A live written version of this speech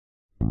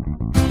Good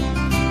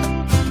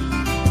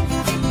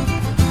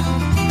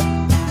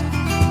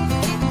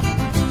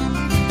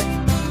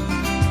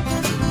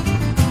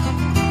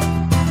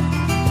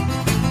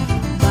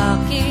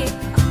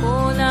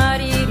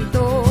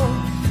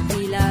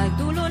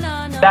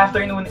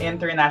afternoon,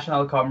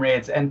 international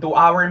comrades, and to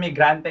our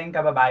migranteng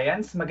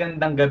kababayans,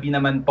 magandang gabi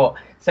naman po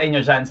sa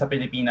inyo dyan sa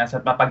Pilipinas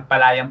at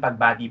mapagpalayang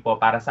pagbati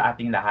po para sa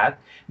ating lahat.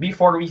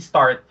 Before we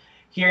start,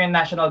 here in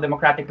National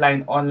Democratic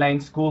Line Online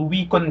School,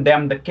 we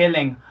condemn the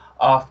killing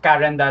of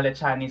Karen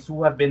Dalechanis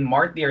who have been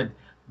martyred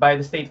by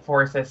the state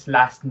forces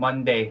last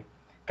Monday.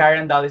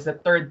 Karen Dal is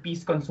the third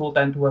peace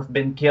consultant who have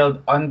been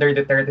killed under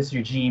the Duterte's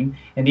regime,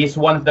 and he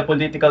is one of the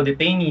political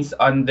detainees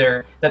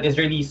that is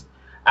released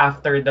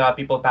after the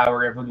People Power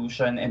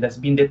Revolution and has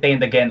been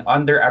detained again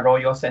under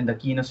Arroyo's and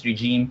Aquino's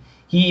regime.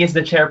 He is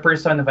the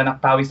chairperson of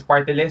Anakbayan's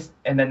party list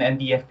and an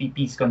NDFP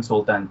peace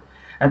consultant.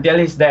 Until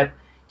his death,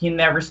 he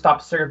never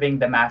stopped serving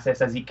the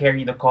masses as he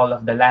carried the call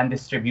of the land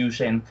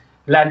distribution,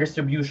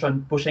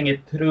 pushing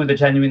it through the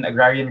genuine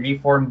agrarian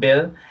reform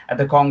bill at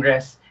the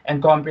Congress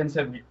and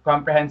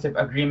comprehensive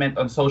agreement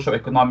on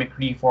socio-economic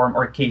reform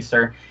or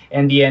CASER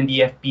and the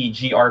NDFP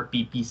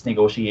GRP peace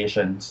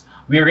negotiations.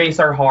 We raise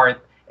our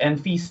heart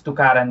and feast to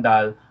Karen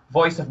Dal,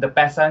 voice of the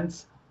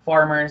peasants,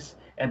 farmers,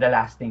 and the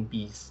lasting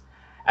peace.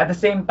 At the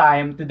same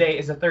time, today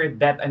is the third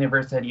death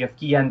anniversary of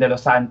Kian de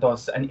los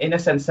Santos, an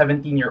innocent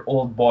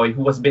 17-year-old boy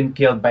who was been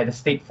killed by the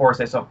state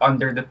forces of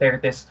under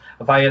Duterte's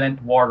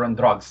violent war on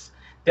drugs.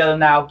 Till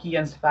now,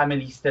 Kian's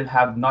family still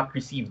have not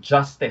received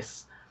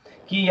justice.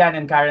 Kian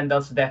and Karen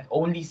Dal's death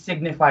only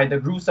signify the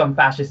gruesome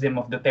fascism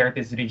of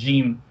Duterte's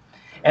regime.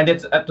 And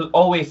it's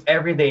always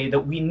every day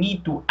that we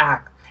need to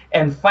act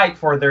and fight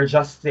for their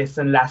justice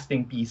and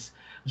lasting peace.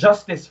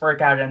 Justice for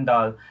Karen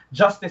Dal,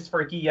 justice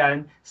for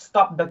Kian,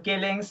 stop the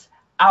killings,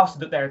 oust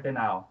Duterte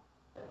now.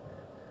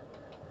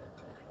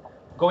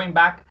 Going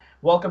back,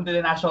 welcome to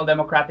the National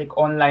Democratic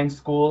Online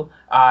School.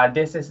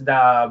 This is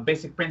the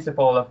basic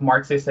principle of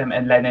Marxism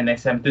and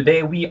Leninism.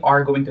 Today, we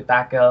are going to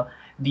tackle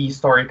the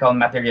historical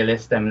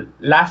materialism.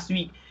 Last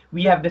week,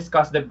 we have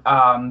discussed the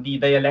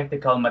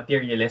dialectical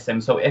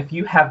materialism. So if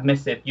you have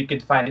missed it, you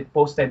could find it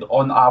posted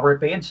on our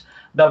page,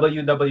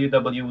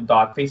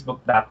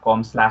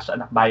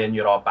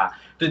 www.facebook.com/Anakbayan-Europa.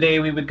 Today,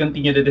 we would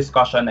continue the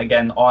discussion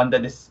again on the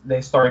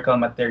historical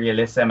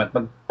materialism at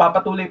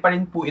magpapatuloy pa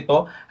rin po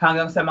ito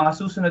hanggang sa mga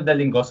susunod na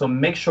linggo. So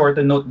make sure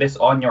to note this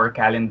on your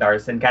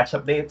calendars and catch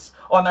updates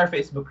on our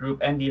Facebook group,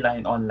 ND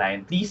Line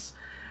Online. Please,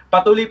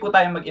 patuloy po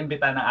tayong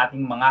mag-imbita ng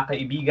ating mga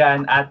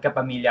kaibigan at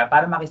kapamilya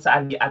para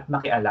makisali at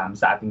makialam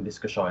sa ating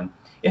diskusyon.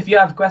 If you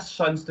have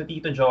questions to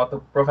Tito Jo, to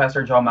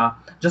Professor Joma,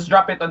 just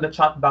drop it on the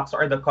chat box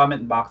or the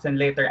comment box,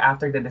 and later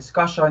after the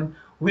discussion,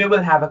 we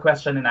will have a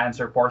question and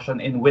answer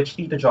portion in which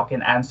Tito Jo can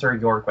answer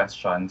your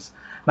questions.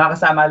 Mga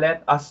kasama,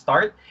 let us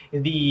start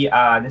the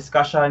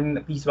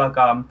discussion. Please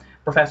welcome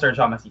Professor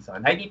Joma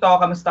Sison. Hi Tito,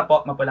 kamusta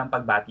po? Mapulang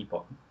pagbati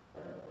po.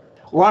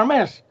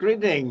 Warmest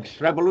greetings,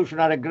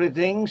 revolutionary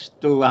greetings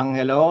to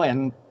Angelo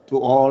and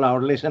to all our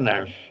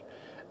listeners.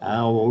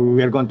 We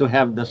are going to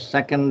have the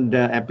second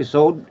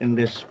episode in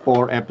this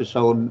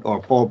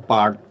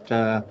four-part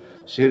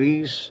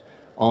series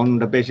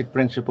on the basic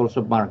principles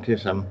of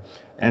Marxism.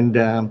 And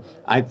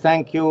I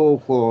thank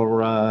you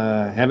for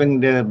having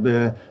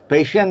the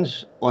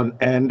patience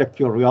and the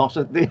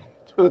curiosity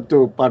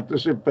to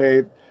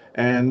participate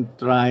and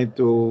try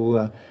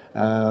to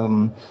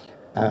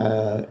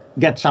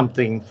get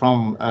something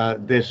from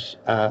this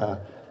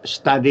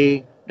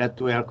study that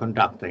we are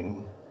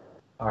conducting.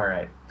 All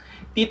right.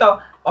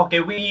 Tito, okay,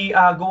 we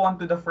go on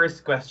to the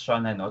first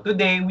question.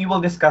 Today, we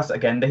will discuss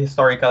again the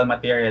historical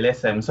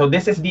materialism. So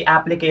this is the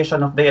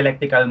application of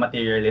dialectical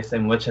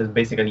materialism, which is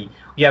basically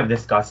we have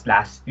discussed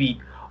last week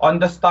on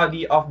the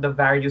study of the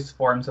various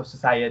forms of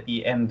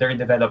society and their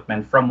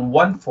development from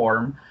one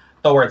form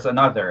towards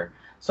another.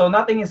 So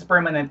nothing is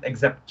permanent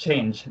except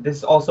change.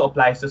 This also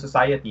applies to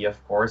society, of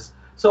course.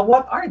 So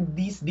what are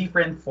these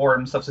different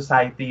forms of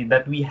society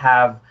that we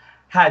have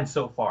had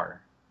so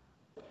far?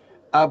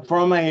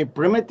 From a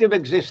primitive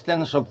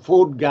existence of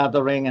food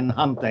gathering and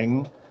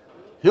hunting,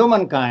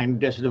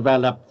 humankind has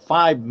developed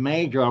 5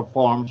 major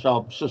forms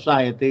of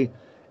society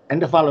in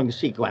the following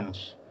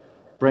sequence: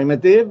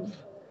 primitive,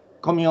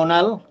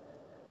 communal,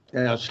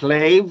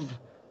 slave,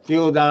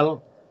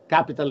 feudal,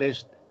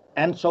 capitalist,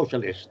 and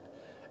socialist.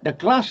 The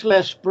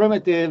classless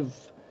primitive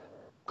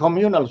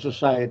communal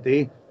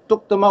society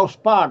took the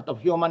most part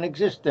of human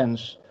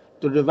existence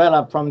to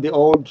develop from the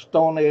old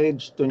Stone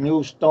Age to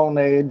new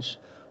Stone Age,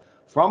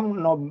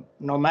 from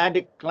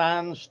nomadic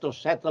clans to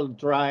settled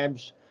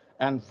tribes,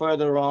 and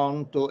further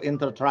on to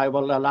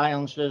intertribal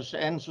alliances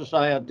and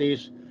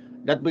societies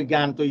that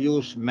began to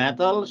use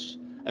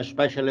metals,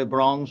 especially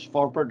bronze,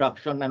 for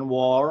production and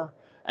war,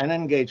 and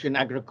engage in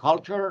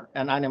agriculture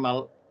and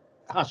animal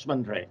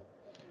husbandry.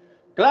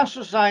 Class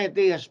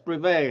society has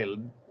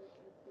prevailed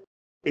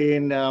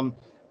in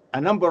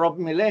a number of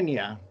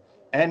millennia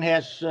and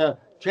has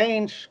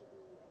changed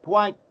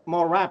quite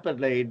more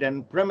rapidly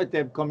than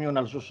primitive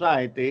communal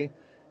society,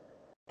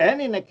 and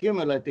in a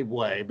cumulative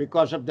way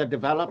because of the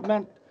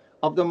development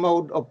of the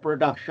mode of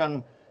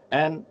production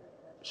and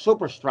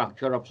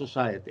superstructure of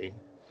society.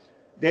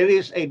 There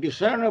is a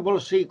discernible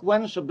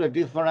sequence of the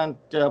different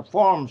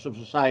forms of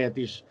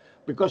societies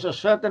because a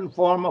certain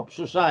form of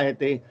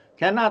society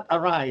cannot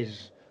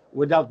arise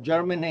without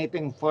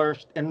germinating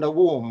first in the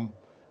womb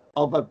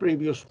of a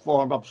previous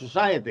form of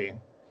society.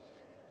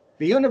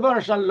 The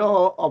universal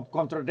law of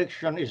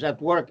contradiction is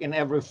at work in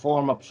every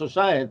form of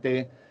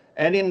society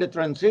and in the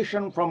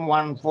transition from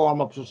one form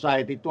of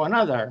society to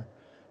another.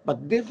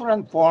 But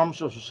different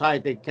forms of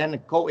society can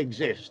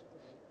coexist,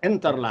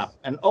 interlap,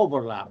 and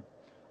overlap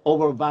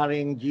over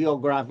varying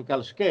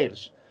geographical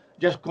scales.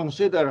 Just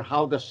consider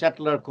how the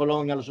settler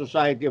colonial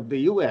society of the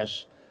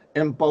US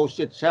imposed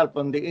itself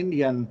on the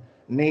Indian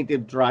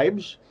native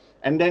tribes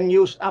and then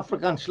used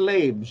African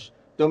slaves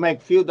to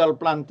make feudal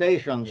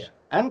plantations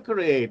and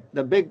create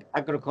the big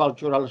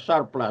agricultural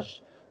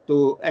surplus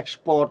to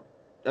export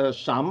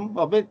some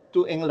of it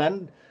to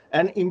England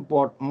and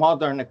import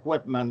modern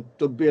equipment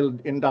to build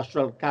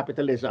industrial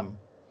capitalism.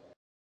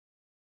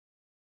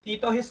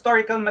 Tito,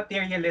 historical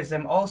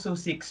materialism also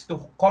seeks to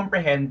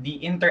comprehend the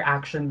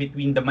interaction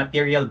between the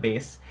material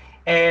base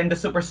and the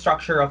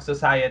superstructure of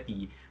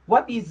society.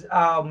 What is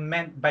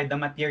meant by the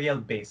material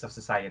base of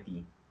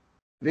society?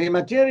 The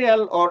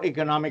material or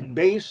economic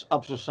base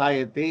of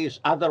society is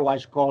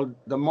otherwise called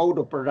the mode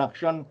of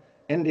production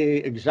in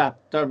the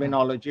exact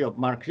terminology of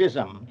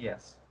Marxism.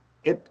 Yes.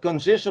 It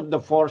consists of the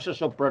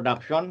forces of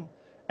production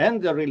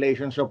and the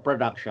relations of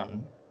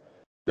production.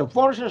 The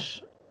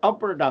forces of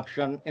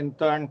production in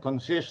turn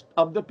consist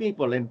of the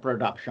people in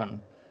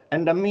production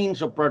and the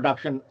means of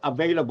production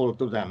available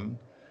to them.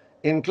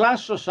 In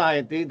class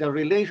society, the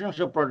relations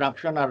of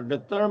production are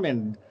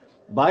determined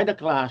by the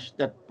class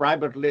that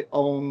privately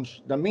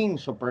owns the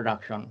means of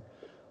production,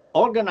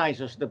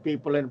 organizes the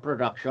people in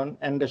production,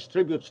 and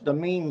distributes the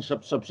means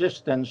of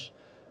subsistence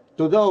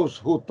to those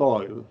who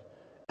toil.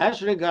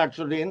 As regards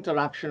to the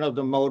interaction of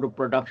the mode of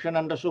production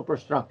and the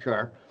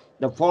superstructure,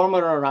 the former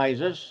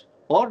arises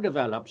or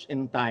develops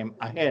in time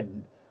ahead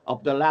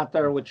of the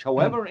latter, which,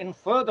 however, in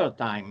further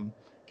time,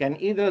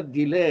 can either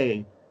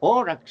delay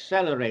or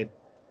accelerate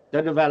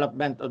the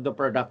development of the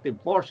productive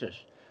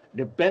forces,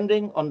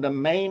 depending on the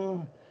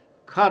main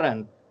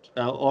current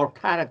or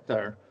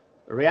character,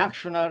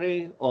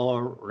 reactionary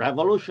or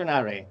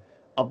revolutionary,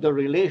 of the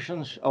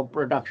relations of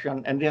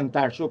production and the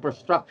entire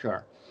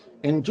superstructure.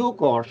 In due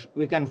course,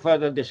 we can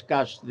further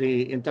discuss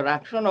the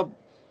interaction of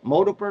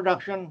mode of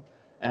production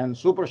and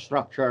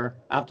superstructure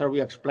after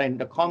we explain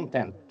the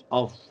content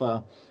of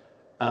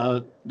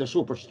the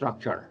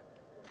superstructure.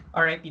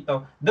 All right,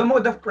 Tito. The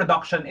mode of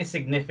production is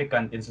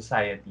significant in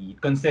society.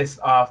 It consists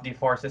of the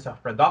forces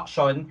of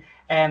production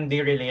and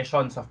the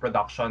relations of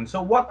production.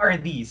 So what are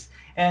these?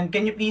 And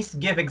can you please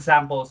give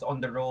examples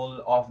on the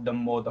role of the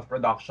mode of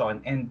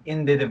production and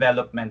in the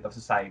development of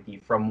society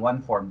from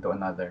one form to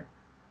another?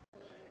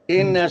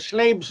 In a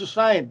slave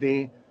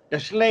society, the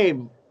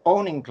slave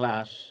owning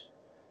class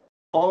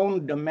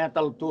owned the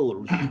metal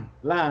tools,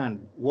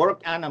 land,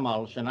 work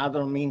animals, and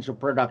other means of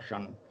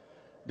production.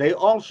 They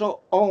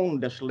also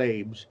owned the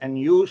slaves and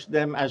used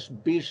them as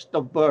beasts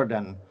of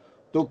burden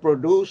to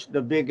produce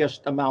the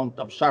biggest amount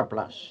of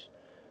surplus.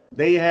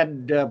 They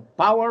had the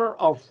power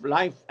of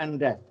life and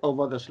death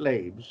over the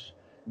slaves,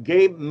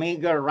 gave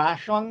meager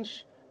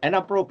rations, and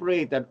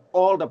appropriated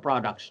all the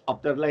products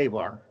of their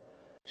labor.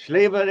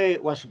 Slavery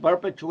was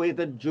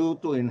perpetuated due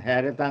to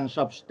inheritance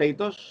of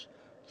status,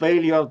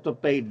 failure to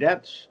pay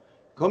debts,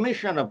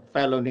 commission of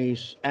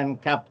felonies,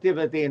 and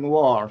captivity in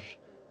wars,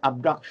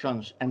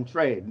 abductions, and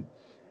trade.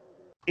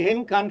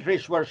 In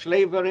countries where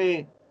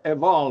slavery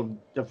evolved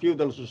the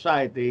feudal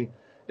society,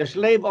 the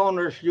slave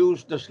owners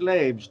used the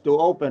slaves to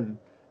open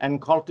and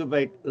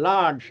cultivate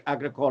large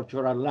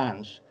agricultural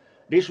lands.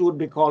 This would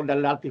be called the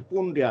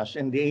latifundias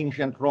in the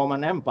ancient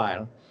Roman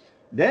Empire.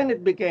 Then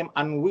it became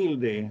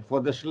unwieldy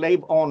for the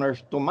slave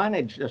owners to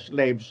manage the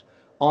slaves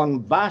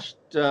on vast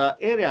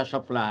areas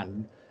of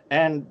land,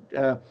 and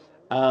the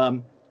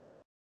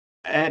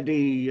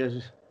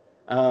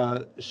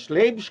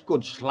slaves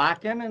could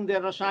slacken in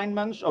their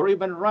assignments or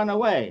even run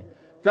away.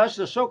 Thus,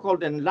 the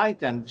so-called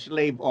enlightened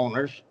slave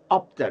owners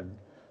opted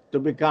to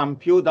become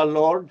feudal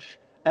lords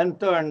and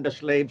turn the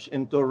slaves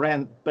into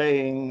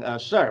rent-paying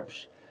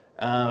serfs.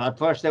 At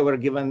first, they were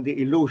given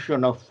the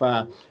illusion of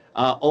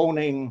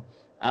owning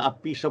a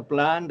piece of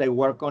land. They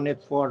work on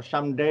it for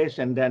some days,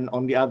 and then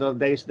on the other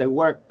days, they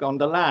work on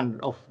the land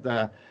of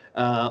the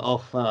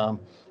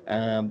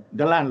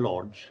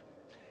landlords.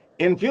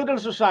 In feudal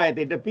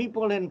society, the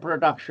people in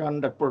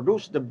production that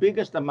produced the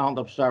biggest amount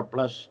of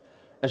surplus,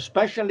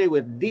 especially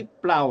with deep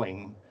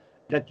plowing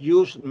that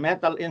used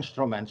metal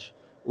instruments,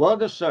 were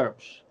the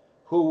serfs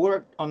who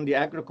worked on the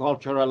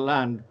agricultural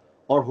land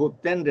or who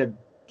tended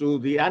to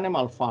the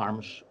animal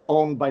farms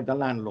owned by the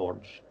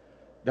landlords.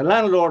 The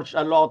landlords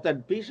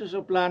allotted pieces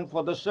of land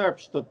for the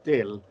serfs to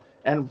till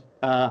and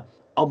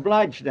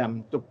obliged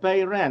them to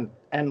pay rent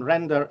and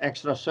render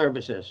extra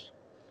services.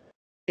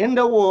 In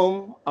the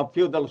womb of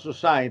feudal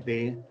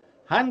society,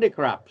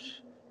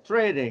 handicrafts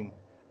trading,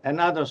 and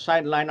other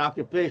sideline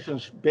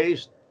occupations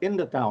based in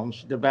the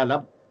towns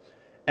developed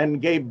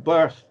and gave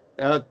birth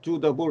to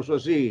the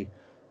bourgeoisie,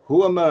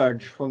 who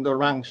emerged from the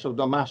ranks of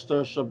the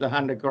masters of the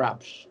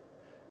handicrafts,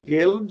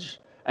 guilds,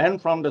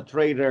 and from the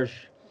traders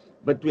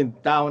between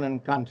town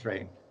and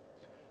country.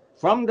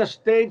 From the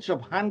stage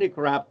of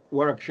handicraft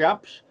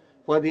workshops,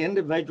 where the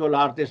individual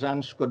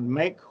artisans could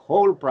make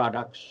whole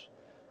products,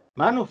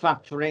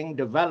 manufacturing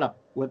developed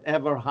with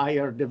ever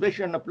higher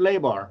division of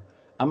labor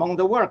among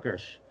the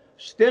workers.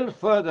 Still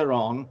further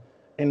on,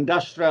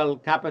 industrial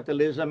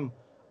capitalism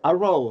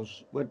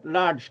arose with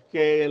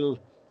large-scale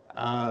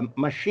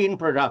machine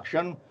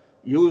production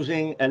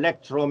using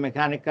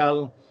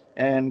electromechanical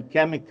and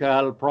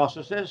chemical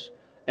processes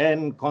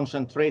and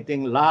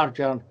concentrating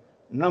larger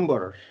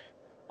numbers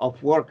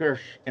of workers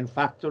in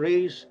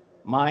factories,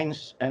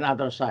 mines, and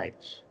other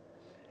sites.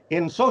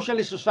 In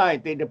socialist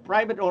society, the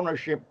private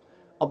ownership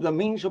of the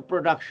means of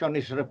production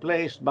is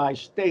replaced by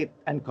state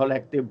and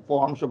collective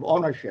forms of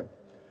ownership.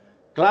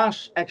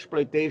 Class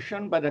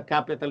exploitation by the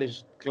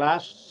capitalist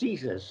class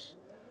ceases.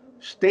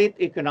 State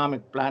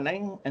economic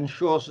planning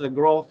ensures the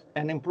growth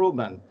and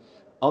improvement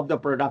of the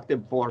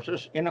productive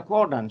forces in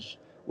accordance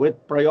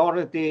with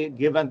priority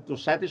given to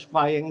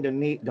satisfying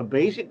the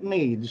basic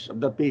needs of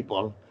the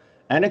people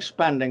and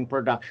expanding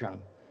production.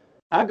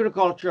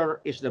 Agriculture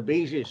is the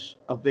basis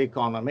of the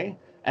economy,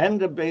 and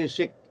the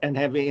basic and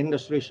heavy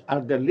industries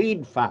are the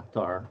lead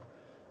factor,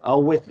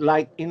 with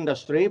light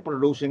industry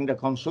producing the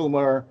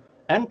consumer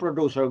and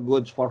producer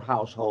goods for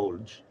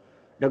households.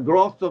 The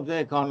growth of the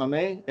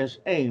economy is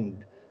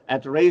aimed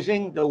at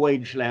raising the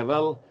wage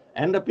level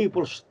and the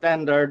people's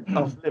standard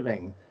of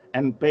living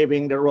and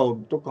paving the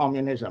road to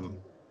communism.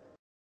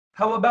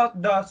 How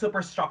about the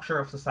superstructure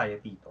of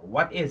society?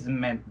 What is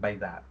meant by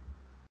that?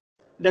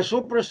 The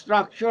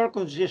superstructure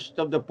consists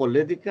of the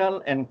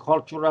political and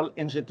cultural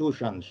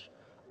institutions,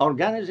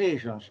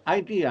 organizations,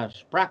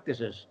 ideas,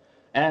 practices,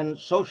 and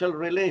social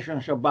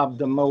relations above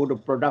the mode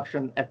of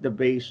production at the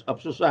base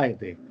of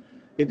society.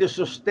 It is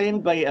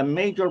sustained by a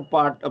major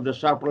part of the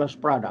surplus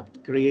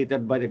product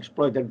created by the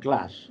exploited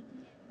class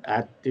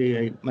at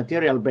the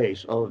material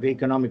base or the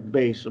economic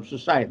base of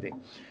society.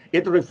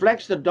 It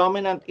reflects the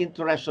dominant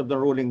interests of the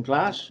ruling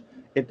class.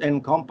 It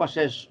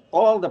encompasses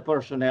all the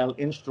personnel,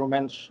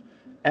 instruments,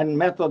 and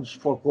methods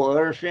for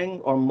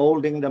coercing or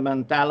molding the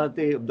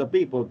mentality of the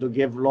people to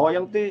give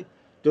loyalty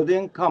to the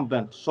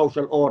incumbent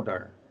social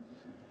order.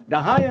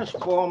 The highest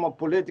form of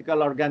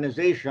political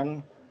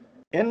organization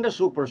in the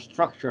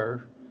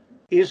superstructure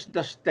is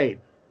the state.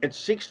 It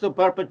seeks to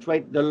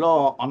perpetuate the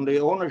law on the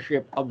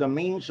ownership of the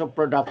means of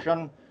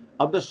production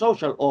of the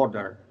social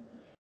order.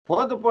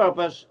 For the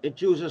purpose,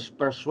 it uses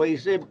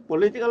persuasive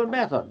political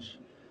methods,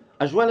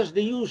 as well as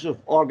the use of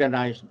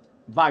organized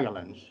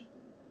violence.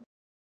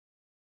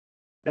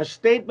 The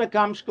state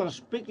becomes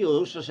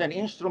conspicuous as an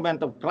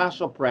instrument of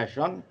class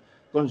oppression,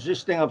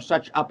 consisting of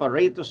such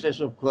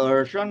apparatuses of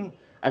coercion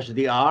as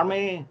the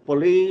army,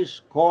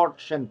 police,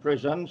 courts, and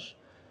prisons.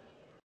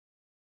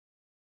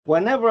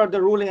 Whenever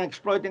the ruling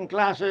exploiting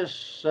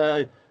classes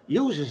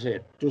uses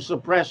it to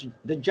suppress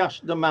the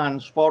just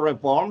demands for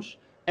reforms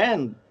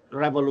and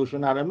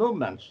revolutionary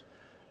movements,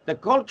 the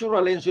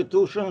cultural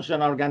institutions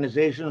and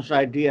organizations,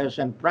 ideas,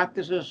 and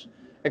practices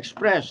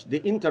express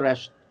the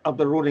interest of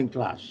the ruling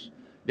class.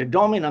 The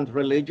dominant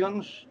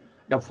religions,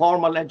 the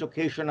formal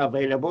education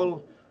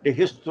available, the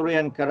history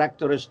and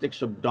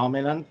characteristics of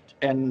dominant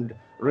and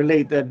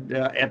related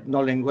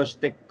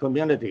ethno-linguistic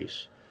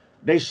communities.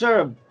 They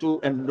serve to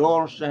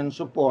endorse and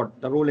support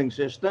the ruling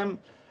system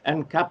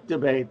and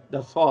captivate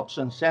the thoughts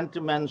and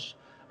sentiments,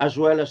 as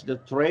well as the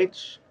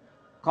traits,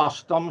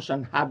 customs,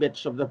 and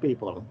habits of the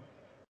people.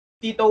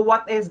 Tito,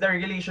 what is the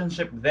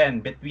relationship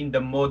then between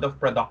the mode of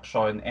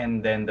production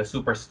and then the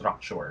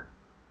superstructure?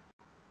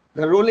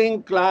 The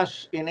ruling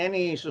class in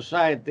any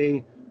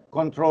society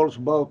controls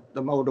both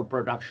the mode of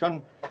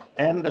production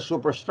and the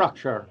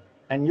superstructure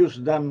and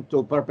uses them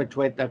to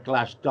perpetuate their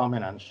class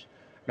dominance.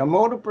 The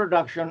mode of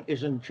production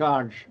is in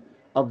charge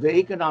of the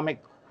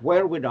economic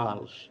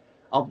wherewithals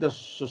of the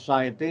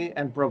society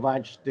and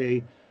provides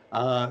the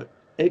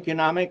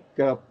economic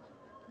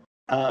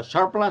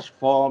surplus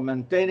for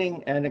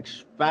maintaining and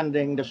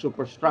expanding the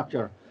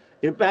superstructure.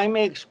 If I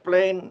may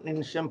explain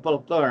in simple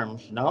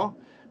terms, no?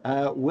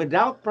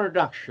 Without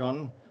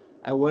production,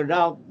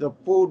 without the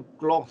food,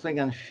 clothing,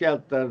 and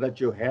shelter that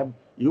you have,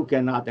 you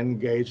cannot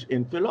engage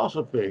in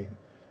philosophy,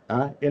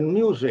 in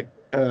music,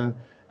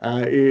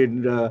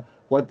 in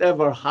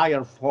whatever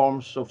higher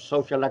forms of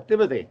social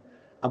activity,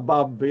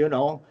 above,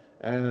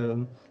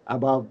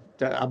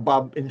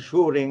 above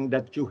ensuring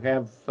that you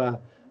have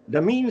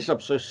the means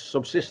of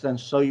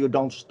subsistence so you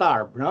don't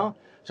starve. No?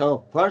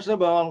 So first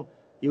of all,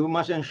 you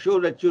must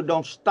ensure that you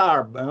don't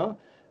starve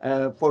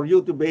for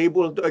you to be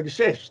able to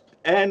exist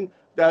and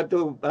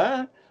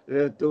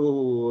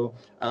to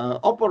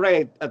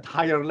operate at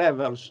higher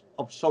levels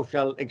of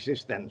social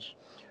existence.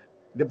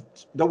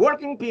 The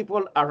working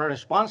people are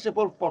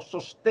responsible for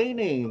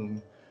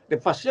sustaining the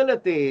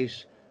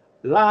facilities,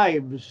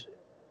 lives,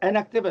 and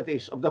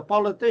activities of the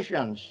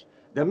politicians,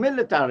 the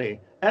military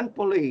and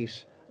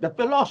police, the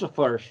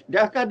philosophers,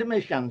 the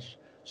academicians,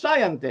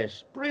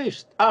 scientists,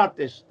 priests,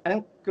 artists,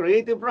 and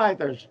creative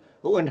writers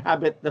who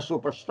inhabit the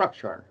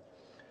superstructure.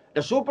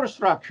 The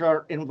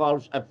superstructure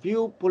involves a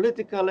few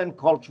political and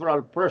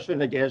cultural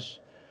personages,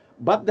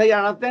 but they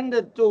are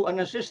attended to and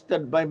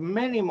assisted by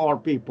many more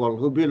people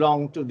who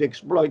belong to the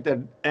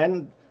exploited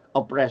and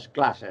oppressed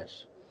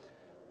classes.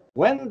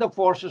 When the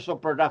forces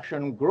of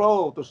production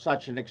grow to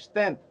such an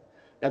extent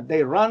that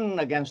they run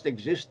against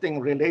existing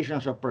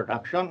relations of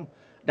production,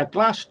 the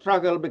class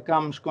struggle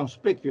becomes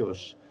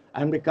conspicuous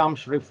and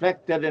becomes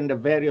reflected in the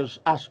various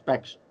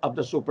aspects of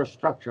the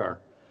superstructure.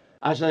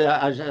 As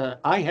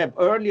I have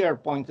earlier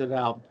pointed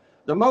out,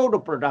 the mode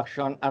of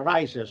production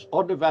arises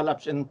or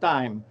develops in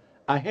time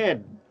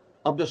ahead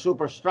of the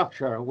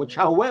superstructure, which,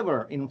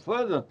 however, in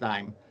further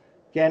time,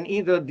 can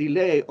either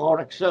delay or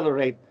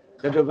accelerate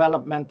the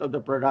development of the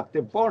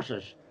productive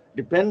forces,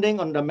 depending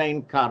on the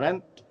main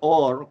current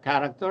or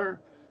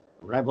character,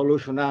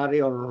 revolutionary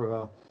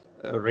or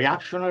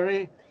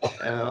reactionary,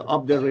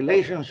 of the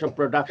relations of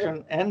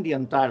production and the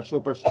entire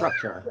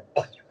superstructure.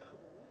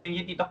 Thank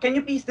you, Tito. Can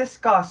you please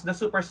discuss the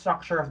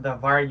superstructure of the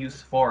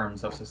various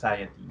forms of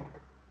society?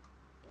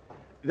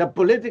 The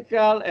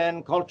political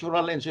and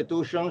cultural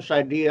institutions,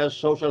 ideas,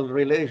 social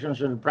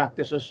relations, and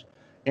practices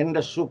in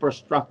the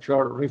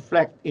superstructure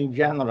reflect, in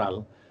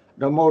general,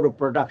 the mode of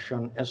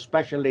production,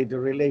 especially the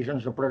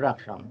relations of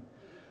production.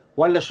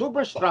 While the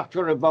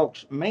superstructure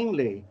evokes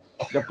mainly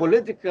the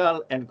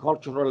political and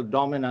cultural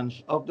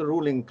dominance of the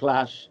ruling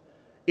class,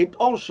 it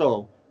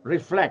also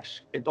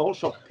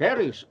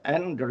carries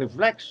and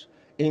reflects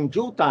in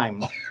due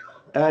time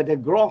the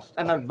growth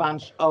and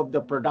advance of the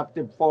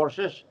productive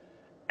forces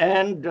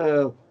and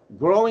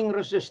growing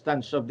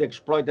resistance of the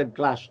exploited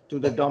class to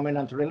the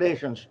dominant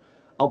relations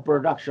of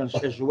productions,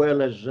 as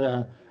well as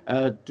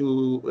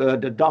to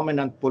the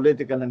dominant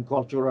political and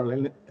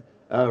cultural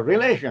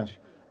relations.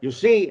 You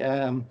see,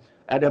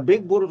 the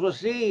big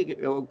bourgeoisie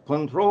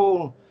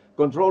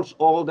controls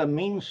all the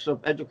means of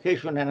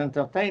education and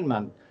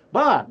entertainment,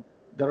 but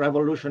the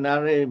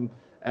revolutionary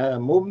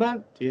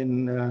movement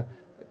in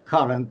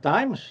current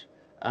times,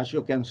 as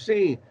you can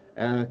see,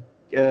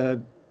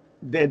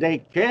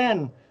 they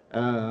can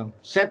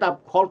set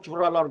up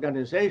cultural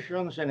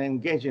organizations and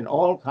engage in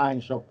all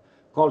kinds of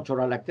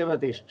cultural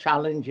activities,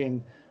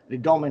 challenging the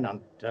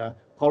dominant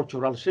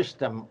cultural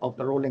system of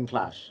the ruling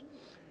class.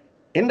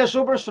 In the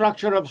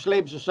superstructure of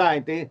slave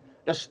society,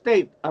 the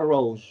state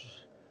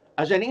arose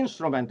as an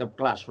instrument of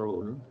class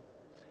rule.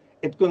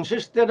 It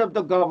consisted of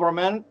the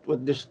government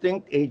with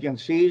distinct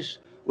agencies,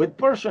 with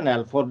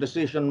personnel for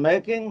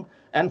decision-making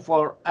and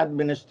for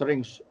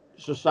administering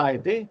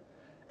society,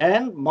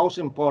 and most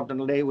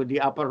importantly, with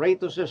the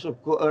apparatuses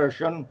of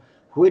coercion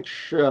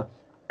which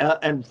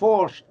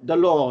enforced the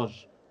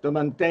laws to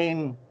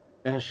maintain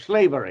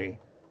slavery.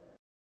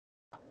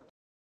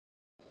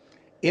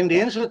 In the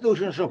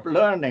institutions of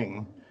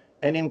learning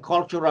and in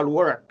cultural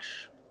works,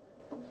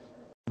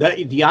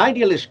 the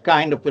idealist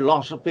kind of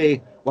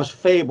philosophy was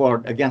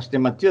favored against the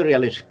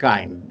materialist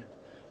kind.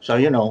 So,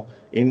 you know,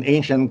 in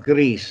ancient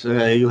Greece,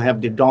 you have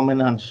the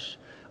dominance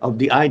of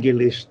the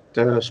idealist,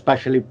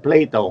 especially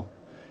Plato,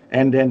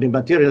 and then the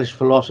materialist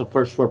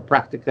philosophers were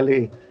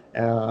practically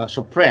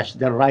suppressed.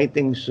 Their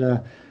writings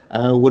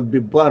would be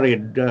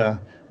buried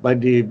by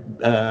the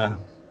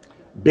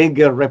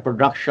bigger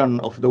reproduction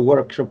of the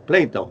works of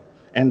Plato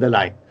and the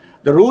like.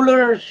 The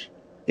rulers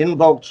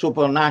invoked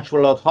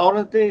supernatural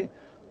authority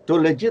to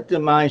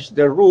legitimize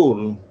their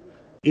rule,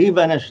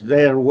 even as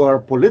there were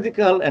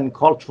political and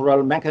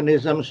cultural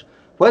mechanisms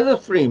where the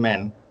free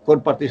men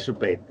could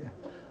participate.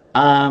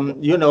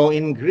 You know,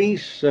 in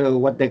Greece,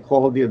 what they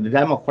call the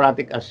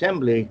Democratic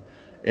Assembly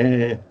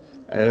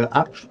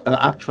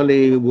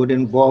actually would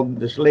involve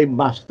the slave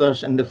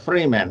masters and the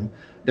freemen.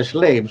 The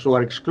slaves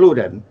were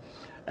excluded.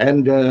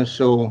 And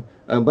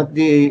but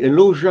the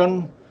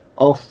illusion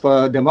of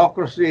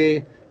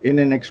democracy in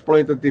an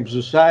exploitative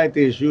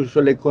society is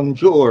usually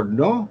conjured,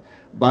 no,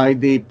 by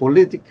the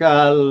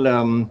political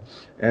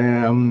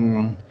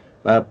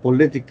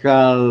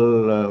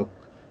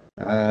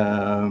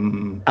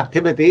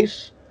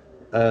activities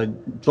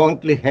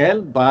jointly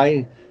held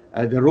by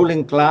the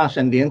ruling class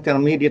and the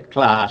intermediate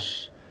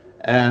class.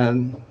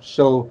 And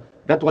so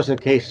that was the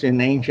case in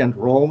ancient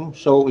Rome.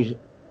 So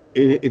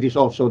it is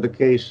also the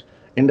case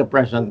in the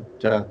present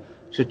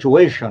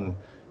situation,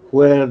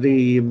 where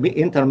the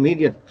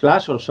intermediate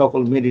class, or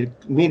so-called middle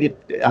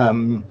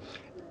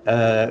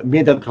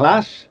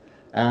class,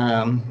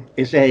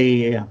 is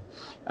a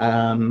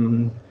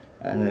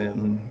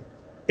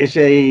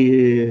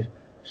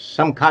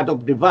some kind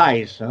of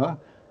device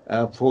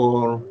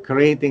for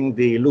creating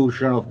the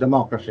illusion of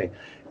democracy.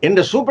 In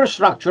the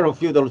superstructure of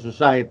feudal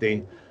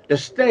society, the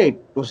state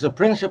was the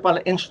principal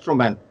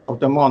instrument of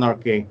the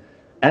monarchy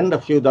and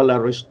the feudal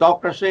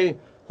aristocracy,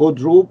 who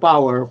drew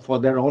power for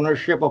their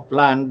ownership of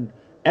land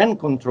and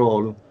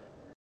control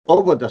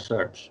over the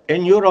serfs.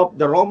 In Europe,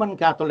 the Roman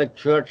Catholic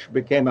Church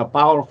became a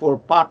powerful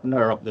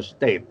partner of the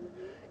state.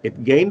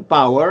 It gained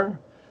power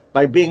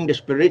by being the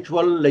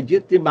spiritual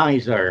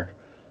legitimizer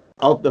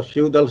of the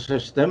feudal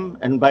system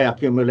and by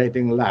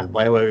accumulating land.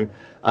 By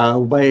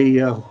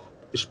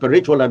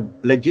spiritual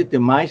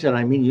legitimizer,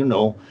 I mean,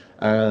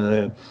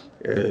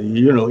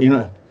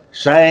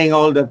 saying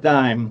all the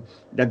time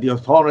that the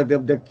authority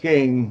of the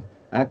king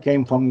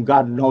came from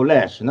God, no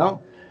less,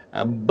 no?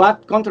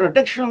 But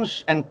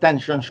contradictions and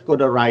tensions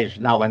could arise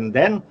now and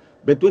then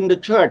between the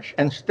church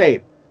and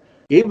state,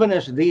 even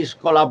as these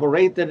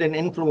collaborated in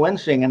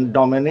influencing and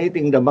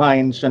dominating the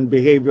minds and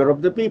behavior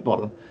of the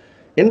people.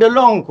 In the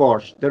long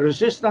course, the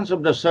resistance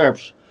of the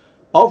serfs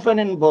often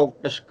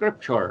invoked the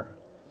scripture,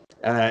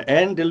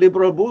 and the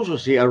liberal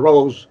bourgeoisie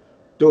arose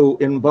to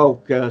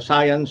invoke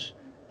science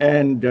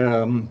and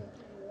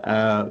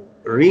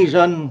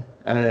reason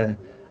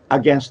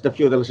against the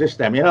feudal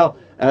system.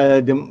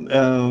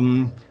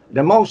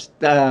 The most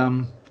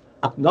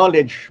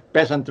acknowledged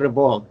peasant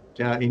revolt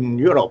in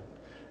Europe,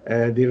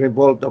 the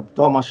revolt of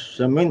Thomas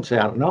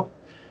Müntzer, no?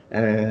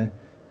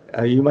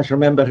 You must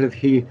remember that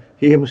he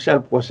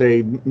himself was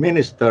a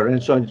minister,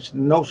 and so it's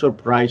no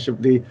surprise if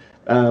the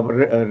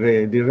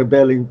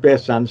rebelling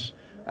peasants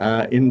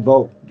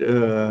invoked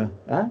the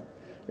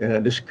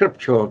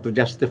scripture to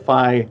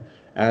justify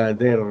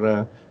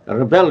their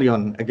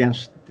rebellion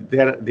against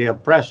the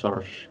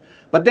oppressors.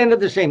 But then at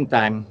the same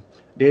time,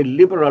 the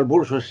liberal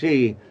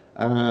bourgeoisie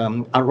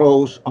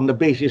arose on the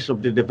basis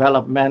of the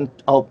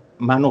development of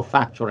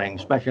manufacturing,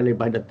 especially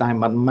by the time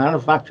when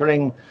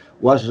manufacturing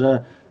was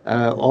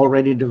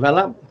already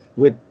developed,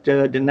 with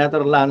the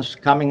Netherlands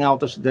coming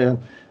out as the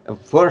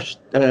first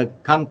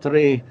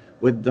country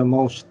with the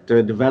most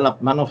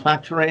developed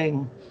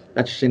manufacturing.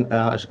 That's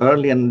as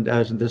early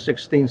as the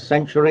 16th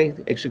century,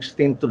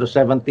 16th to the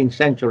 17th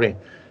century,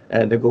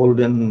 the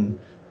golden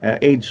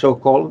age,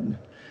 so-called.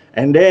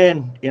 And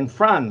then in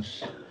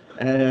France,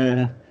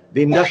 the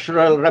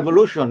Industrial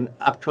Revolution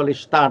actually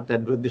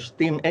started with the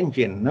steam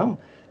engine, no?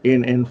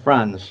 In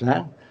France,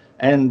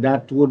 and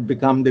that would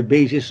become the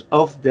basis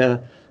of the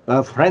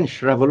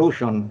French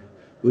Revolution,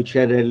 which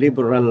had a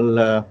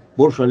liberal,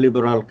 bourgeois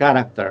liberal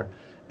character.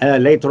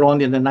 Later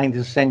on in the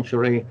 19th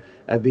century,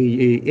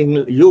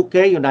 the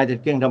UK,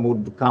 United Kingdom,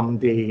 would become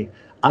the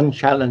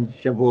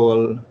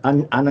unchallengeable,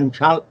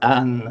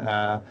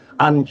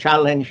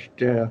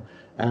 unchallenged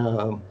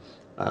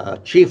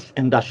chief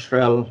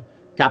industrial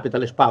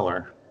capitalist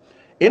power.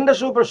 In the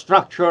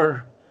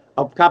superstructure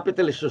of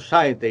capitalist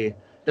society,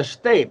 the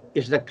state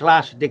is the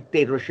class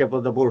dictatorship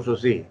of the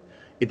bourgeoisie.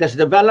 It has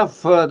developed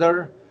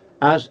further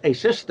as a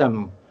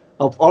system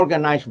of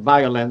organized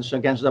violence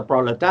against the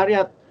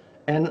proletariat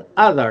and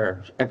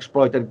other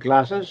exploited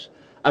classes,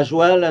 as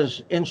well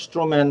as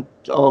instrument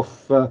of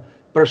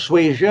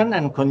persuasion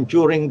and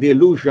conjuring the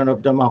illusion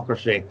of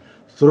democracy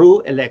through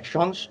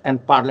elections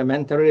and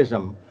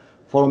parliamentarism,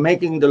 for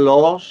making the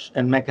laws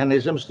and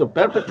mechanisms to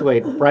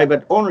perpetuate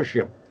private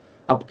ownership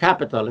of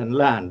capital and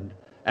land,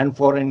 and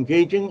for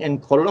engaging in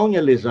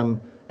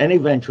colonialism and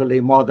eventually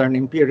modern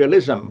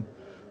imperialism.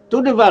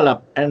 To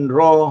develop and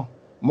draw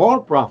more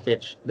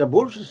profits, the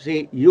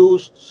bourgeoisie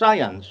used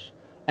science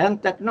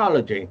and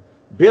technology,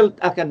 built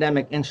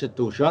academic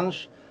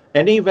institutions,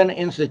 and even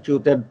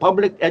instituted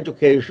public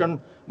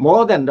education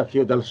more than the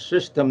feudal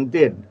system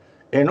did,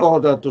 in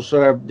order to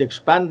serve the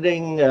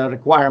expanding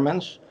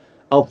requirements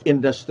of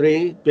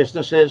industry,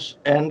 businesses,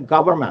 and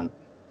government.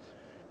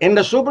 In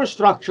the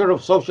superstructure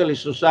of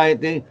socialist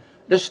society,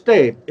 the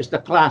state is the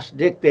class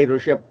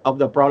dictatorship of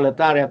the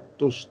proletariat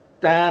to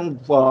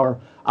stand for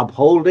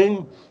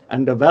upholding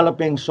and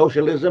developing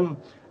socialism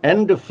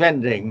and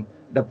defending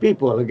the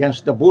people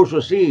against the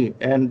bourgeoisie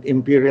and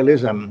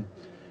imperialism.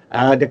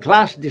 The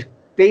class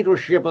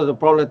dictatorship of the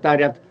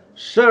proletariat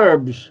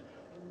serves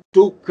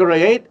to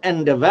create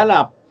and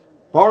develop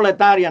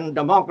proletarian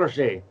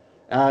democracy.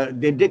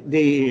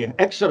 The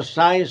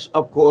exercise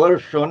of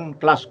coercion,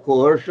 class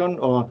coercion,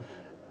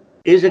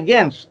 is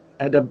against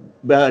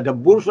the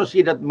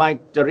bourgeoisie that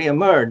might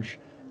reemerge,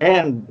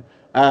 and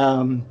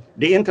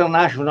the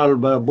international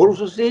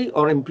bourgeoisie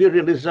or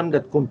imperialism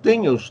that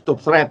continues to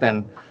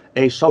threaten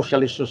a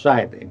socialist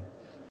society.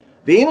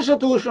 The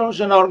institutions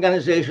and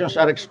organizations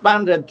are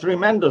expanded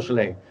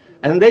tremendously,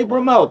 and they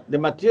promote the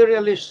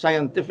materialist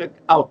scientific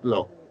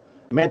outlook,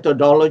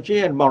 methodology,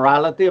 and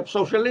morality of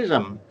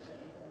socialism.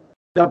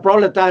 The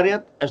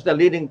proletariat, as the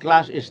leading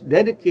class, is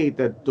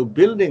dedicated to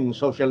building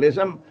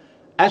socialism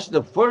as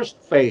the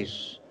first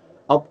phase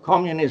of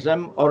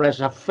communism, or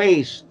as a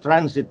phase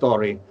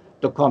transitory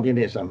to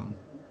communism.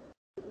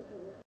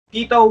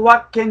 Tito,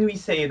 what can we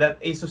say that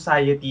a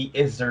society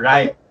is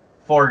ripe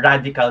for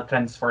radical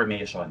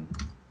transformation?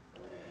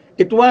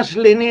 It was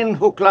Lenin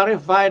who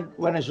clarified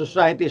when a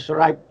society is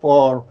ripe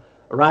for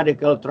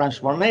radical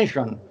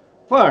transformation.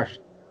 First,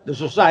 the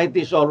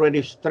society is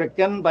already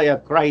stricken by a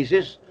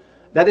crisis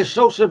that is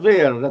so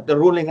severe that the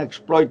ruling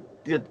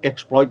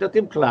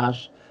exploitative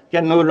class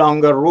can no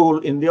longer rule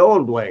in the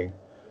old way.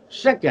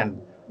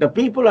 Second, the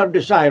people are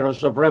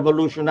desirous of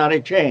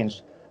revolutionary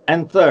change.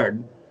 And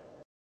third,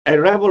 a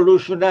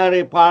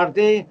revolutionary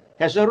party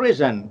has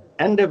arisen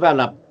and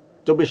developed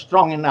to be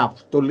strong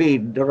enough to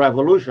lead the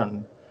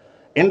revolution.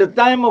 In the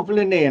time of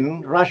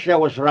Lenin, Russia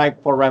was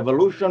ripe for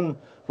revolution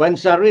when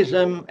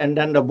Tsarism and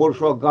then the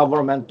bourgeois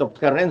government of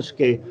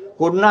Kerensky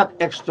could not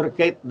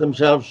extricate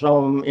themselves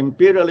from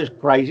imperialist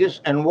crisis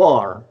and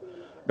war.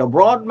 The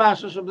broad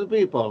masses of the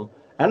people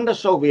and the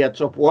Soviets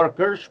of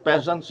workers,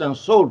 peasants, and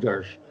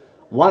soldiers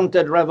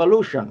wanted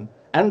revolution,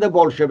 and the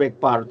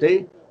Bolshevik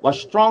Party was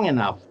strong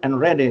enough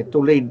and ready to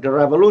lead the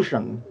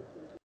revolution.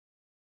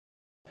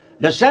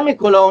 The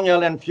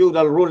semi-colonial and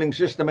feudal ruling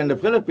system in the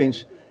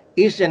Philippines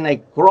is in a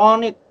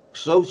chronic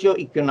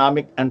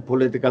socio-economic and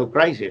political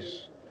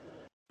crisis.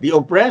 The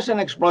oppressed and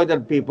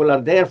exploited people are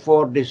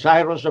therefore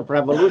desirous of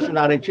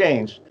revolutionary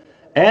change,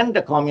 and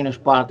the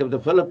Communist Party of the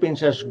Philippines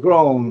has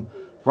grown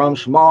from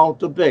small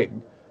to big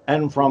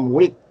and from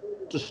weak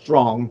to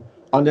strong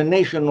on the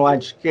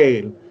nationwide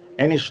scale,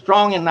 and is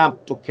strong enough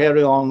to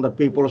carry on the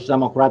People's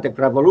Democratic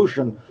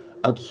Revolution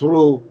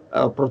through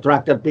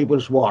protracted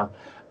People's War.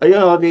 You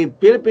know, the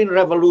Filipino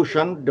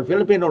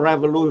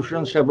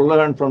revolutions have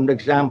learned from the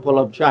example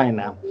of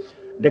China.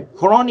 The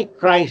chronic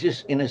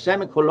crisis in a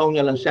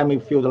semi-colonial and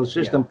semi-feudal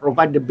system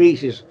provide the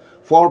basis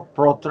for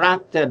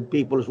protracted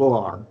People's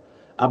War.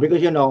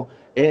 Because, you know,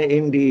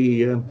 in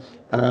the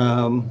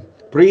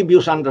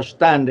previous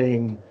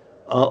understanding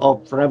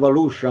of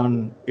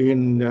revolution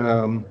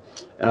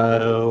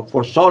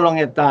for so long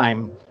a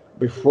time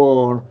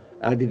before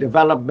the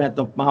development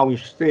of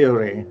Maoist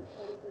theory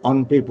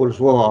on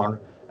People's War,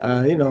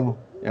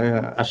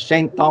 as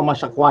Saint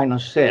Thomas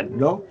Aquinas said,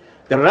 no,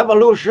 the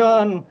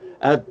revolution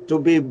to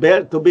be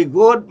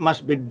good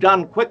must be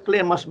done quickly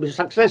and must be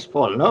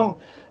successful, no.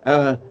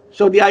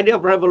 So the idea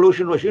of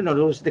revolution was, it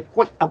was the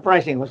quick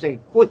uprising, was a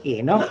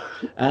quickie,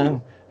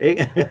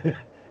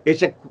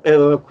 it's a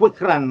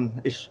quick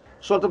run. It's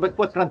sort of a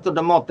quick run to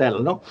the motel,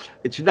 no.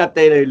 It's not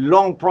a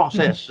long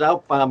process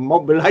of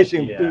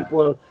mobilizing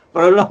people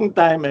for a long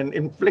time and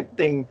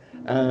inflicting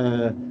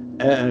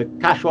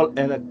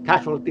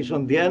casualties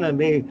on the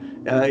enemy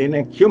in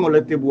a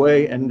cumulative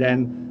way, and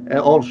then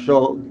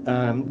also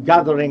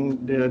gathering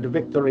the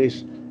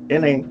victories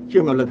in a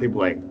cumulative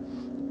way.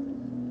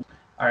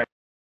 All right.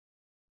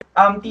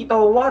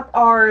 Tito, what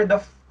are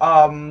the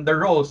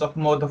roles of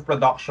mode of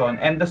production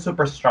and the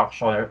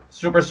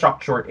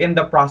superstructure in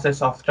the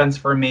process of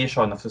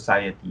transformation of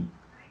society?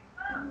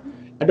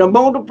 The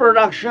mode of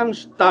production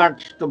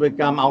starts to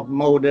become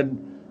outmoded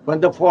when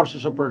the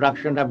forces of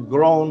production have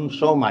grown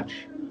so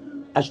much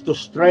as to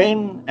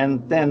strain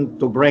and tend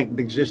to break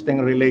the existing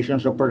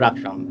relations of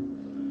production.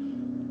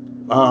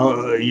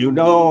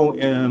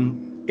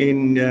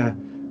 In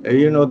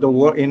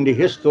the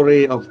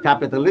history of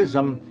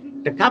capitalism,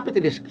 the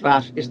capitalist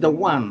class is the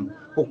one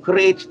who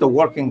creates the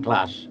working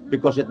class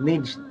because it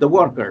needs the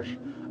workers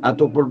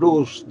to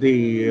produce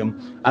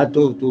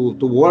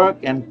to work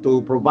and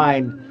to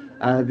provide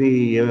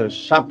the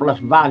surplus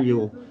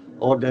value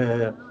or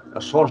the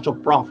source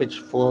of profits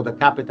for the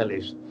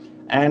capitalist.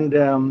 And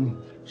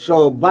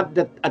but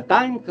a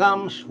time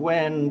comes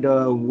when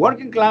the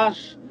working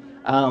class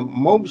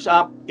moves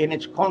up in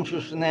its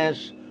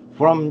consciousness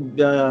from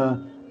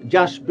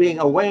just being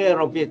aware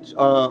of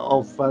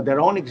their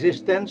own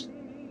existence,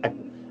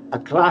 a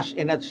class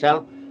in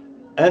itself,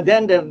 and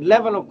then the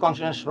level of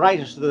consciousness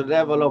rises to the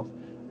level of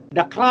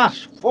the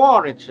class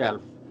for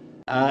itself,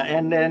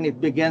 and then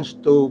it begins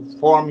to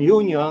form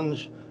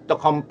unions to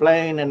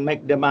complain and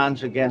make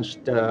demands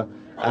against the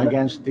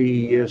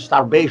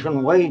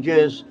starvation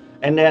wages,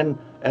 and then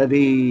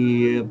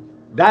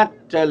that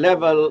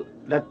level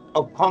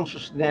of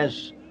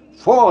consciousness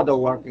for the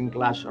working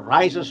class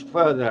rises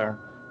further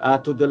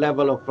to the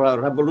level of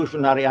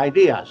revolutionary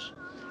ideas.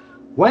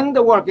 When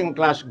the working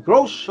class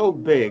grows so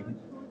big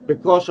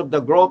because of the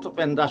growth of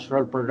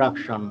industrial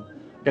production,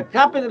 the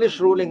capitalist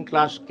ruling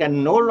class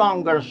can no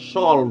longer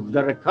solve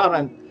the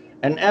recurrent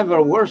and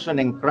ever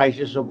worsening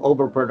crisis of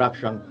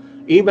overproduction,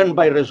 even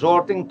by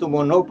resorting to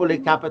monopoly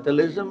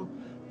capitalism,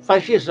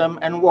 fascism,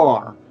 and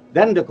war.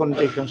 Then the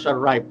conditions are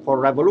ripe for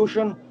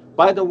revolution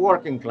by the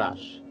working class.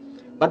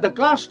 But the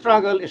class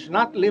struggle is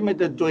not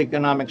limited to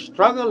economic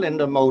struggle in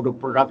the mode of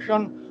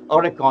production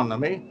or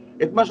economy.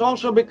 It must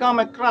also become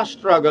a class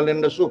struggle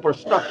in the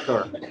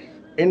superstructure,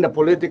 in the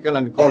political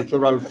and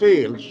cultural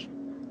fields.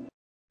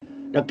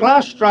 The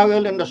class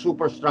struggle in the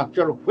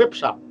superstructure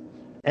whips up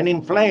and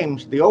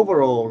inflames the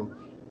overall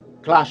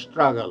class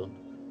struggle.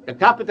 The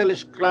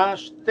capitalist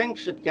class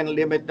thinks it can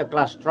limit the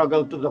class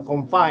struggle to the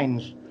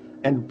confines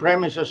and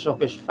premises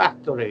of its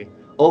factory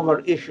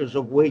over issues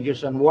of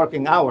wages and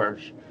working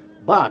hours.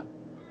 But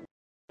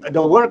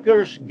the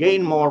workers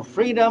gain more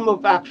freedom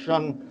of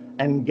action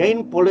and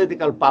gain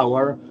political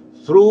power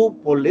through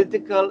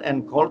political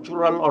and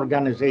cultural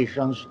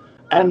organizations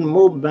and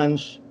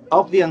movements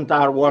of the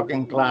entire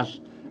working class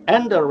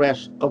and the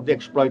rest of the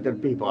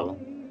exploited people.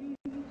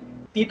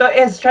 Tito,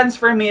 is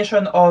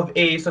transformation of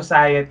a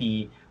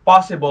society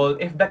possible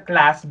if the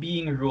class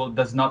being ruled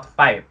does not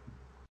fight?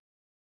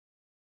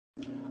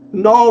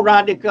 No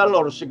radical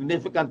or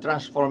significant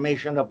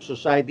transformation of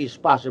society is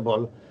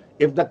possible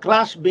if the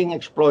class being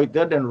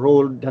exploited and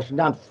ruled does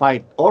not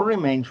fight or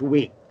remains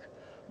weak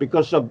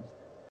because of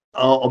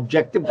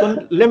objective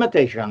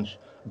limitations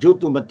due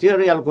to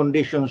material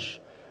conditions,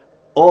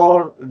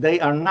 or they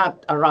are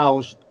not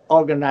aroused,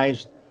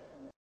 organized,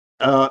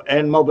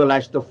 and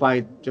mobilized to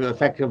fight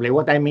effectively.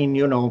 What I mean,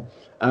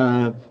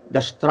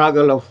 the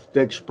struggle of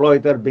the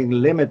exploiter being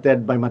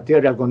limited by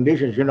material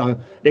conditions,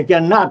 they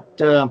cannot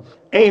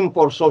aim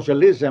for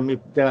socialism if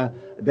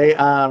they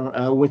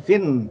are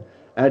within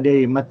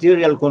the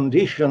material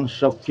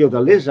conditions of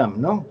feudalism,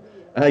 no?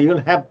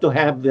 You'll have to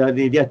have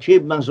the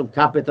achievements of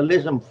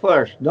capitalism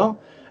first, no?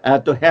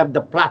 To have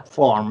the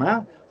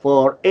platform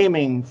for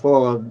aiming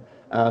for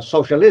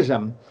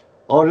socialism.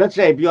 Or let's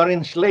say if you're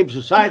in slave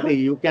society,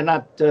 you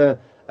cannot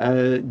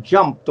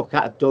jump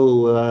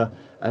to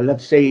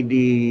let's say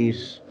the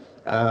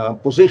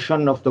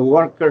position of the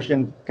workers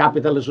in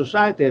capitalist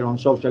society or on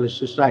socialist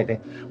society.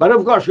 But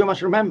of course, you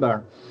must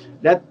remember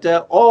that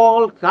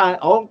all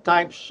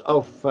types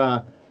of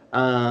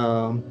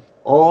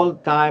all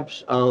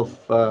types of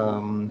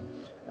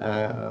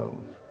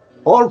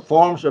all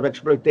forms of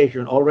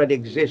exploitation already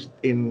exist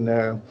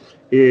in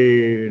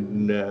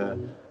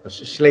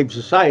slave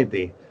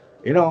society.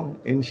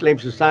 In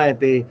slave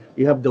society,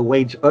 you have the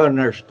wage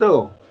earners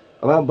too.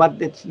 Well,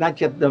 but it's not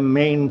yet the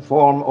main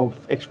form of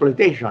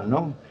exploitation,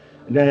 no?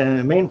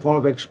 The main form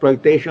of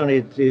exploitation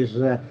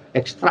is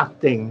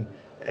extracting,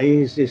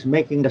 is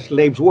making the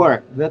slaves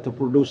work to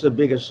produce the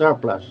biggest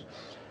surplus.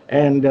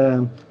 And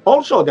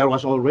also there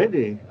was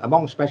already,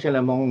 especially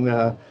among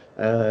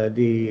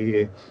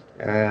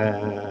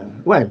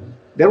well,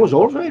 there was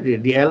already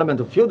the element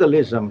of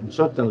feudalism,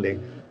 certainly,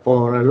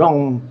 for a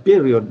long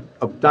period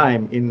of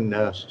time in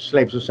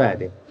slave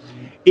society.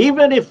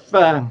 Even if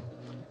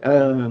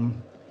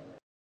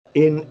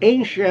in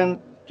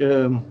ancient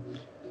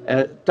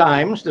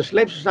times, the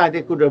slave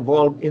society could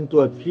evolve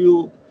into a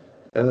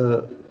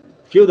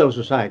feudal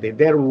society.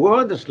 There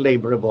were the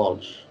slave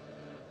revolts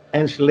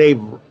and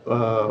slave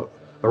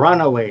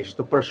runaways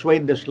to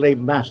persuade the slave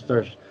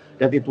masters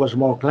that it was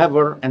more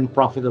clever and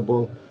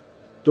profitable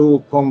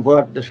to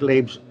convert the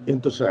slaves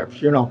into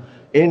serfs.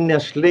 In the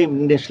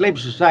slave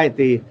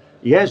society,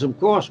 yes, of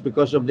course,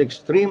 because of the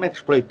extreme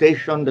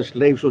exploitation, the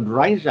slaves would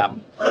rise up,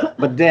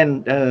 but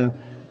then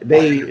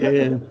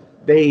they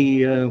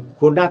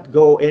could not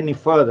go any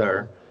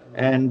further.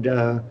 And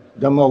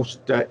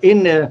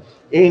in the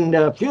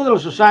feudal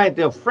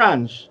society of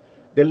France,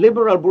 the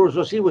liberal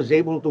bourgeoisie was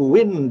able to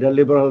win the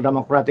liberal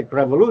democratic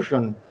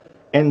revolution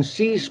and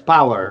seize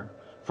power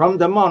from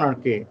the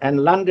monarchy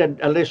and landed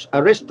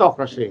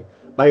aristocracy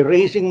by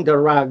raising the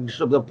rags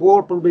of the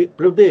poor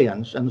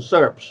plebeians and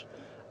serfs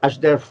as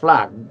their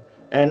flag,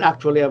 and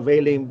actually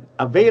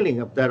availing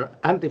of their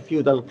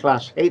anti-feudal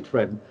class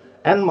hatred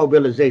and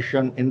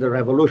mobilization in the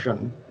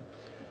revolution.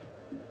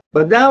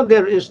 But now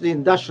there is the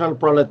industrial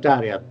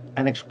proletariat,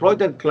 an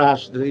exploited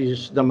class that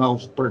is the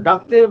most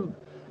productive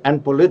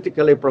and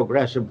politically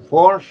progressive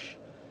force,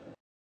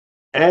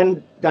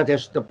 and that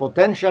has the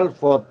potential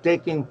for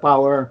taking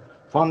power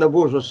from the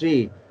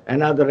bourgeoisie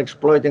and other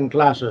exploiting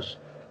classes,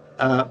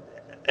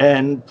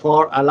 and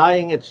for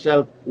allying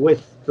itself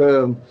with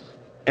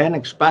and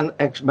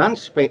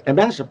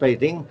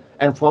emancipating,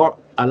 and for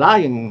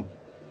allying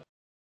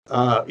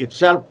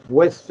itself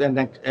with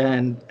and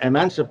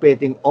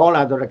emancipating all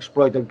other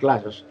exploited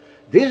classes.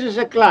 This is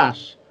a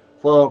class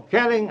for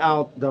carrying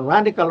out the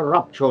radical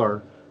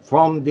rupture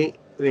from the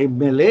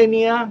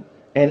millennia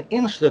and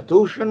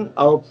institution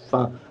of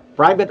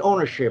private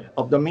ownership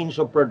of the means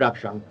of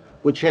production,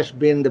 which has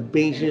been the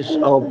basis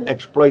of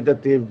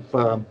exploitative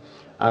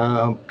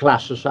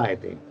class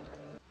society.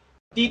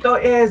 Tito,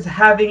 is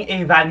having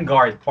a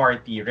vanguard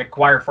party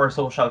required for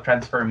social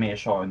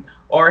transformation?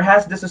 Or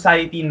has the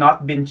society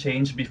not been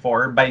changed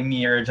before by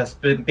mere just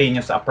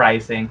spontaneous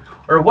uprising?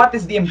 Or what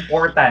is the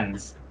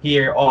importance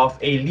here of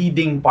a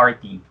leading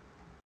party?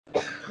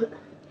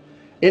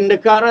 In the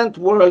current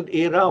world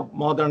era of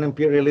modern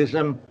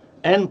imperialism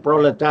and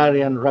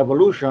proletarian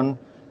revolution,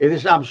 it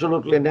is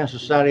absolutely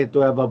necessary to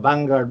have a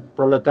vanguard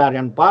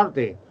proletarian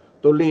party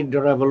to lead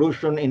the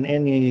revolution in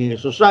any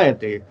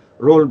society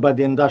ruled by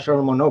the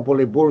industrial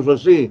monopoly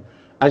bourgeoisie,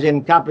 as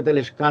in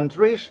capitalist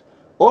countries,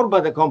 or by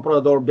the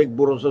comprador big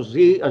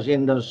bourgeoisie, as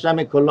in the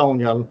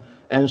semi-colonial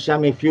and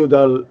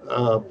semi-feudal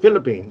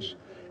Philippines.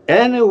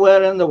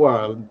 Anywhere in the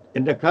world,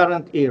 in the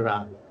current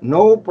era,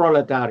 no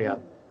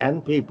proletariat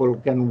and people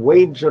can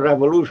wage a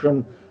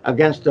revolution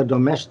against the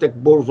domestic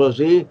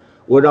bourgeoisie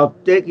without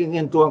taking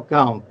into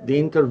account the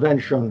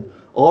intervention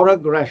or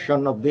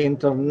aggression of the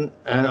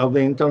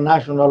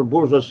international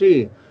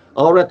bourgeoisie,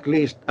 or at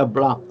least a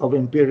bloc of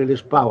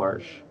imperialist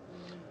powers.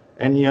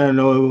 And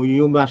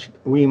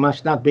we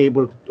must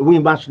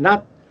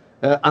not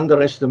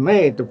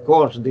underestimate, of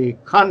course, the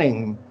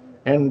cunning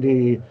and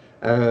the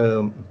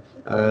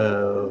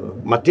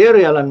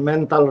material and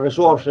mental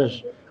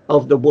resources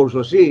of the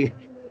bourgeoisie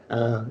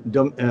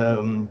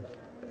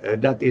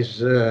that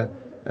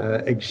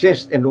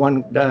exists in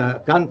one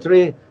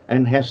country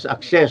and has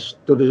access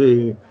to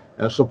the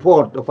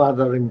support of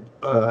other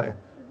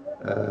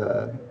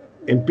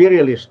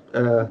imperialist,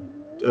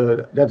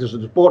 that is the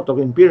support of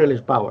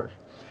imperialist powers.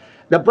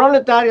 The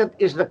proletariat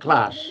is the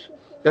class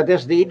that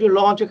has the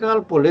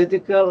ideological,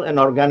 political, and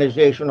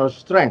organizational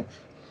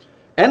strength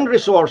and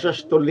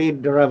resources to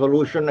lead the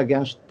revolution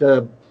against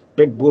the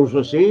big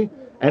bourgeoisie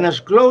and has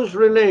close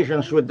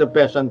relations with the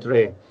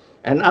peasantry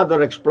and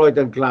other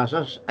exploited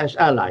classes as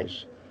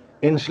allies.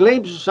 In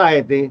slave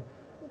society,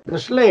 the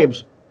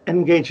slaves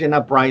engaged in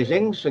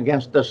uprisings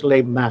against the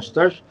slave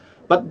masters,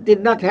 but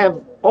did not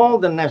have all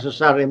the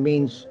necessary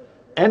means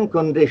and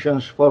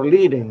conditions for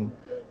leading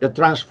the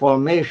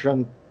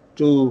transformation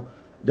to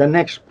the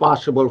next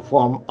possible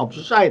form of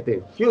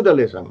society,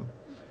 feudalism.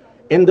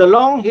 In the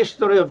long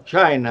history of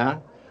China,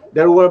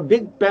 there were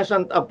big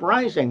peasant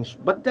uprisings,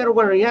 but there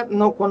were yet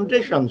no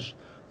conditions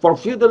for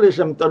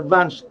feudalism to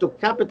advance to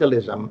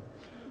capitalism.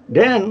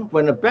 Then,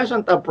 when a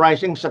peasant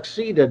uprising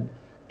succeeded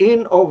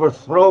in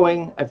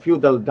overthrowing a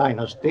feudal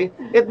dynasty,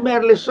 it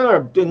merely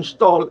served to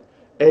install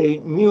a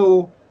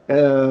new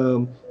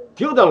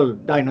feudal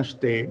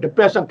dynasty. The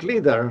peasant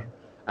leader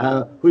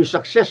who is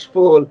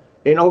successful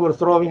in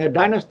overthrowing a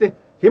dynasty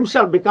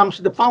himself becomes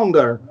the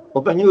founder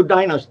of a new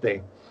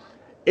dynasty.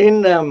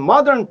 In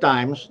modern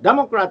times,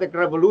 democratic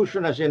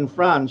revolution as in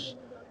France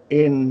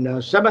in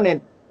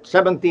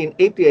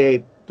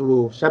 1788 to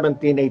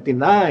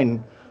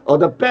 1789, or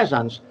the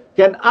peasants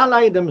can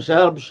ally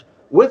themselves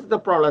with the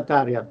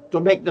proletariat to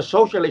make the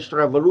socialist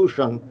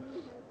revolution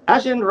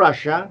as in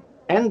Russia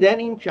and then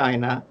in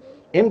China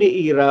in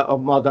the era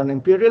of modern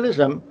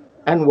imperialism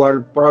and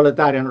world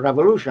proletarian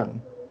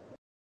revolution.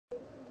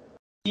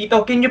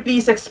 Tito, can you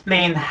please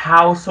explain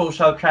how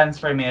social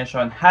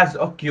transformation has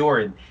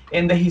occurred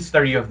in the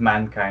history of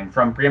mankind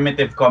from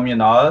primitive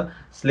communal,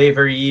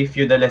 slavery,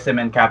 feudalism,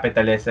 and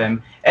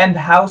capitalism, and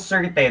how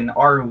certain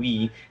are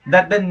we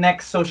that the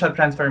next social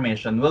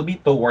transformation will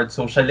be towards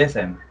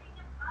socialism?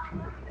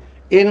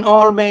 In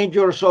all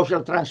major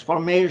social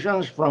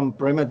transformations from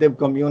primitive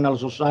communal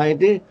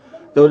society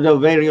to the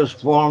various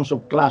forms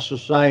of class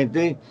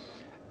society,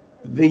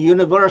 the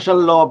universal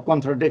law of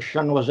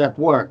contradiction was at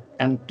work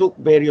and took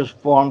various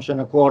forms in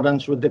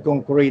accordance with the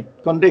concrete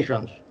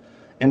conditions.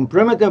 In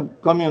primitive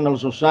communal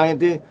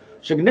society,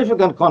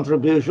 significant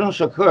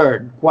contributions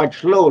occurred quite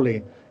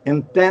slowly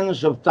in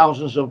tens of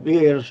thousands of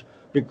years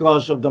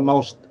because of the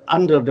most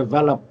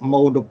underdeveloped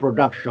mode of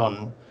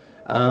production.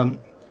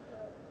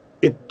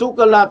 It took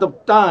a lot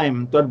of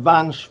time to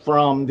advance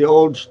from the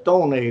old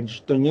Stone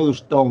Age to new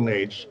Stone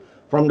Age,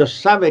 from the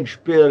savage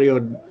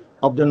period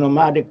of the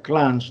nomadic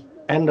clans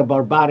and the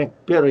barbaric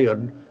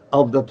period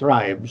of the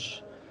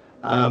tribes.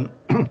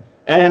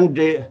 And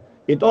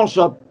it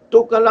also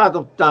took a lot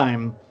of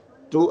time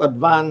to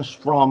advance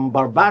from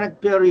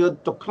barbaric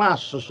period to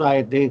class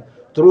society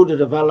through the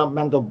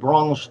development of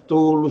bronze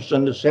tools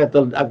and the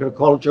settled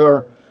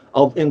agriculture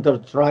of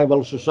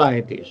intertribal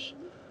societies.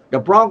 The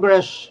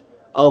progress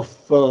of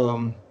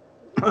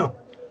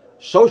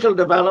social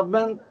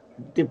development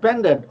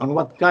depended on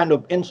what kind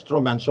of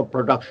instruments of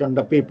production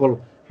the people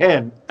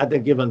had at a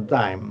given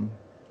time.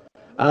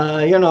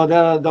 There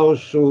are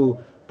those who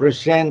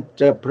present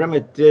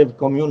primitive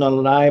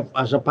communal life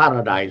as a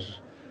paradise.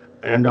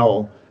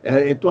 No,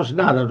 it was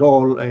not at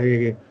all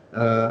the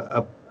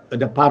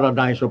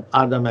paradise of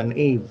Adam and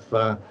Eve.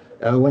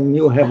 When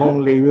you have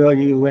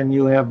when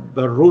you have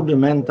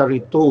rudimentary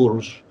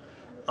tools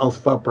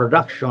of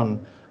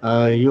production,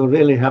 you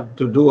really have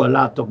to do a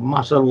lot of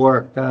muscle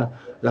work to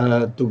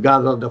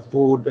gather the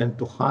food and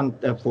to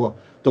hunt to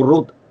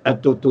root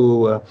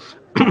to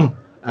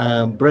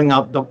bring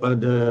out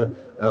the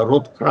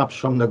root crops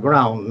from the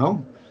ground,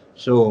 no?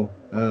 So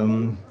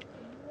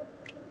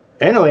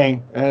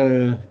anyway,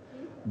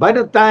 by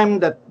the time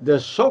that the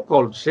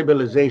so-called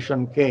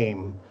civilization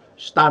came,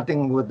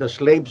 starting with the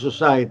slave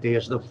society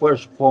as the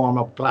first form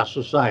of class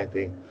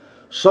society,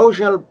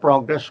 social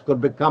progress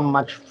could become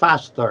much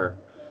faster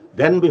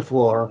than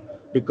before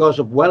because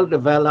of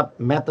well-developed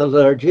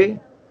metallurgy,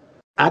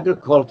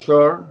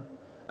 agriculture,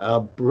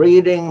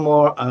 breeding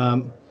more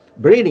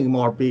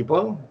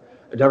people,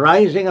 the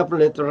rising of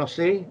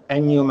literacy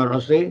and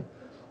numeracy,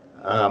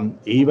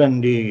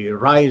 even the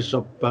rise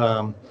of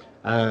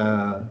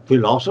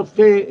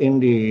philosophy in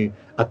the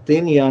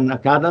Athenian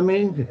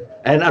Academy,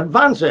 and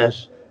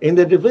advances in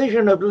the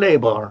division of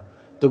labor,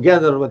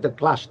 together with the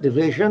class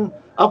division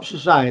of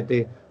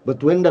society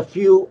between the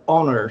few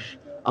owners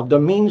of the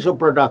means of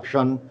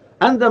production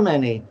and the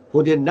many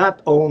who did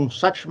not own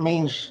such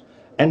means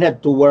and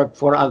had to work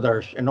for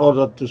others in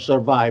order to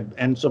survive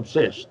and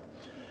subsist.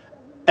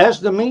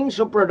 As the means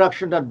of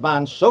production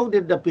advanced, so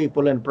did the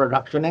people in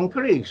production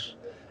increase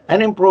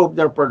and improve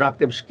their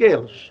productive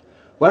skills.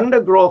 When the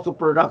growth of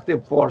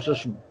productive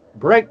forces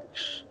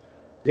breaks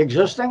the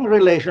existing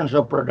relations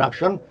of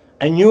production,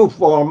 a new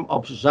form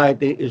of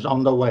society is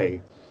on the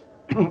way.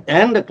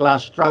 And the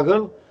class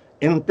struggle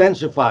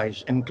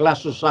intensifies in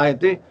class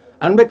society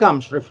and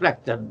becomes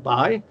reflected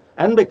by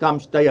and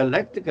becomes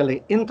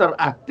dialectically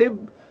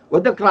interactive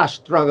with the class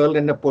struggle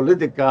in the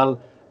political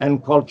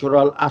and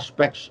cultural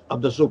aspects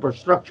of the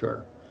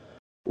superstructure.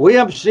 We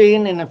have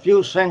seen in a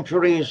few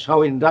centuries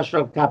how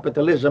industrial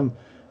capitalism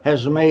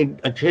has made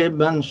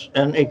achievements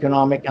in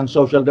economic and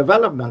social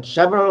development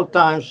several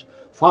times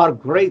far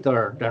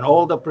greater than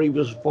all the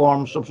previous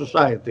forms of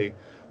society,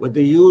 with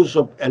the use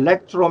of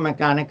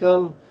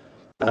electromechanical,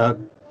 uh,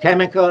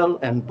 chemical,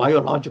 and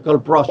biological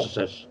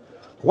processes.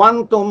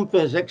 Quantum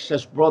physics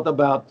has brought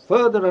about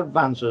further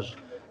advances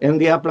in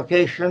the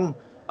application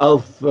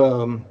of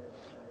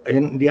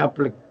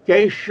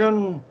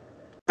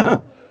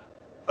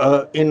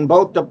in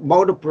both the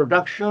mode of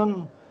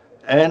production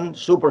and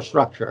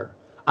superstructure.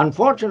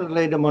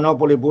 Unfortunately, the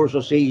monopoly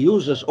bourgeoisie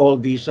uses all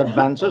these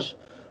advances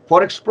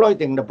for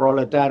exploiting the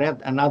proletariat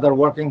and other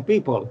working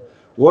people,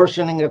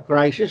 worsening the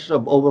crisis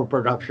of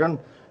overproduction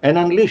and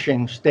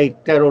unleashing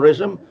state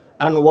terrorism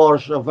and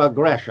wars of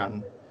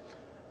aggression.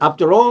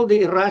 After all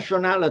the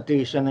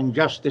irrationalities and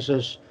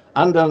injustices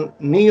under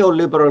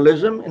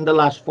neoliberalism in the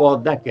last 4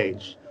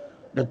 decades,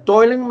 the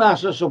toiling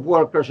masses of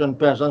workers and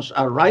peasants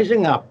are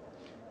rising up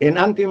in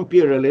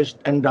anti-imperialist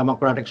and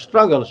democratic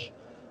struggles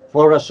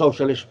for a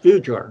socialist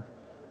future.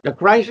 The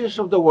crisis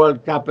of the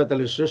world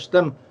capitalist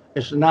system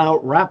is now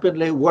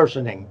rapidly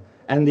worsening,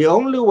 and the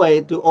only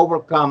way to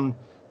overcome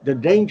the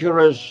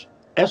dangerous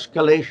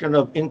escalation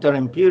of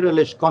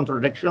inter-imperialist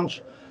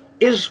contradictions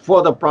is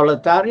for the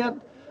proletariat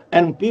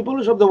and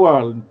peoples of the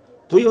world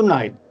to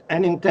unite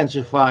and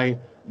intensify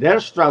their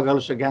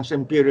struggles against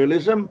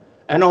imperialism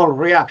and all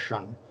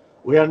reaction.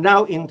 We are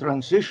now in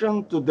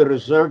transition to the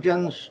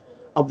resurgence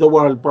of the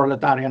world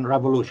proletarian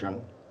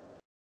revolution.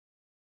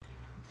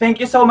 Thank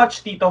you so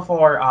much, Tito,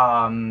 for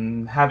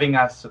having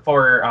us,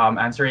 for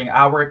answering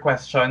our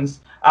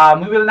questions.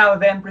 We will now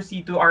then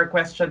proceed to our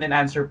question and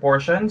answer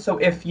portion. So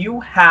if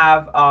you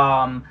have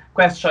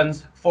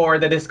questions for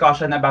the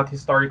discussion about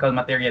historical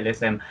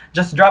materialism,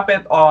 just drop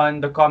it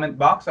on the comment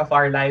box of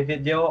our live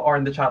video or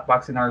in the chat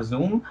box in our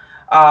Zoom.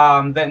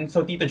 Then so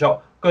Tito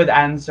Joe could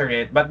answer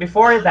it. But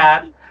before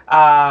that,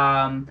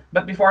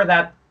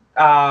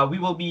 we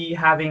will be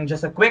having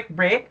just a quick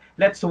break.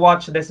 Let's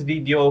watch this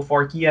video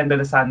for Kian de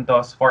los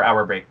Santos for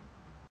our break.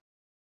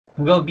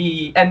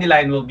 ND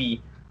Line will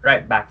be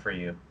right back for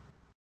you.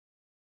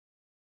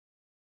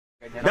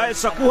 Dahil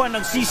sa kuha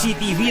ng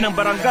CCTV ng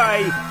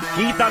barangay,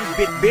 kitang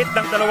bitbit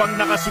ng dalawang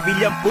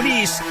nakasibilyang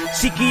pulis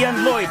si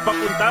Kian Lloyd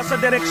papunta sa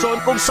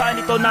direksyon kung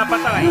saan ito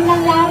napatay. Yung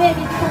nangyari,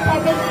 dito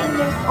 17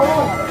 years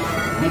old.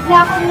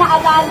 Bigla kong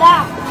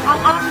naalala ang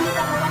aking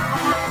dalawang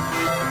anak.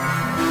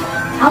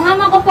 Ang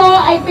ama ko po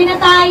ay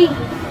pinatay.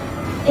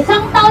 1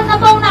 taon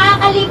na pong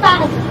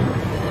nakakalipas.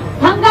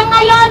 Hanggang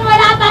ngayon,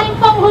 wala pa rin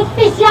pong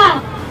hustisya.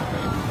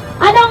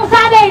 Anong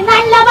sabi?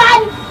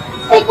 Nanlaban!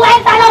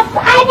 52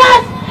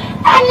 anyos!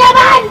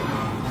 Nanlaban!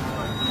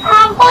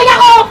 Ang kuya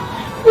ko,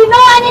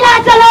 pinuha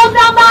nila sa loob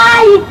ng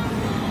bahay.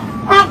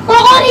 Ang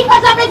kukunin ko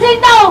sa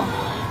presinto.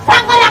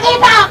 Saan ko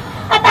nakita?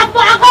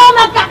 Tatakbo ako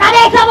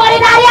magkakabit sa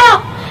morinaryo.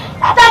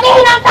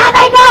 Tatabihin ang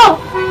tatay ko.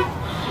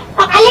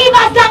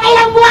 Makalipas lang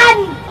ilang buwan.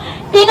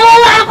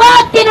 Tinuha ako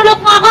at tinulok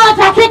mo ako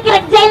sa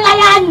secret jail na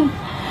yan.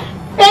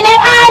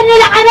 Pinayaan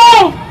nila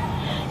kami.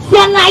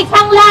 Siyang na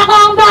isang lako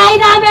ang bahay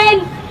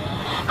namin.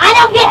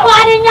 Anong ginawa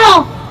ninyo?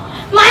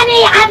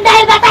 Money under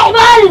the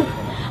table.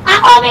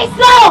 Ako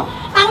mismo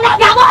ang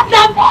nagamot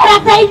ng pera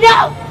sa inyo.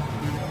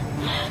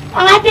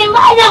 Mga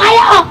timbanya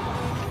kayo.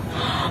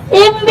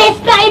 Imbis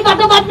na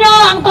ipatupad nyo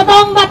ang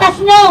totoong batas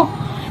nyo,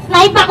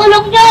 na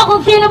ipakulong nyo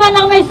kung sino man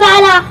ang may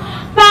sala,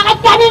 bakit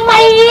kaming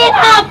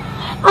mahihirap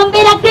ang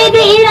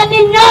pinagdidiinan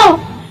ninyo?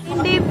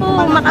 Hindi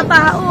po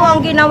makatao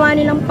ang ginawa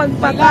nilang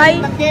pagpatay.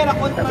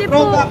 Kasi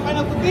po,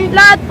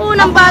 lahat po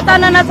ng bata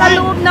na nasa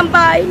loob ng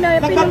bahay na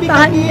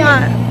pinuntahan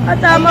niya,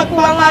 kasama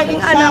po ang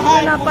aking anak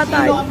na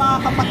napatay.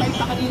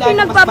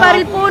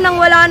 Pinagpabaril po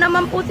nang wala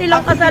naman po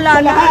silang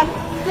kasalanan.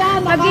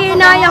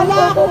 Naghihinayang po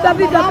ko,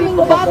 gabi-gabi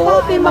po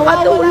ako, di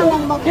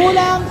makatulog.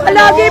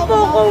 Palagi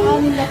po kung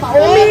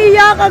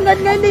umiiyak hanggang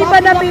hindi pa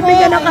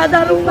nabibigyan ng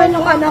kadarungan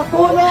ng anak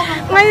ko.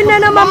 Ngayon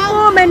na naman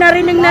po, may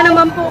narinig na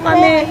naman po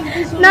kami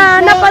na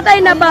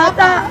napatay na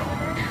bata.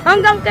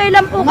 Hanggang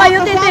kailan po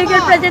kayo titigil,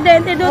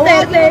 Presidente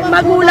Duterte?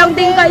 Magulang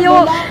din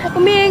kayo.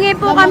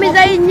 Humihingi po kami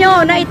sa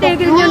inyo na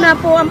itigil nyo na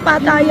po ang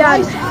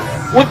patayan.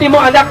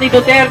 Ultimo anak ni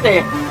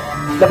Duterte,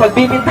 na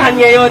pagbibintahan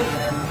niya yun,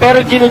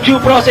 pero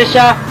due process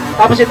siya.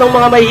 Tapos itong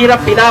mga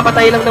mahihirap,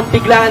 pinapatay lang ng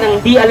bigla ng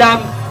di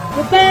alam.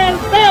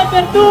 Duterte,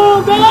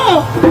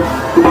 Verdugo!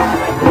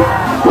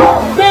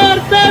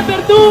 Duterte,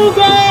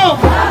 Verdugo!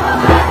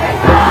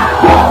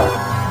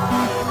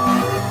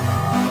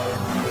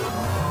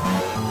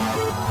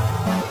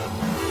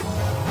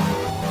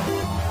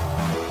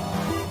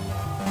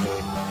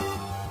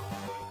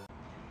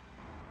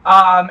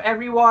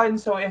 Everyone,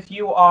 so if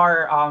you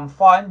are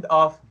fond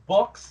of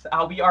books,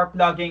 we are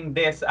plugging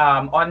this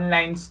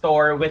online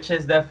store, which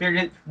is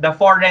the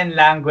Foreign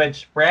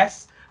Language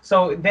Press.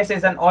 So this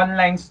is an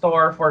online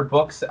store for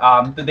books.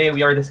 Today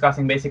we are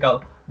discussing basic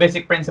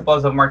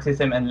principles of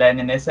Marxism and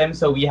Leninism.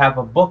 So we have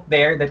a book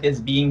there that is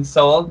being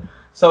sold.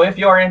 So if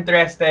you are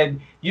interested,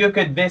 you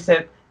could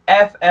visit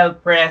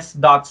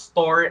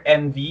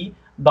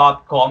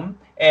flpress.storenv.com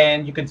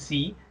and you could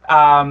see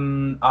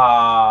an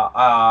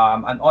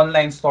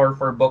online store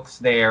for books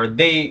there.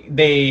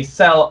 They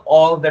sell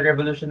all the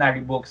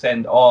revolutionary books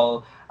and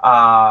all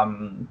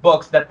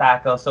books that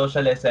tackle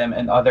socialism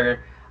and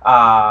other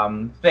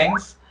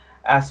things,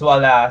 as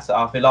well as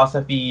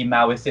philosophy,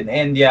 Maoist in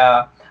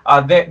India.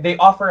 They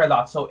offer a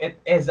lot, so it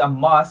is a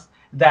must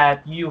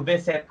that you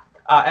visit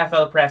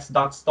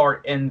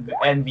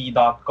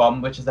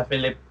flpress.storenv.com, which is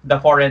the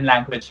foreign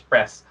language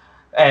press,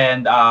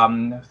 and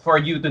for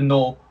you to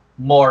know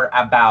more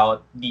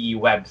about the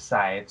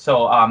website.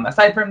 So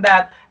aside from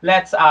that,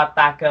 let's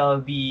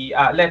tackle the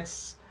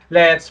let's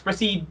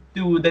proceed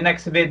to the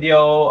next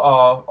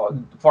video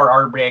for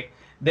our break.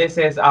 This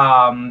is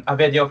a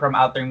video from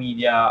Alter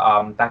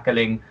Media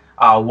tackling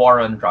war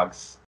on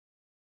drugs.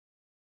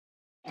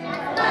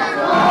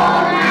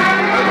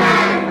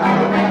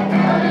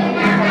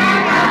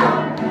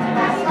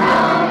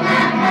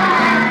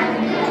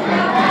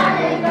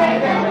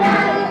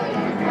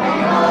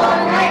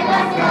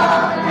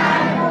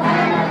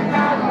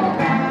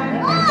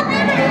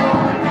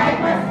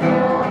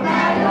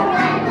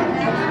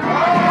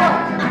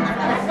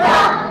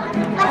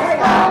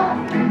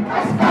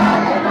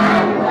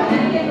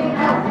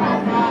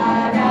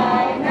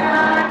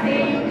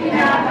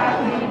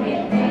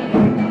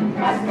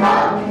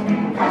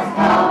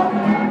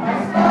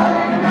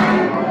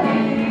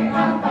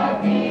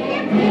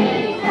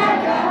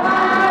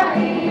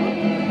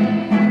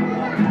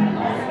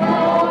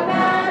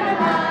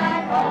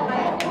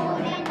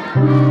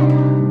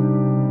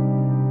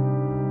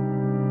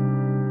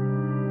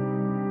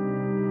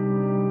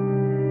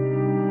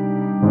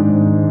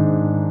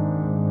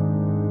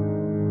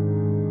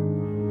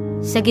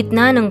 Sa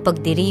gitna ng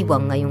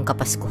pagdiriwang ngayong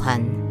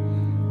Kapaskuhan,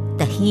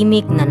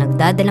 tahimik na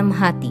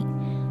nagdadalamhati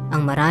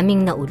ang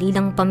maraming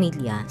naulilang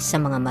pamilya sa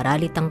mga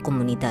maralitang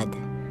komunidad.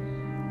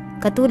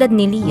 Katulad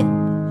ni Lian,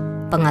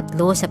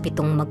 pangatlo sa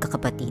 7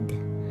 magkakapatid.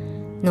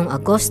 Noong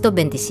Agosto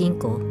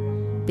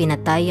 25,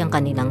 pinatay ang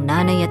kanilang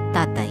nanay at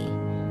tatay,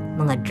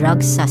 mga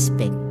drug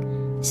suspect,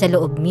 sa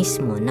loob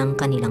mismo ng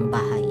kanilang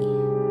bahay.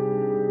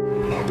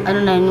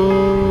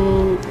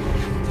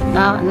 Nung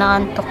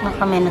nakantok na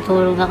kami,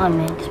 natulog na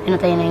kami, tapos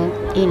pinatay na yung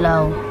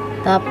ilaw.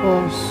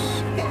 Tapos,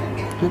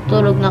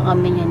 natulog na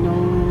kami yan,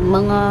 yung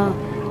mga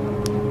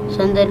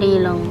sandali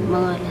lang,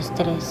 mga alas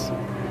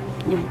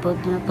 3. Yun po,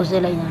 po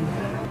sila yan.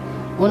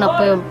 Una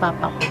po yung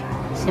papa ko.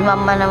 Si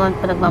mama naman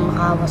po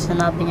nagmamakawas,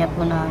 sanabi niya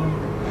po na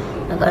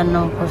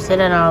nag-ano po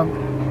sila,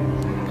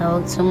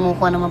 tawag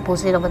sumuko naman po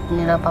sila, ba't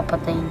nila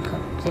papatayin ka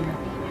sila.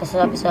 Kasi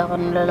sabi sa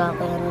akin ng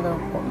lalaki, ano daw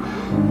po,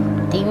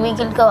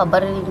 tingmigil ka,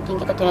 barilin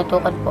kita,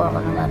 tinutukan po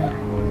ako ng baril.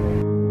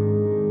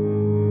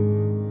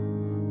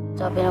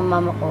 Sabi ng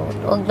mama ko,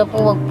 wag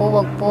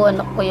po,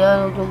 anak ko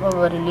yan, huwag yung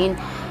pabarilin.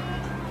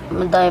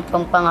 Madami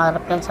pang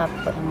pangarap yan, sabi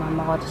ko ng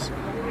mama ko. Tapos,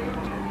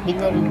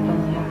 binaril ko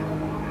ng mama ko.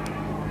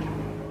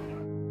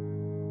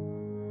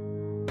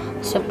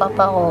 Tapos yung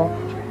papa ko,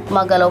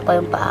 gumagalaw pa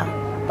yung paa.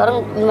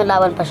 Parang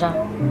lumalaban pa siya.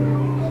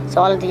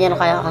 So, hindi niya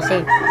na kaya kasi.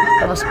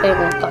 Tapos pa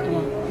yung utak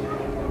niya.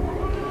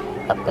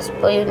 Tapos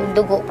po yung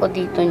dugo po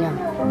dito niya.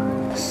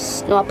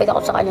 Tapos lumapit ako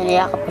sa kanya,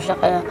 niyakap po siya,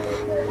 kaya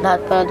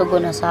lahat po na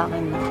dugo na sa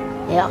akin.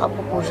 Niyakap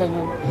po siya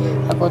niya.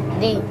 Sabi,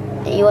 di,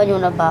 iiwan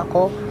niyo na ba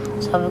ako?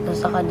 Sabi ko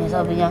sa kanya,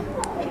 sabi niya,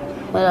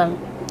 wala.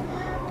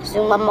 Tapos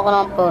yung mama ko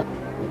naman po,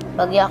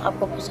 pagyakap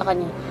ko po sa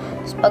kanya.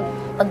 Tapos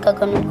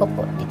pagkaganon ko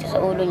po dito sa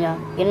ulo niya,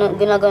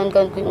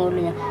 ginaganon-ganon ko yung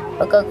ulo niya.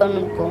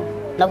 Pagkaganon ko,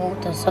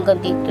 nabutas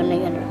hanggang dito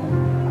na yan.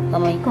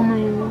 Kamay ko.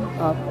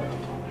 Opo.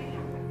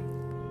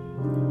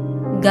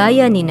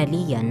 Gaya ni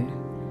Lian,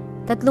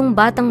 3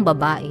 batang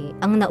babae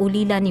ang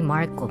naulila ni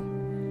Marco,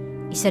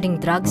 isa ring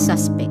drug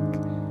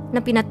suspect na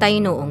pinatay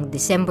noong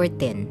December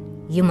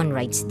 10, Human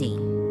Rights Day.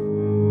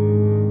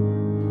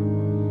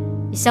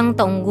 1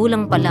 taong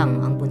gulang pa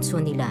lang ang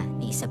bunso nila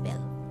ni Isabel.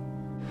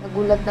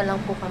 Nagulat na lang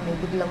po kami,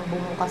 biglang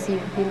bumukas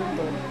yung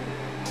pinto.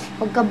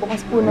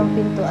 Pagkabukas po ng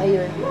pinto,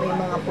 ayun, may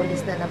mga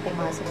pulis na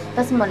pumasok.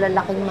 Tapos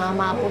malalaking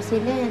mama po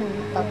sila,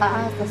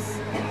 tataas, tapos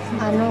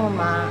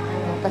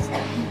tapos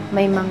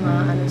may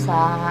mga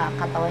sa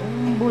katawan,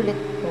 yung bullet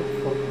po,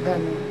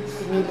 gano'n.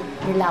 Pinilit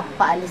nila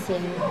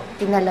paalisin,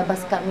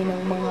 pinalabas kami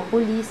ng mga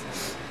pulis.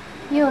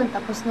 Yun,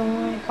 tapos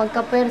nung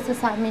pagkapwersa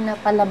sa amin na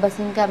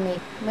palabasin kami,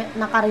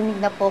 nakarinig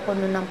na po ako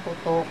nun ng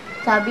putok.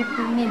 Sabi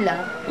po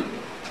nila,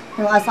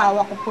 yung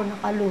asawa ko po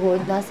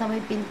nakaluhod, nasa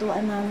may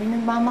pintuan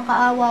namin,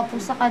 nagmamakaawa po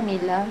sa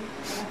kanila.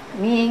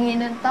 Humihingi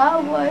ng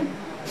tawad.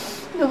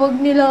 Na huwag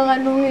nilang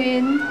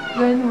anuhin,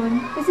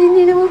 ganun. Kasi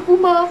hindi naman po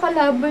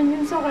makakalaban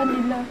yun sa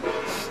kanila.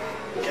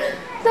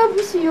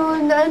 Tapos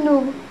yun,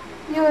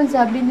 yun,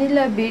 sabi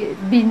nila,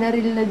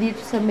 binaril na dito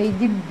sa may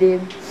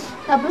dibdib.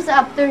 Tapos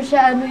after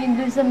siya, yun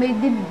dun sa may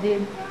dibdib,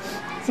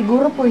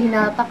 siguro po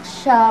hinatak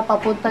siya,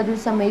 papunta dun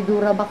sa may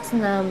durabox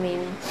namin,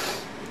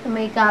 sa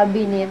may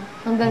cabinet.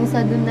 Hanggang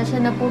sa dun na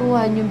siya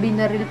napuruhan, yung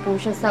binaril po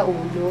siya sa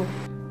ulo.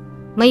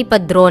 May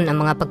padron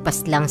ang mga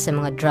pagpaslang sa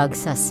mga drug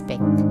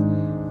suspect.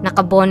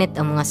 Nakabonet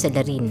ang mga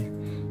salarin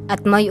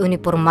at may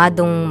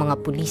unipormadong mga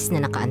pulis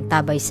na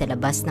nakaantabay sa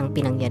labas ng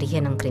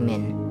pinangyarihan ng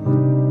krimen.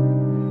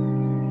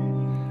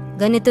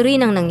 Ganito rin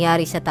ang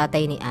nangyari sa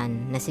tatay ni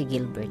Ann na si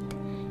Gilbert,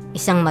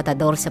 isang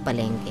matador sa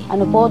palengke.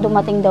 Ano po,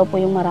 dumating daw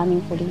po yung maraming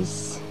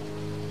pulis.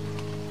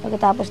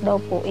 Pagkatapos daw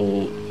po,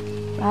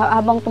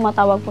 habang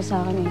tumatawag po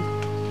sa akin,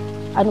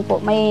 ano po,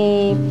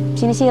 may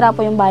sinisira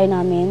po yung bahay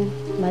namin.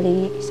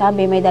 Bali,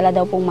 sabi, may dala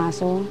daw pong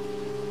maso.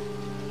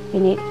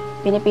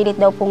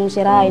 Pinipilit daw pong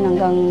sirain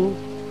hanggang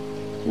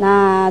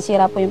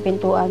nasira po yung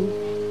pintuan.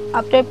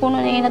 After po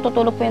nun,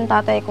 natutulog po yung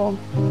tatay ko.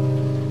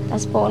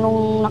 Tapos po,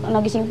 nung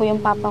nagising po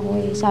yung papa ko,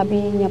 sabi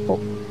niya po,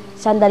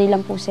 sandali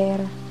lang po, sir.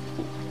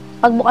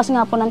 Pagbukas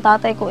nga po ng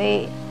tatay ko,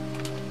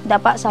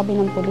 dapa, sabi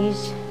ng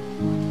pulis.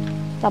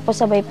 Tapos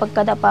sabay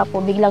pagkadapa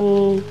po, biglang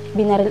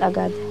binaril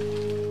agad.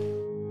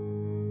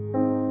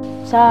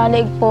 Sa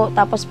leg po,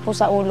 tapos po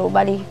sa ulo,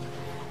 bali,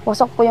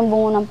 pusok po yung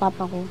bungo ng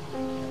papa ko.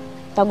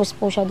 Tagos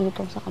po siya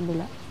dito sa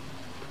kabila.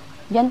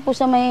 Diyan po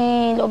sa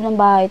may loob ng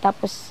bahay,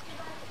 tapos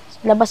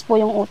labas po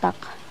yung utak.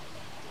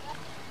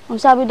 Ang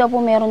sabi daw po,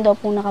 meron daw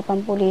po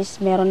nakapampulis,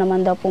 meron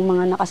naman daw po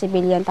mga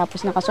nakasibilyan,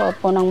 tapos nakasuot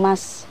po ng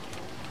mask.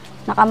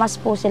 Nakamas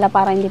po sila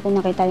para hindi po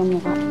makita yung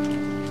mukha.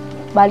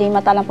 Bali,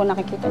 mata lang po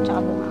nakikita, tsaka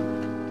bunga.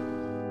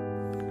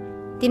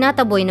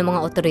 Tinataboy ng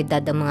mga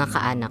otoridad ang mga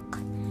kaanak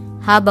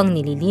habang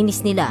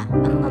nililinis nila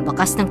ang mga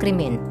bakas ng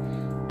krimen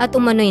at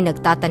umano'y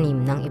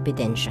nagtatanim ng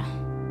ebidensya.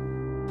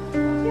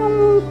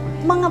 Yung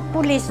mga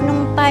pulis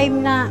nung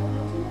time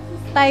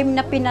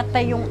na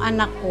pinatay yung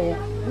anak ko,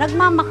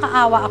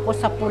 nagmamakaawa ako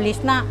sa pulis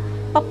na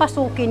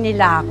papasukin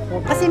nila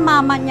ako. Kasi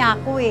mama niya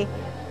ako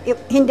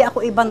hindi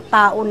ako ibang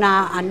tao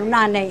na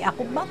nanay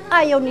ako. Bakit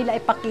ayaw nila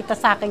ipakita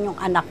sa akin yung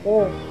anak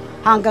ko?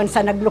 Hanggang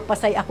sa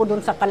naglupasay ako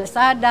doon sa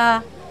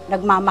kalsada,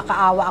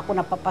 nagmamakaawa ako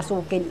na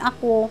papasukin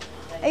ako.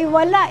 Ay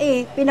wala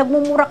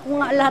pinagmumura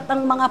ko nga lahat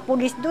ng mga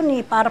pulis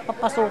doon para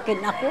papasukin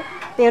ako.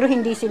 Pero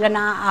hindi sila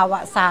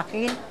naaawa sa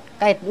akin.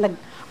 Kahit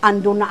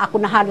ando na ako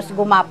na halos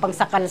gumapang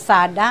sa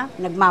kalsada,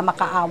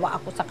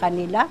 nagmamakaawa ako sa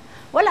kanila.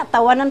 Wala,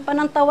 tawanan pa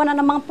ng tawanan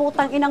ng mga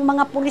putang inang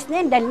mga pulis na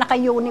yun dahil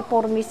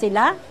naka-uniforme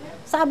sila.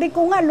 Sabi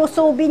ko nga,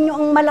 lusubin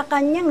nyo ang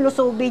Malacanang,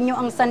 lusubin nyo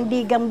ang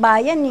Sandigang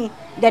Bayan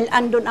dahil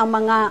andun ang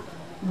mga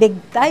big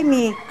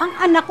time Ang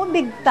anak ko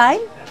big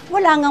time,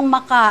 wala ngang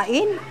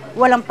makain,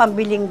 walang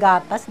pambiling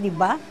gatas, di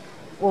ba?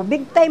 O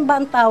big time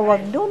ba ang tawag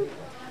doon?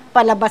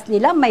 Palabas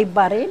nila may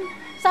baril.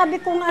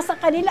 Sabi ko nga sa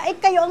kanila,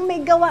 kayo ang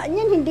may gawa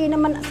niyan, hindi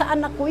naman sa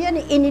anak ko yan,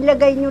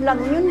 inilagay nyo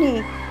lang yun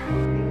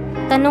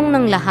Tanong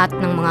ng lahat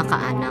ng mga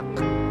kaanak,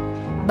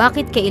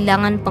 bakit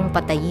kailangan pang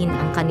patayin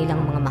ang kanilang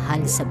mga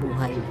mahal sa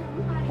buhay?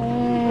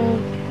 Kung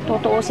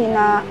tutuusin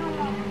na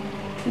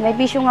may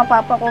bisyo nga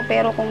papa ko,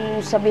 pero kung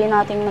sabihin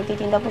natin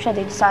nagtitinda po siya,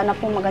 dito sana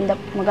po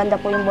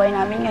maganda po yung buhay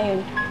namin ngayon.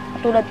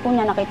 Tulad po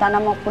niya, nakita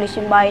naman pulis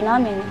yung bahay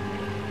namin.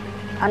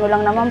 Ano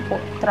lang naman po,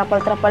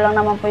 trapal-trapal lang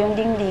naman po yung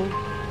dingding.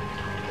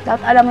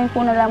 Dapat alamin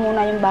po nila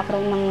muna yung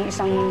background ng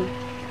isang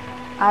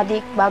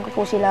adik bago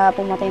po sila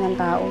pumatay ng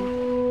tao.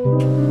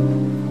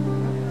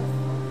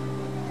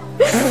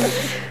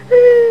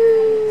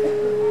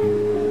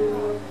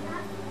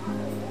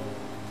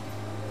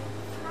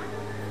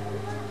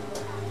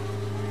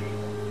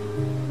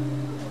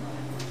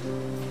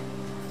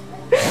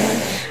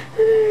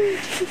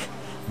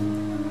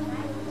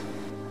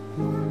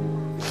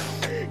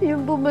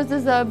 Yun po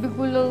masasabi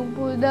ko lang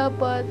po,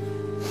 dapat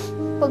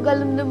pag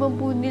alam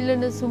naman po nila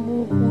na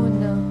sumuko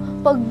na,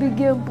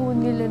 pagbigyan po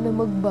nila na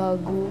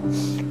magbago.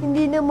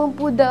 Hindi naman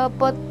po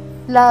dapat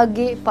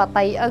lagi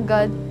patay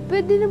agad.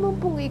 Pwede naman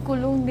pong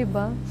ikulong, di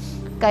ba?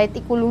 Kahit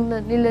ikulong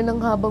na nila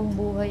ng habang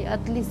buhay,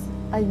 at least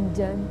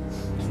andyan.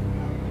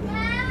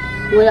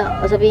 Wala,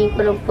 sabihin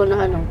ko lang po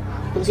na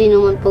kung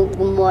sino man po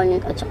gumawa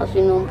niyan at saka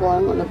sino po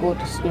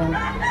nagutos niyan.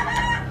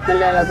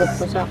 Malalagot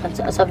po sa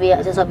akin,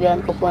 sasabihan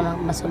ko po na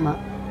masama.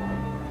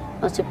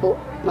 Kasi po,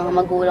 mga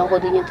magulang ko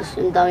din yun, tapos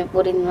yung dami po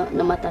rin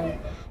namatay.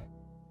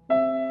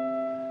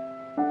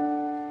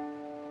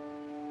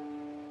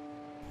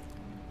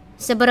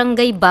 Sa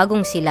barangay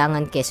Bagong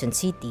Silangan, Quezon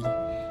City,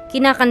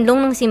 kinakanlong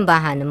ng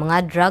simbahan ng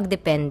mga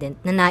drug-dependent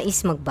na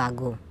nais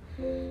magbago.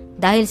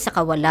 Dahil sa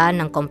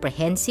kawalan ng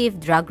comprehensive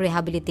drug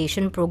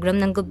rehabilitation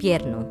program ng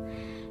gobyerno,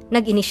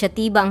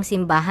 nag-inisyatiba ang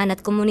simbahan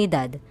at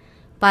komunidad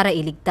para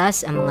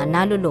iligtas ang mga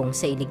nalulong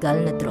sa iligal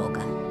na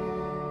droga.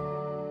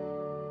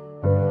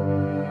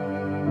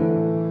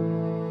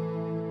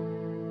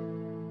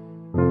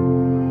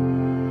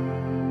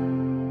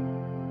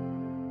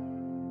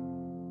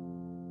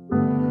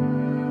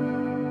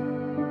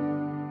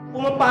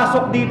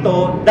 Pumapasok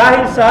dito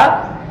dahil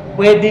sa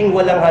pwedeng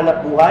walang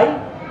hanap buhay,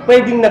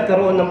 pwedeng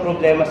nagkaroon ng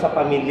problema sa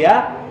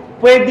pamilya,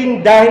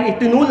 pwedeng dahil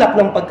itinulak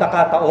ng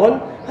pagkakataon.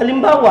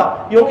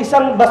 Halimbawa, yung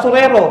isang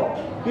basurero,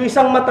 yung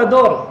isang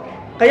matador,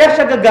 kaya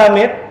siya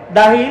gagamit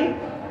dahil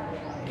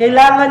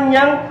kailangan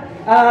niyang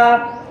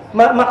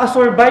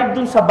makasurvive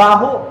dun sa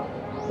baho.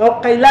 No?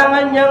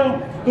 Kailangan niyang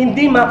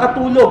hindi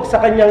makatulog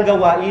sa kanyang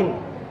gawain.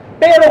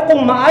 Pero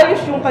kung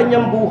maayos yung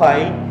kanyang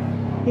buhay,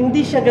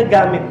 hindi siya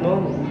gagamit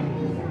nun.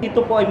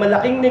 Ito po ay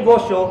malaking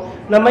negosyo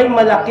na may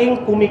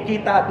malaking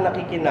kumikita at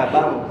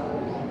nakikinabang.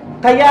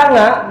 Kaya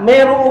nga,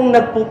 mayroong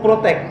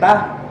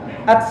nagpuprotekta.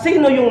 At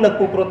sino yung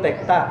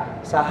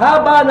nagpuprotekta? Sa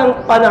haba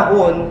ng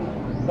panahon,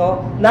 no,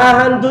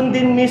 nahandun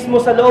din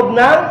mismo sa loob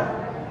ng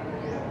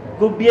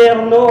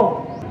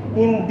gobyerno.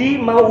 Hindi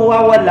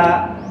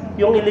mawawala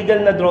yung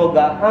illegal na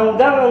droga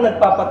hanggang ang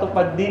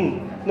nagpapatupad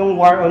din ng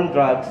war on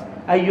drugs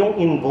ay yung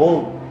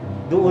involved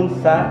doon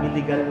sa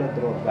illegal na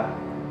droga.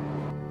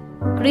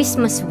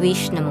 Christmas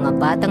wish ng mga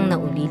batang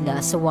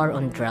naulila sa war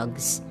on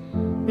drugs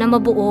na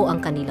mabuo ang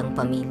kanilang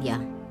pamilya.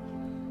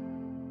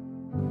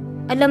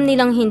 Alam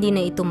nilang hindi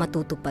na ito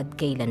matutupad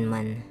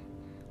kailanman.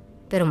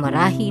 Pero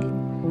marahil,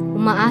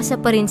 umaasa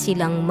pa rin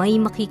silang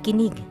may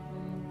makikinig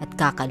at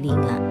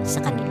kakalinga sa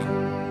kanila.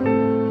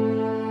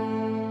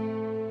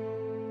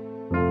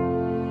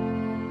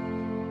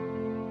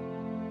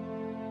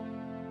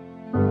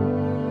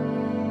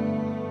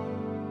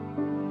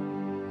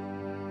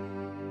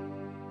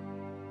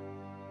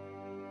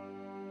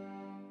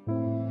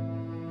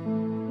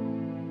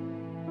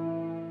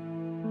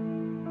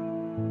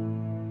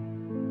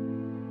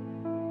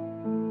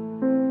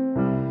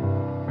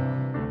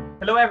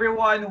 Hello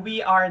everyone,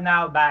 we are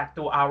now back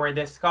to our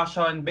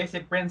discussion,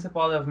 Basic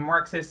Principle of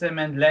Marxism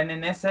and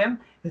Leninism,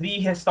 the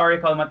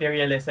Historical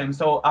Materialism.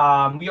 So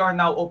we are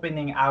now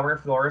opening our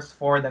floors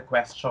for the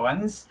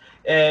questions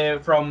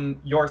from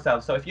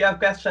yourself. So if you have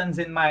questions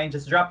in mind,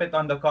 just drop it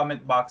on the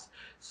comment box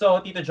so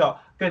Tito Jo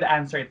could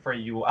answer it for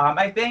you.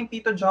 I think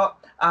Tito Jo,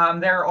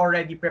 there are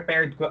already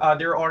prepared,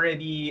 there are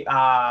already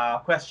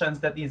questions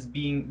that has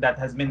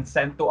been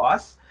sent to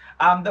us.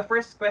 The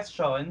first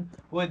question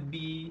would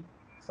be,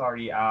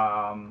 sorry,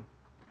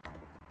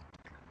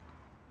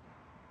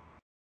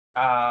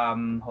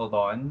 hold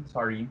on,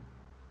 sorry.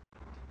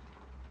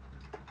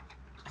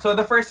 So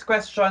the first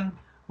question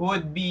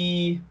would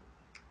be,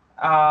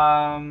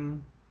 I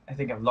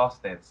think I've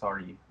lost it,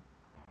 sorry.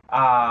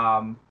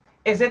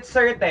 Is it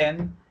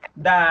certain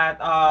that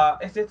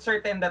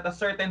a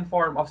certain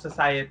form of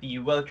society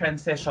will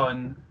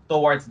transition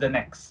towards the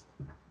next?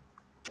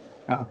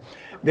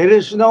 There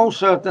is no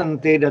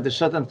certainty that a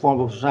certain form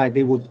of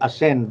society would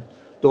ascend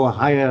to a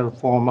higher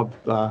form of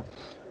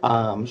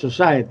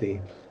society.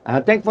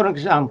 Take, for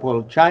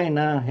example,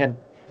 China had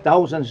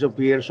thousands of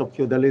years of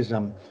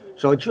feudalism.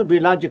 So it should be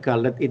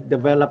logical that it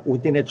developed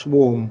within its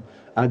womb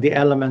the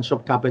elements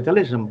of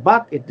capitalism,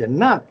 but it did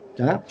not.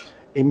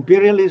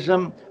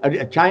 Imperialism,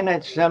 China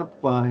itself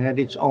had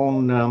its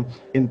own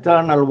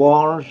internal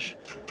wars,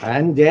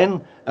 and then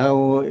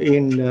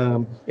in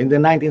the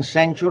 19th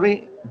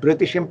century,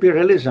 British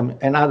imperialism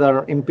and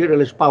other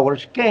imperialist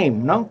powers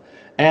came,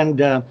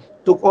 and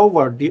took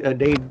over.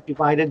 They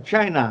divided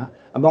China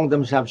among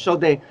themselves, so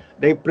they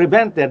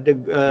prevented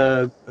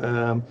the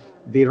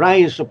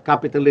rise of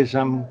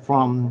capitalism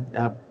from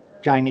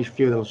Chinese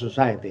feudal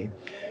society.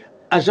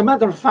 As a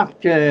matter of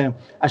fact, a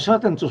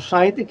certain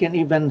society can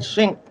even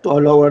sink to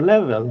a lower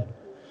level.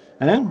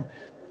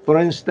 For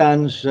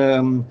instance,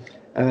 the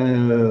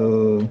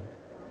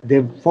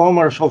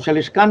former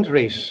socialist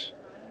countries,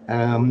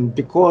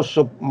 because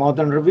of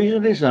modern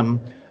revisionism,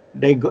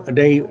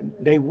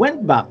 they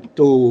went back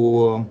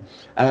to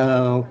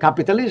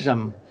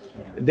capitalism.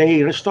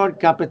 They restored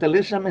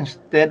capitalism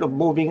instead of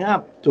moving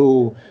up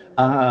to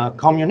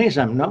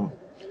communism.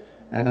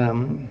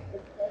 And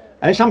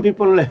some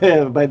people,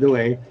 by the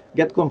way,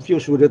 get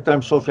confused with the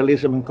term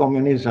socialism and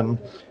communism.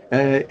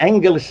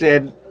 Engels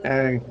said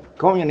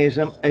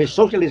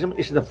socialism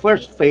is the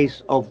first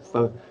phase of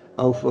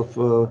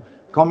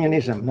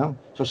communism.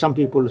 So some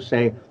people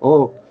say,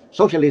 oh,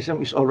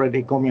 socialism is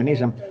already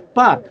communism.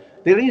 But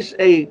there is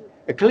a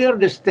clear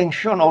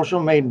distinction also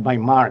made by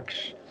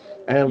Marx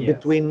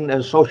between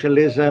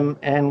socialism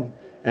and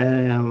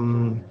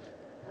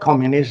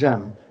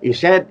communism. He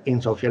said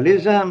in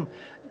socialism,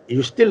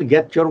 you still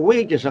get your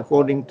wages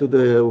according to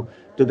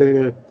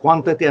the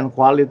quantity and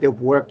quality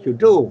of work you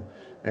do.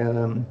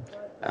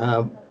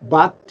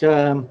 But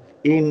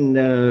in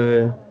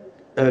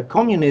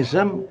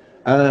communism,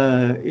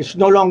 it's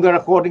no longer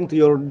according to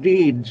your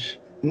deeds,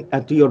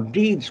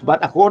 but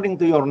according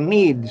to your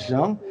needs.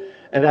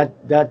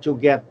 That you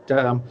get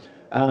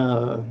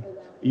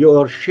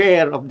your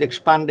share of the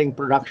expanding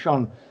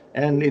production,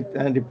 and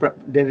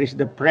there is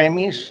the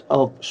premise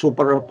of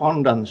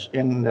superabundance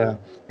in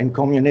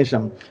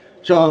communism.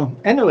 So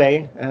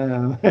anyway,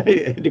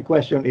 the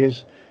question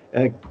is,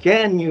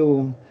 can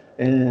you?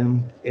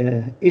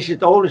 Is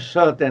it always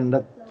certain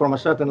that from a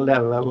certain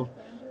level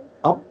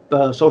of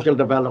social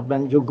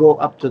development you go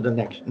up to the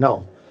next?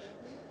 No.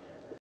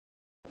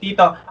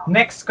 Tito,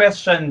 next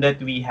question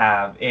that we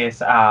have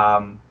is,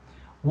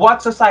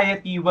 what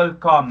society will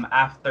come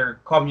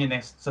after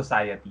communist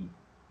society?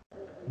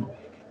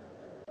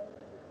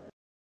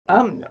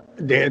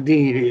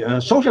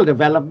 The social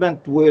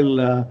development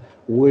will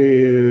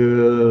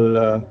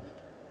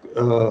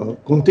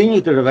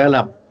continue to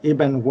develop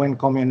even when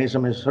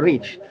communism is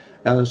reached.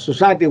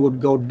 Society would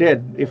go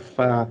dead if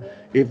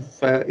it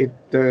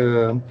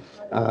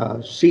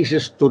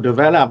ceases to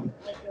develop.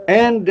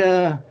 And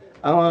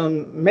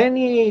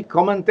many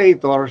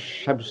commentators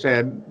have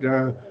said,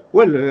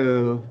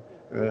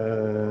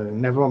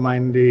 never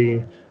mind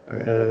the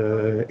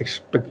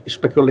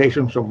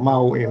speculations of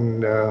Mao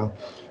in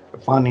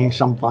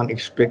some funny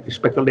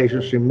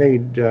speculations he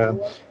made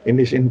in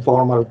his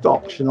informal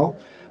talks,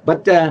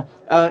 But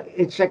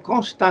it's a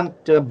constant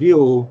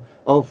view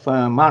of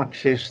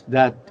Marxists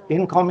that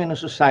in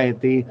communist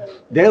society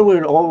there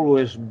will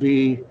always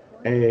be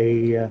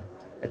a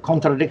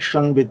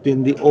contradiction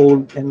between the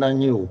old and the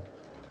new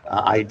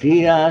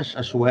ideas,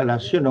 as well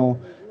as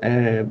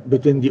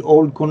between the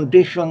old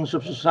conditions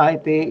of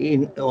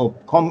society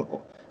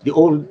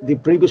the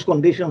previous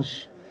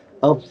conditions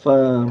of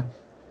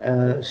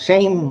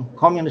same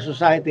communist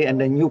society and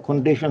the new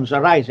conditions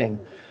arising.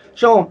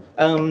 So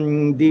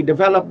the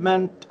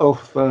development of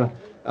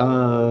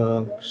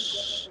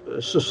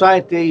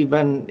society,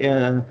 even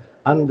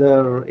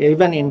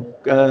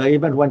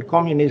when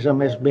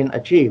communism has been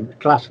achieved,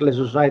 classless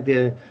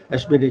society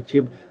has been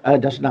achieved,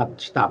 does not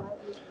stop.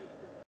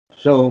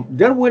 So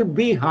there will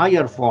be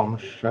higher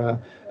forms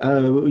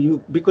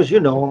because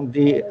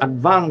the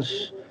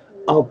advance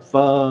of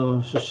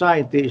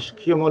society is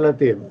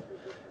cumulative.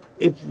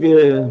 If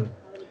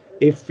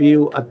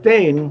you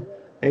attain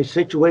a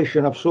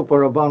situation of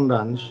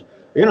superabundance,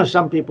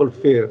 some people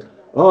fear,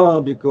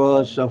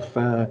 because of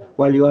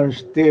while you are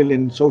still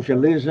in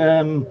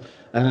socialism,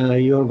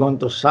 you're going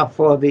to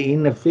suffer the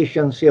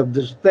inefficiency of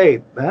the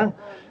state.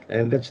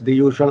 And that's the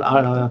usual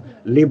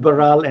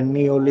liberal and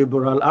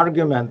neoliberal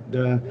argument.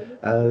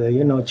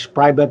 It's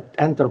private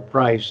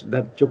enterprise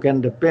that you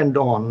can depend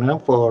on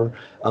for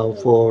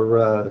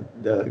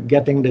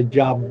getting the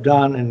job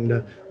done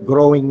and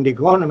growing the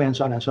economy and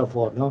so on and so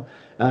forth.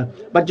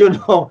 But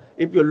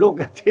if you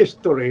look at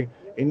history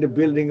in the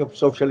building of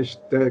socialist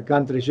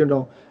countries,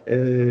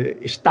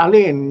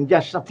 Stalin,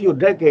 just a few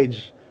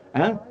decades,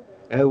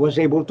 was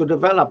able to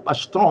develop a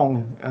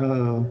strong,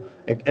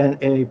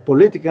 a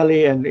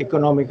politically and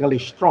economically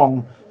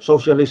strong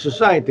socialist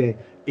society,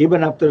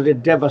 even after the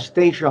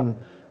devastation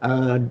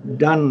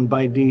done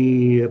by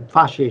the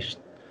fascists,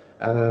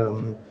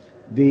 at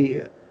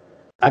the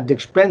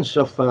expense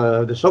of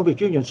the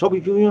Soviet Union.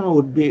 Soviet Union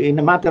would be, in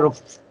a matter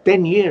of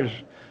 10 years,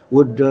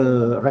 would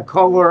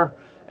recover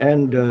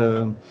and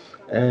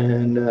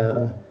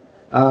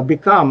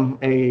become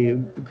a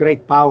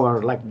great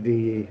power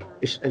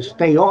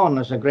stay on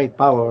as a great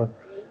power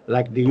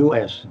like the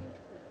U.S.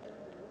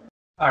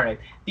 All right,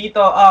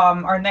 Tito.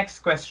 Our next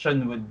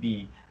question would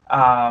be,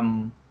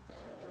 how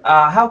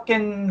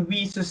can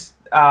we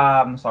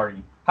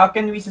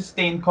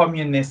sustain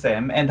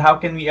communism, and how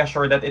can we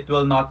assure that it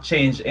will not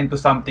change into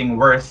something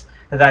worse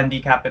than the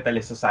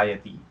capitalist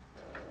society?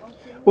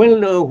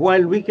 Well,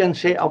 while we can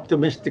say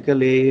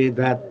optimistically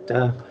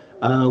that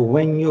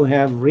when you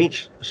have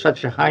reached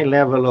such a high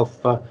level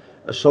of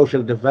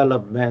social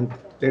development,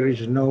 there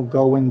is no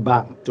going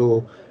back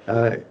to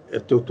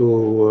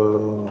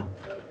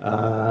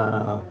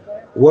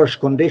worse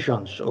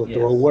conditions or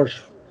to a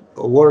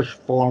worse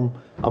form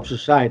of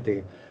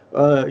society.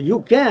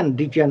 You can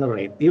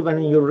degenerate even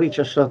when you reach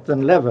a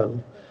certain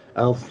level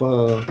of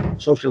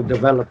social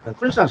development.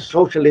 For instance,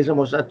 socialism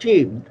was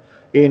achieved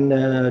in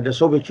the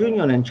Soviet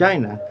Union and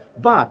China,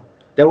 but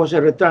there was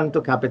a return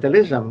to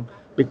capitalism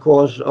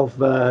because of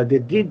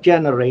the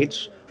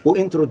degenerates who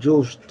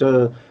introduced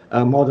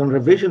modern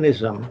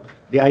revisionism,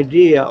 the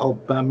idea of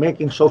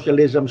making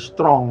socialism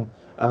strong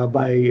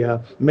by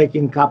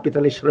making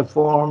capitalist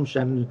reforms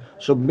and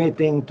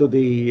submitting to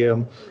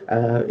the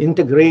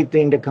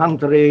integrating the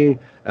country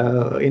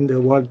in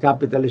the world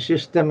capitalist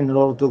system in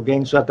order to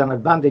gain certain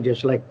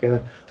advantages, like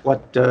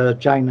what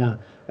China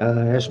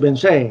has been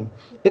saying.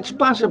 It's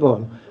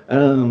possible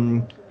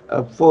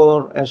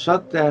for a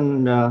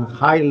certain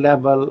high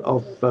level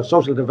of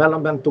social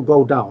development to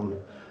go down.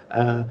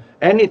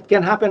 And it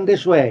can happen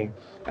this way.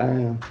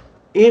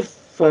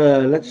 If,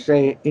 let's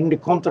say, in the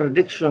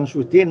contradictions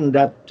within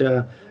that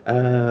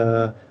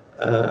a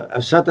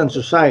certain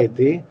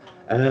society,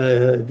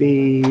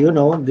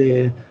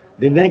 the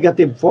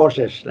negative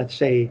forces, let's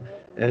say,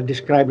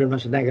 describe them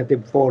as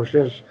negative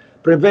forces,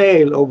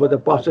 prevail over the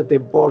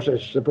positive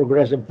forces, the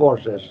progressive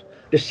forces,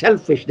 the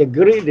selfish, the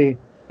greedy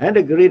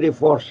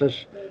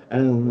forces,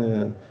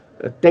 and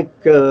take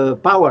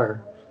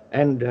power,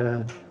 and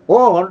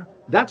or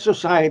that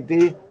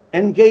society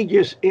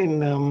engages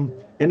in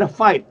a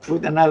fight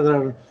with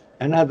another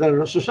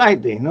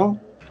society,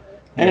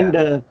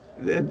 and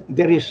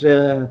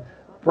there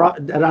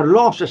are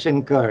losses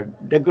incurred,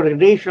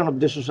 degradation of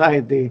the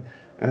society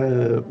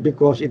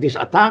because it is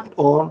attacked,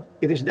 or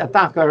it is the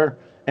attacker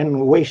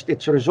and waste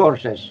its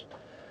resources.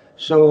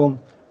 So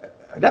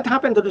that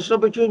happened to the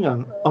Soviet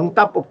Union. On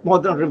top of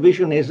modern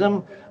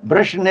revisionism,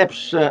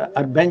 Brezhnev's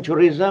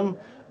adventurism,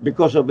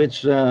 because of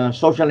its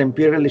social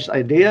imperialist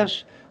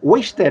ideas,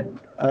 wasted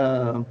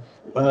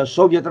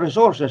Soviet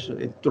resources.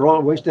 It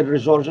wasted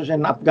resources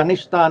in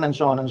Afghanistan and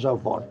so on and so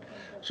forth.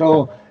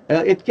 So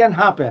it can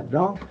happen.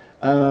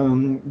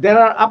 There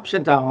are ups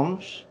and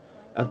downs,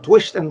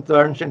 twists and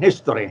turns in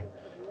history,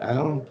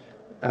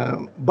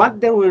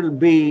 but there will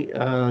be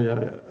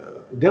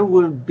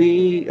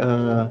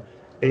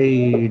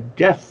a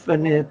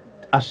definite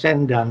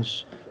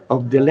ascendance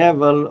of the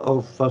level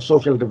of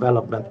social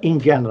development in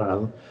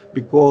general,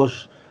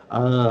 because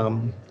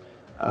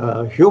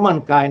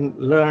humankind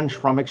learns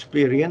from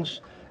experience,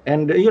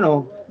 and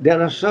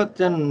there are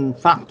certain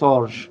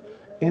factors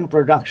in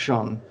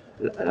production.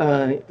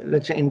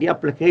 Let's say in the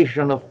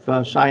application of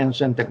science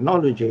and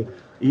technology,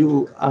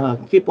 you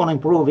keep on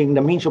improving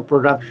the means of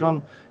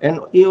production and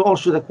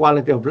also the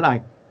quality of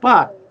life.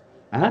 But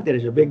there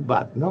is a big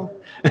but, no?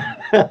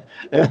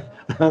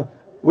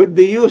 With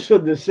the use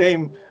of the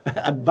same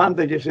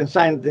advantages in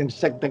science and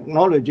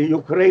technology,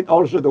 you create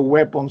also the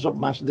weapons of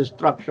mass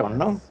destruction,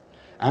 no?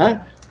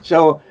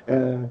 So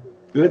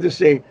let us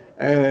say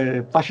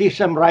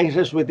fascism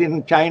rises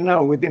within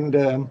China, within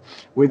the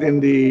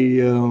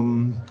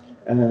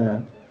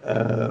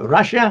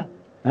Russia.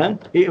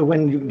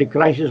 When the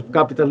crisis of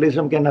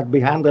capitalism cannot be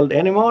handled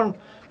anymore,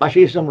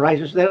 fascism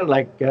rises there.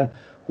 Like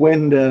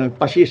when the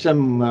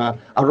fascism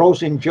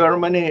arose in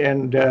Germany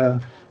and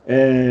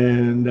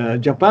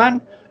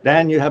Japan,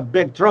 then you have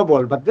big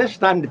trouble. But this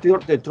time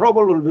the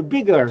trouble will be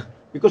bigger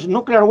because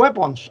nuclear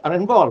weapons are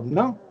involved.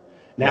 No.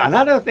 Now,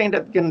 another thing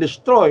that can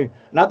destroy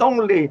not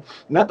only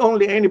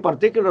any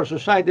particular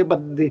society,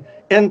 but the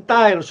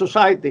entire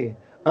society,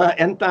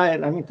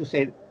 entire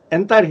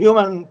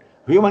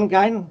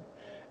humankind,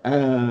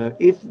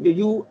 if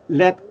you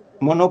let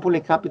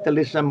monopoly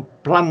capitalism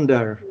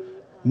plunder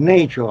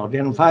nature, the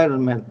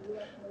environment,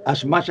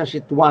 as much as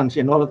it wants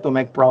in order to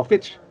make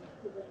profits,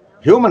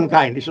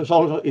 humankind is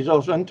also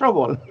in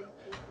trouble.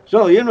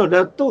 So,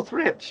 there are two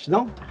threats,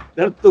 no?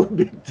 There are two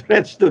big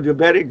threats to the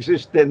very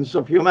existence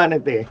of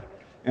humanity.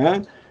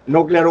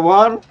 Nuclear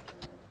war,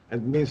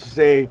 that means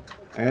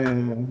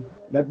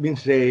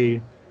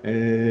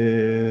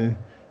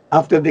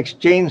after the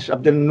exchange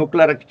of the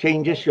nuclear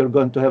exchanges, you're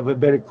going to have a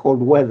very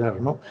cold weather,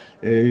 no?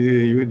 What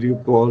do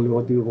you call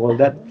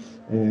that?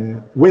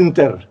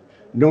 Winter,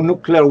 no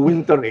nuclear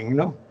wintering,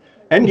 no?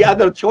 And the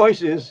other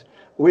choice is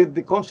with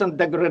the constant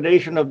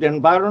degradation of the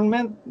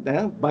environment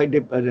by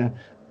the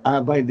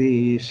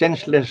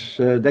senseless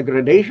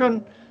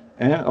degradation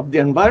of the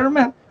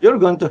environment, you're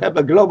going to have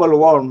a global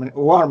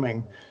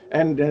warming.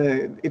 And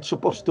you're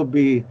supposed to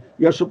be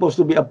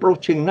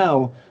approaching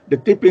now the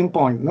tipping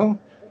point, no?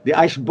 The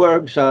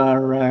icebergs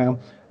are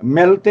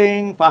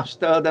melting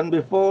faster than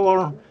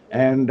before,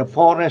 and the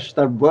forests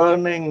are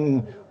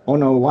burning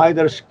on a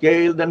wider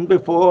scale than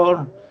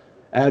before.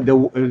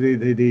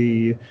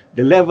 The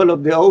level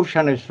of the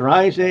ocean is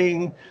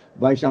rising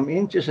by some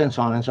inches, and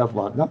so on and so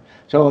forth. No?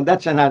 So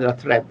that's another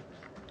threat.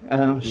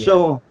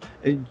 So,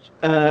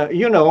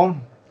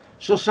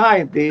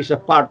 society is a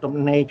part of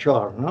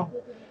nature, no?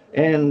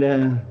 And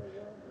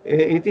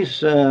it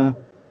is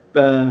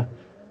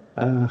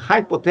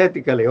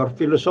hypothetically or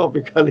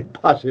philosophically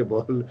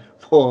possible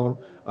for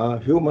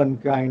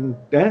humankind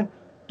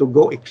to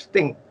go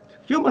extinct.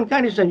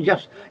 Humankind is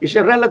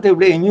a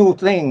relatively new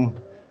thing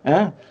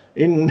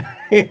in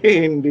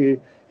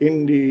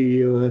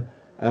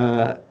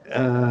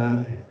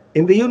the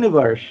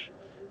universe.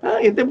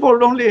 It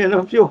evolved only in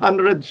a few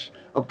hundreds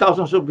of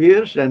thousands of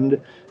years and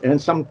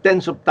some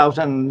tens of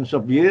thousands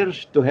of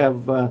years to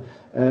have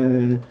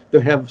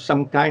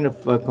some kind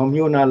of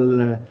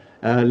communal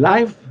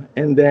life,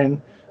 and then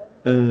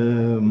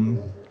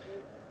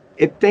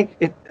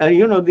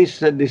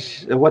this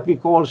what we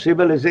call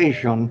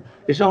civilization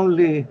is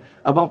only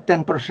about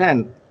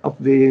 10% of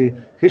the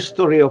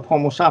history of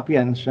Homo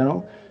sapiens,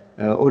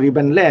 or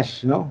even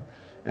less,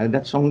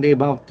 that's only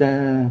about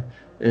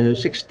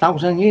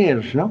 6,000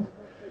 years, no?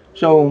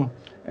 So,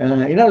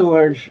 in other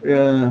words,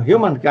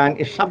 humankind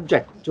is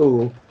subject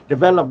to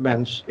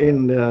developments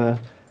in the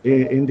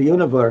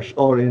universe,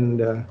 or in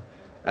the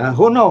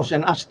who knows,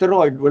 an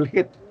asteroid will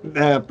hit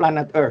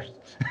planet Earth.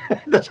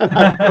 That's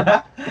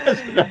another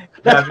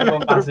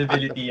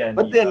possibility.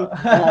 But then,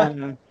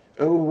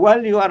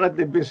 while you are at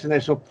the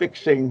business of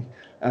fixing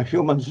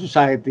human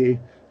society,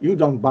 you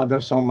don't bother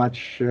so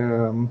much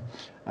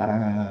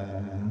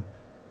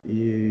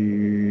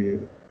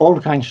all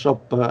kinds of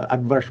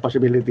adverse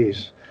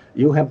possibilities.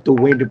 You have to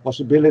weigh the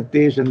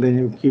possibilities, and then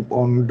you keep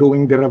on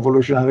doing the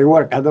revolutionary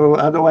work.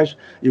 Otherwise,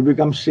 you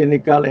become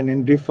cynical and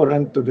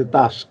indifferent to the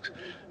tasks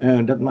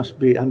that must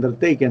be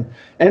undertaken.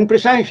 And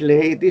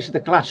precisely, it is the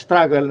class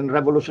struggle and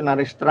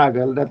revolutionary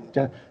struggle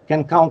that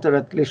can counter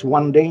at least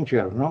one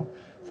danger, no?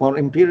 For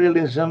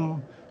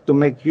imperialism to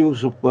make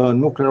use of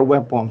nuclear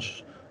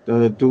weapons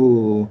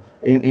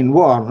in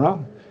war,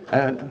 no?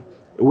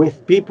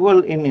 With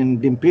people in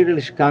the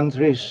imperialist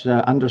countries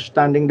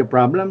understanding the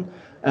problem,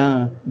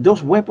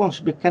 those weapons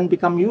can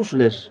become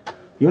useless.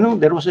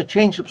 There was a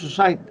change of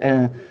society.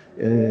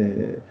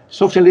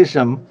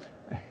 Socialism,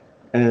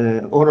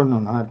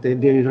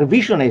 the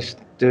revisionist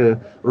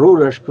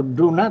rulers could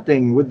do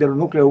nothing with their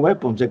nuclear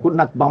weapons. They could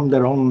not bomb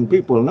their own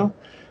people, no?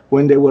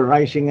 When they were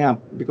rising up,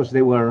 because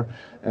they were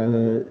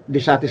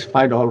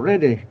dissatisfied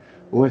already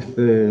with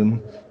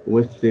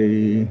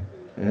the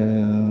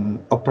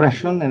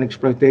oppression and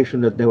exploitation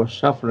that they were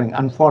suffering.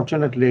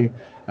 Unfortunately,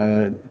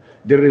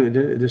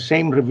 the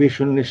same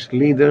revisionist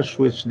leaders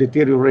which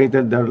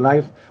deteriorated their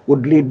life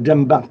would lead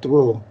them back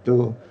to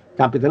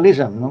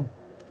capitalism, no?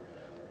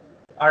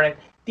 All right.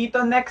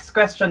 Tito, next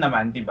question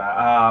naman, di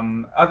ba?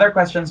 Other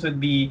questions would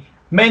be,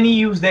 many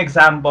use the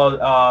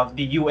example of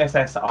the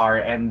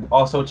USSR and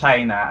also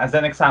China as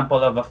an example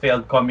of a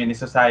failed communist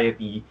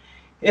society.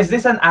 Is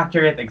this an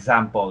accurate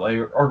example,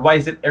 or why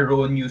is it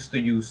erroneous to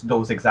use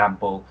those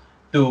examples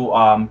to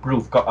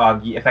prove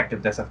the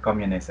effectiveness of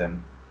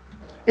communism?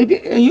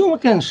 You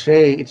can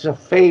say it's a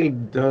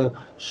failed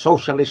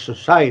socialist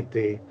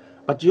society,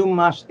 but you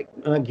must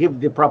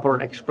give the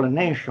proper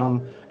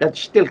explanation that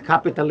still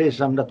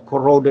capitalism that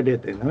corroded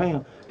it. I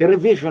mean, the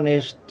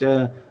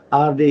revisionists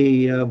are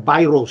the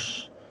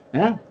virus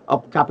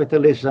of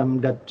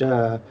capitalism that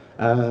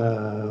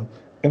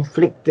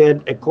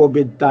inflicted a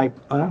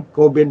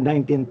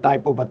COVID-19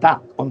 type of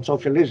attack on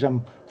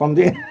socialism from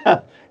the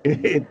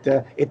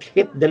it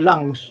hit the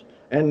lungs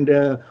and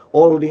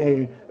all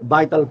the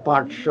vital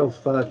parts of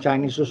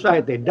Chinese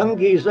society.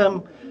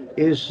 Dengueism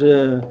is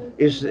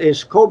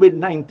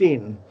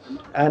COVID-19,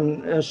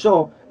 and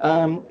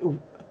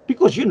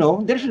because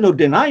there's no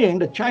denying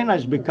that China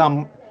has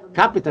become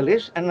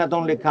capitalist, and not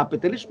only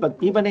capitalist but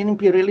even an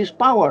imperialist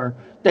power,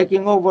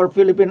 taking over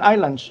Philippine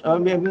Islands,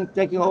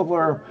 taking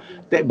over,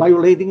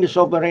 violating the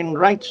sovereign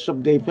rights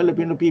of the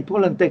Filipino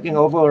people, and taking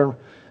over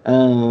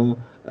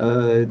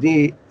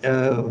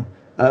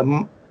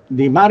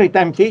the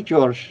maritime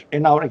features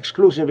in our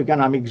exclusive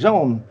economic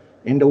zone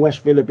in the West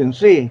Philippine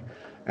Sea.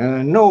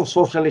 No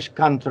socialist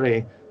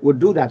country would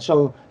do that.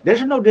 So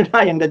there's no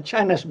denying that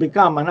China has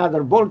become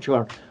another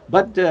vulture.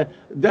 But the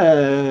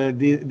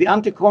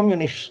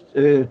anti-communists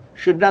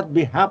should not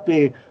be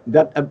happy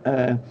that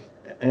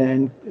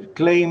and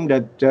claim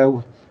that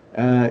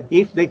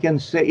if they can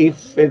say,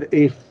 if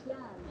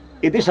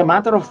it is a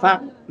matter of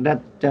fact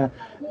that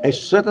a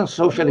certain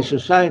socialist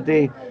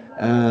society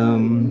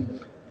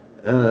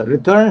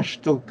returns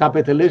to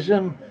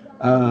capitalism,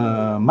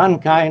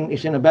 mankind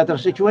is in a better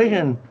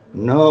situation.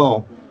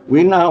 No,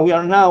 we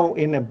are now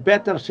in a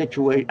better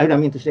situation. I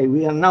mean to say,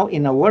 we are now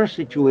in a worse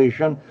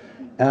situation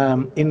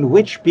in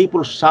which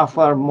people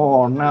suffer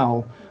more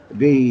now.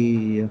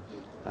 The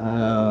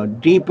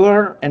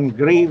deeper and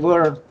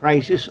graver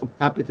crisis of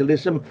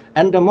capitalism,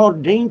 and the more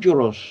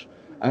dangerous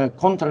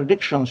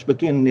contradictions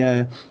between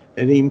the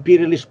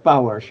imperialist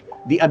powers.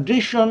 The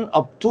addition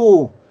of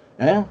two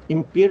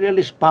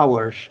imperialist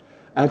powers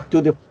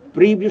to the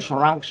previous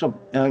ranks of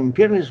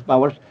imperialist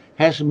powers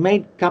has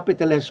made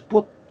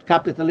put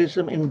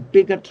capitalism in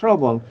bigger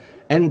trouble,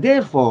 and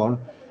therefore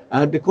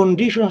the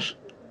conditions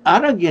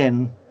are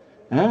again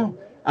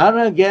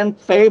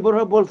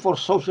favorable for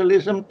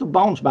socialism to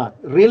bounce back.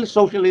 Real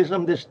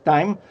socialism this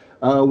time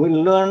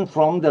will learn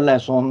from the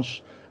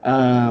lessons,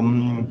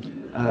 from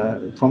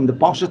the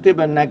positive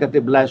and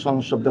negative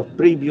lessons of the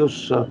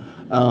previous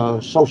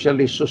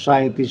socialist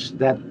societies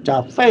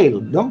that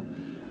failed. No?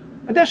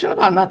 There's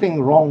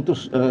nothing wrong to.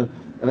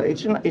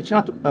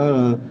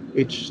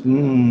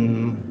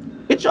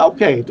 It's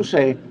okay to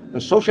say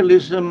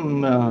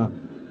socialism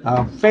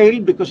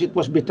failed because it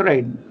was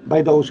betrayed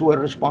by those who were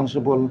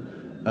responsible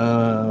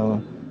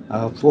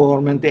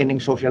for maintaining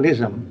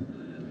socialism.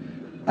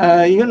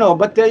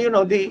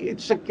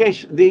 It's a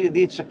case.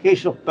 It's a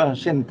case of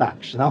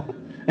syntax now,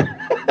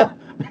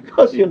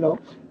 because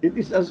it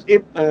is as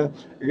if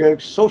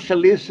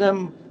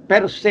socialism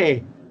per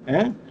se,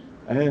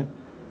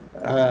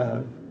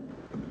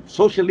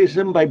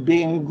 socialism by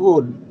being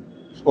good,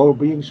 or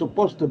being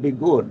supposed to be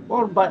good,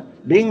 or by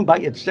being by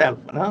itself,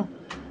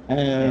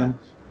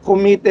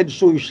 committed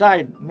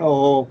suicide.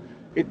 No,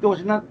 it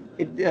was not.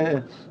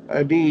 The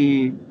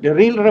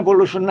real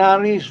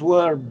revolutionaries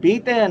were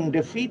beaten,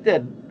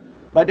 defeated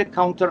by the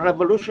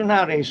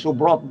counter-revolutionaries who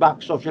brought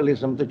back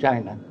socialism to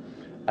China.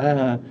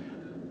 Deng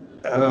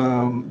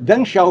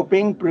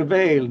Xiaoping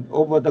prevailed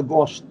over the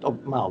ghost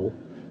of Mao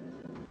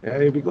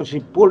because he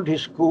pulled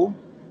his coup.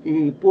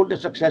 He pulled a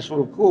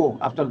successful coup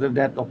after the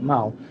death of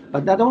Mao.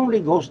 But that only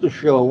goes to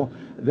show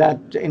that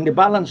in the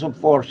balance of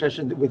forces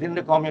within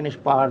the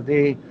Communist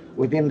Party,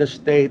 within the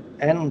state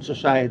and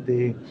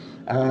society,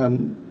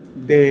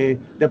 the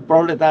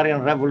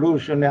proletarian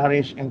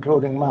revolutionaries,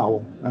 including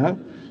Mao,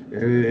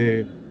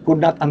 could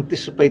not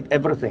anticipate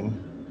everything.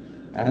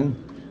 And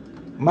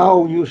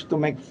Mao used to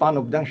make fun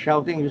of Deng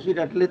Xiaoping. You see,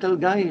 that little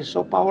guy is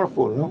so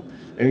powerful, no?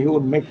 He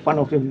would make fun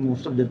of him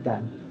most of the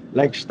time.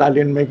 Like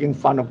Stalin making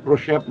fun of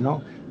Khrushchev,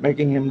 no?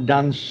 Making him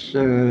dance,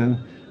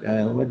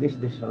 what is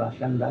this,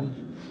 Russian dance?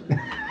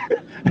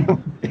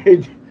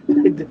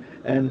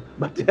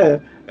 But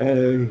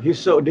he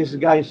saw these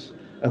guys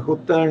who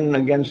turn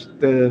against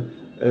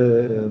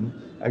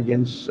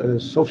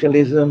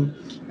socialism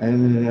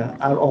and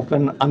are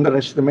often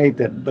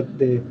underestimated. But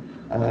they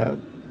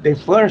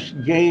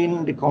first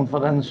gain the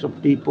confidence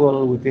of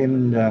people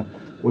within the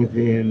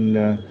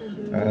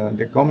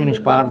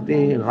Communist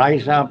Party,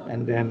 rise up,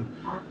 and then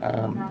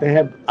they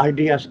have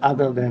ideas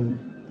other than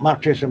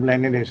Marxism,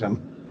 Leninism.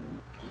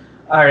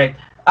 All right.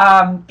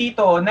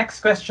 Tito,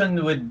 next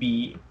question would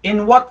be,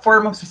 in what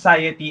form of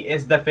society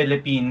is the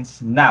Philippines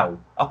now,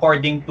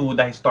 according to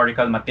the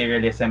historical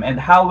materialism, and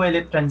how will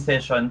it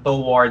transition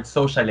towards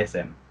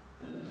socialism?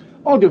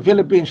 Oh, the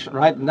Philippines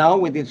right now,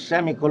 with its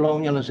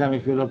semi-colonial and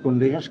semi-feudal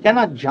conditions,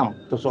 cannot jump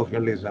to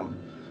socialism.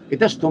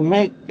 It has to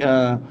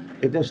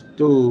it has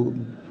to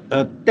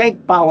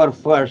take power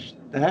first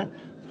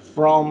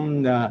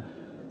from the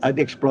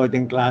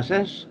exploiting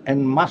classes,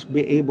 and must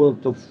be able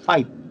to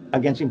fight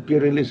against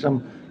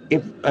imperialism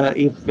if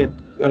it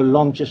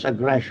launches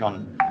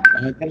aggression.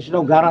 There is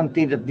no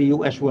guarantee that the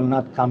U.S. will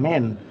not come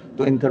in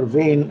to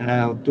intervene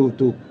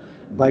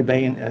by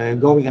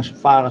going as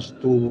far as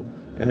to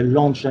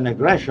launch an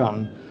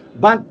aggression.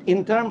 But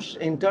in terms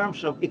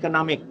of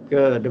economic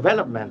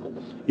development,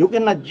 you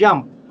cannot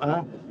jump.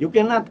 You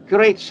cannot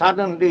create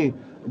suddenly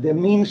the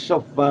means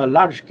of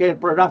large-scale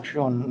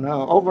production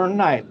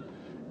overnight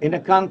in a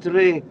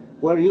country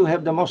where you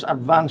have the most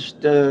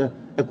advanced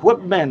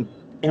equipment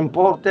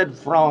imported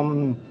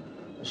from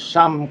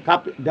some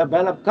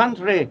developed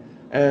country,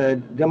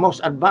 the most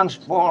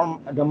advanced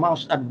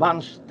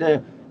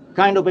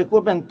kind of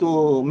equipment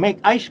to make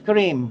ice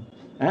cream.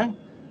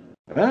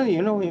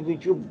 You know,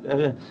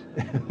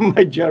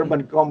 my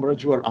German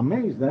comrades were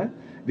amazed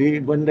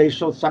when they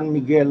saw San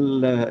Miguel,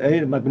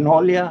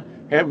 Magnolia,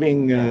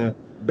 having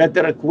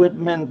better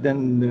equipment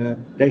than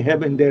they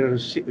have in their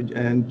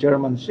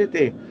German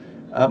city.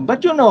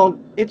 But you know,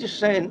 it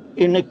is an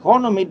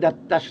economy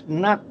that does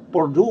not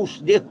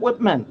produce the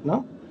equipment.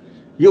 No,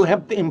 you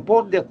have to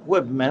import the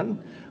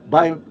equipment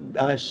by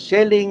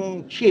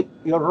selling cheap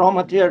your raw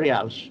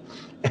materials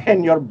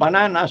and your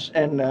bananas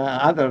and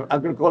other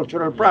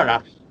agricultural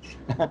products.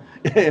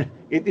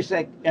 It is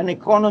like an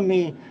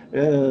economy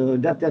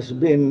that has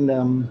been.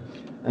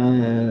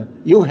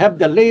 You have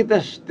the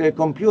latest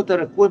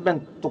computer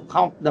equipment to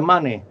count the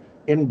money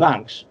in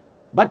banks,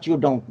 but you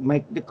don't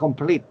make the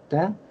complete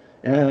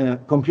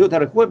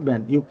computer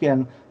equipment.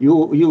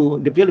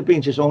 The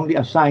Philippines is only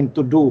assigned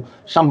to do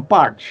some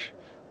parts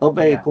of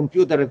a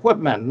computer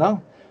equipment,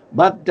 no?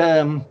 But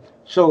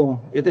so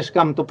it has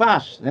come to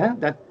pass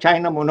that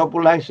China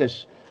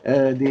monopolizes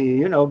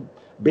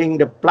being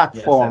the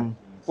platform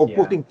for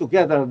putting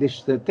together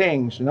these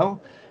things,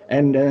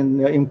 and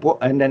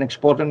then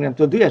exporting them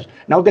to the US.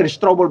 Now there is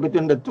trouble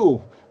between the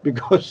two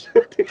because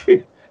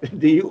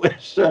the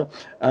US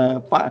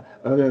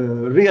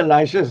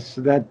realizes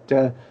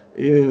that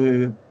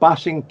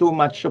passing too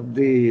much of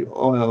the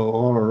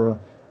or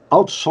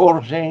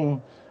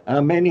outsourcing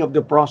many of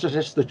the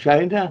processes to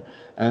China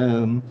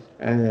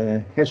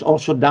has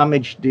also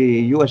damaged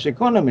the U.S.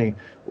 economy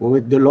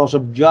with the loss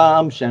of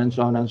jobs and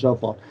so on and so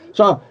forth.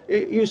 So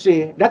you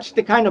see, that's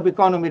the kind of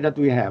economy that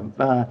we have.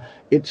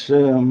 It's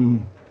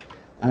an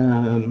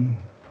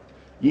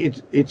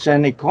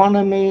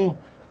economy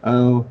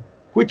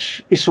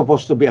which is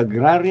supposed to be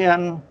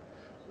agrarian,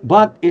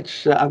 but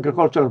its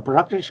agricultural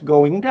practice is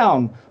going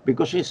down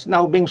because it's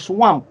now being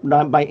swamped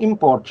by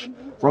imports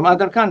from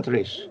other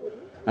countries.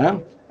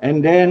 And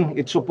then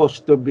it's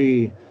supposed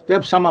to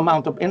have some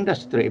amount of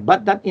industry,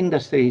 but that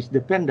industry is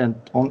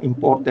dependent on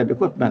imported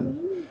equipment.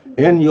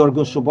 And you're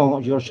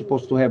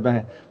supposed to have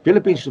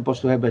Philippines is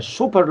supposed to have a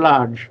super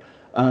large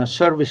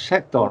service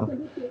sector,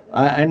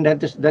 and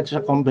that's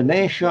a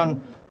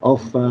combination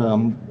of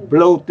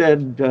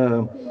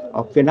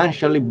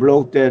financially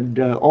bloated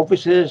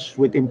offices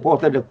with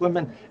imported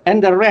equipment,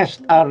 and the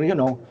rest are,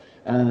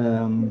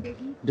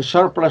 the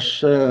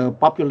surplus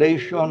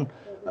population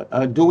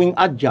doing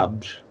odd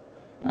jobs.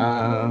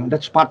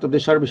 That's part of the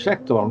service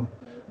sector.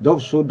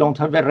 Those who don't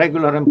have a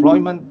regular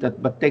employment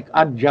but take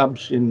odd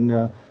jobs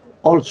in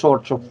all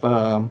sorts of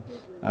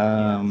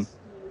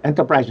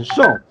enterprises.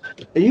 So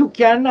you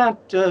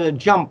cannot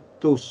jump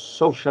to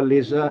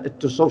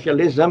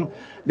socialism.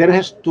 There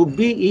has to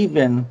be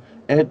even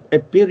a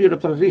period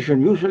of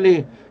transition.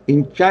 Usually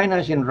in China,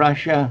 as in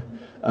Russia,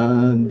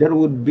 there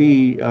would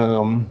be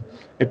a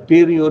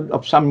period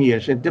of some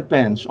years. It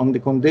depends on the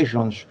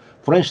conditions.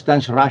 For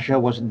instance, Russia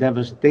was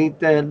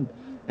devastated,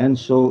 and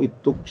so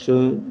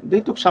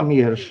they took some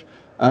years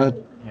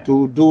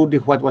to do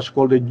what was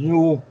called a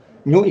new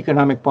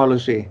economic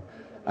policy,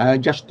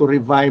 just to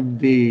revive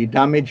the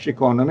damaged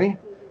economy.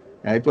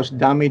 It was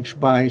damaged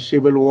by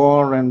civil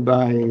war and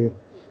by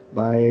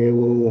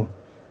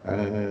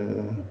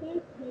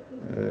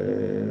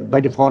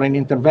the foreign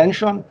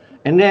intervention.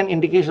 And then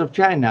in the case of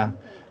China,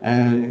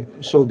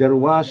 so there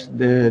was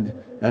the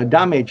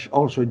damage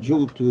also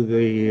due to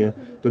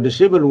the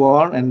civil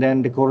war, and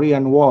then the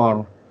Korean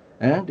War.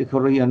 The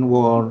Korean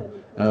War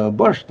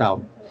burst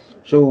out.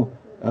 So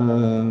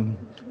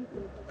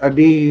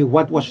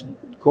what was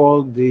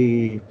called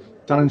the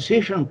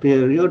transition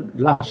period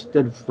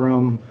lasted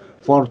from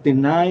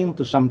 49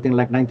 to something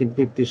like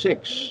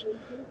 1956.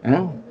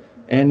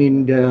 And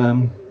in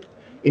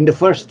the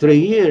first 3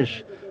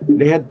 years,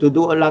 they had to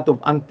do a lot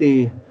of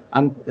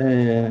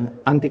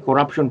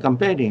anti-corruption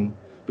campaigning,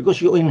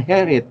 because you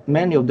inherit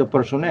many of the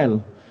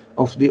personnel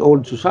of the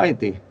old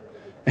society,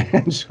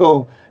 and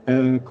so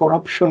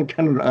corruption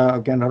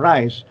can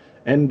arise,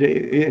 and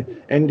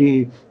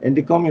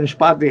the Communist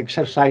Party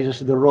exercises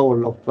the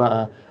role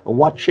of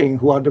watching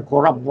who are the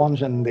corrupt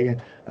ones and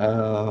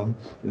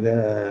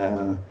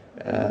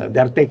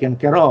they're taken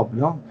care of,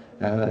 no,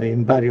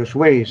 in various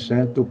ways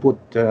to put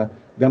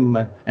them.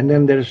 And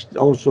then there's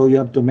also, you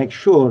have to make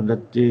sure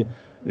that the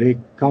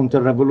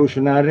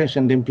counter-revolutionaries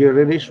and the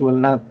imperialists will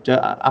not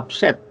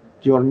upset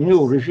your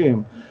new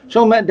regime.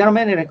 So there are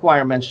many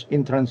requirements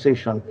in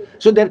transition.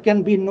 So there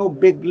can be no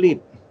big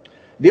leap.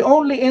 The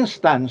only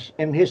instance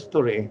in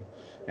history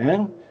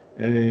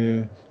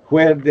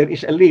where there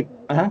is a leap,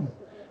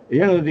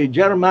 the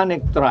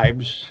Germanic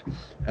tribes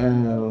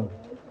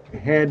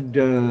had,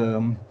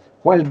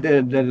 while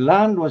the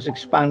land was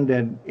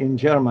expanded in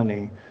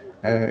Germany,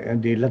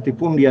 and the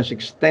latifundias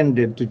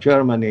extended to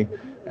Germany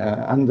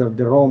under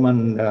the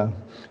Roman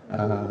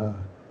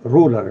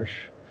rulers,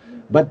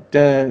 but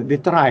the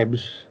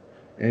tribes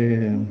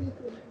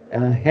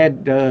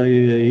had,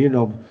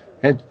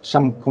 had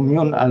some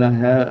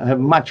have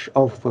much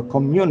of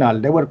communal.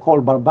 They were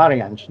called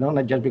barbarians, no,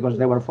 not just because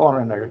they were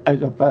foreigners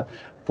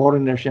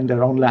in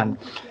their own land.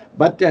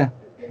 But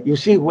you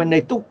see, when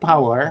they took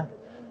power,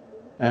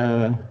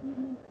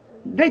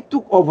 they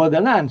took over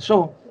the land.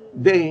 So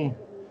there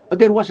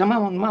was a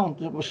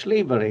amount of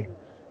slavery,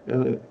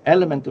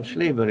 element of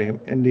slavery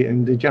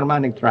in the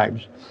Germanic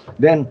tribes.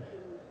 Then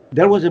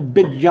there was a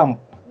big jump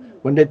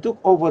when they took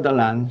over the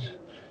lands.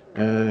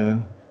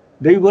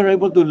 They were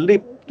able to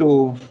leap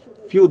to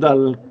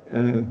feudal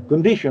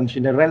conditions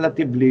in a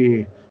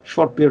relatively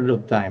short period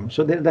of time.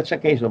 So that's a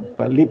case of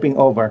leaping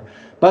over.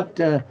 But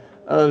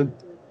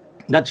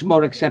that's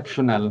more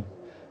exceptional.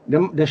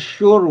 The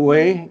sure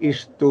way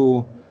is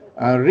to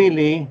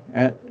really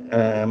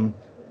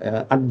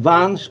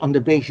advance on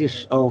the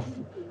basis of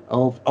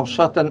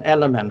certain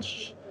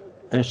elements,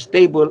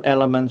 stable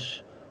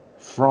elements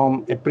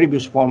from a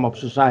previous form of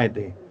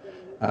society.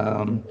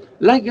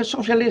 Like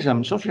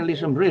socialism.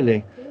 Socialism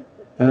really.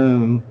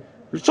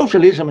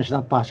 Socialism is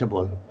not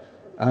possible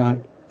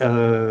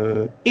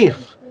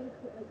if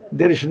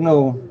there is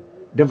no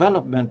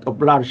development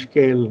of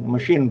large-scale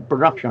machine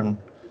production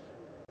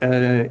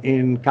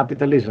in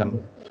capitalism.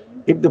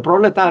 If the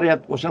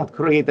proletariat was not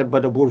created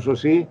by the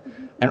bourgeoisie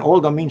and all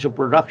the means of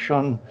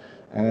production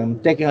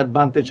taking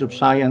advantage of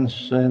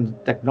science and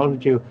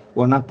technology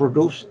were not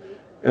produced,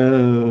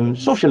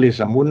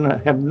 socialism would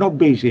have no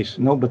basis,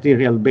 no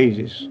material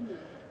basis.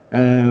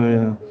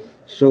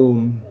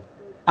 So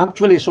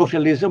actually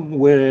socialism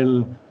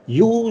will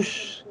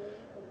use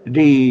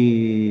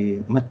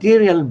the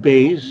material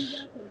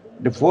base,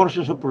 the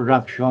forces of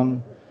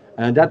production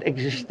that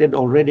existed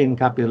already in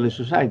capitalist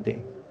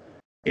society.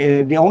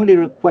 The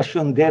only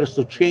question there is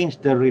to change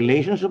the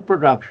relations of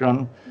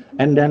production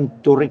and then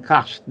to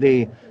recast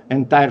the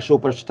entire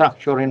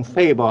superstructure in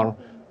favor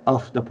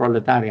of the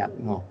proletariat.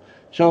 No.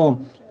 So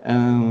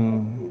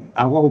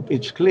I hope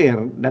it's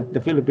clear that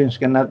the Philippines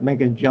cannot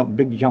make a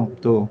big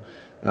jump to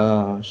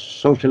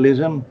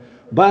socialism,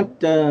 but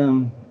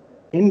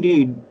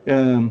indeed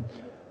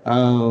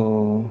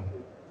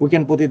we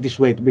can put it this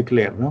way to be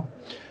clear. No?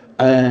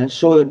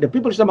 So the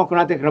People's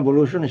Democratic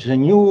Revolution is a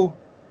new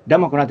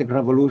democratic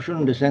revolution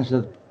in the sense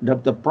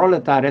that the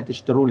proletariat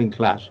is the ruling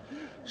class.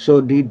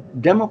 So the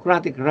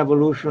democratic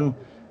revolution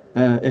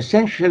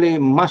essentially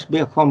must be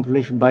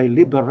accomplished by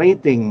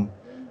liberating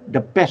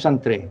the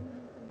peasantry.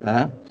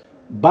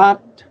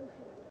 But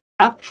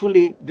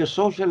actually the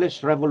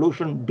socialist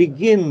revolution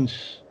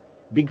begins.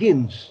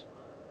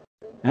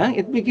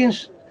 It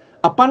begins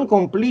upon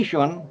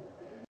completion,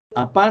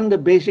 upon the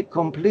basic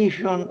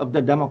completion of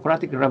the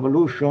democratic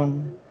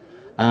revolution.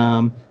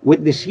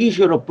 With the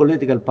seizure of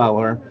political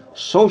power,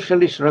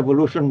 socialist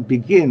revolution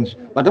begins.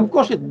 But of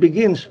course, it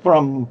begins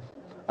from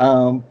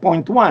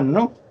point one,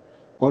 no?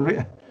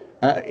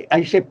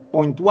 I say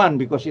point one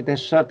because it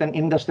has certain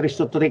industries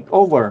to take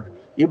over,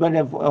 even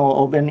if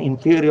of an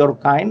inferior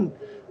kind,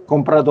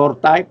 comprador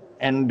type,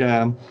 and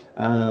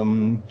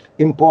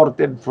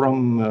imported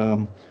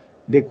from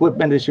the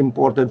equipment is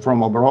imported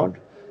from abroad.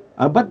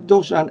 But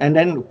those are, and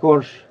then of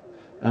course.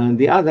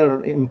 The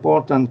other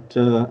important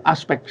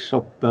aspects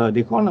of the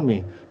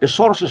economy, the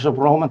sources of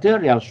raw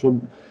materials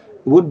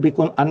would be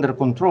under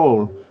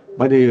control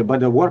by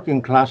the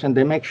working class, and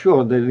they make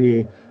sure that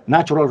the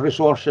natural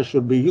resources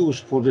should be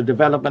used for the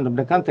development of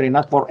the country,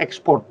 not for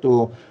export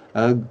to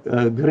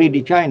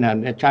greedy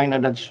China. China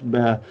that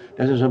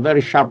has a very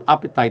sharp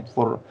appetite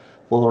for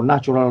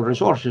natural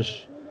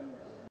resources.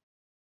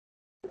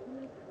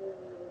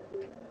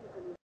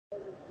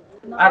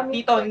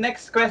 Tito,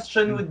 next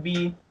question would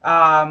be,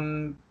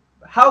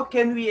 how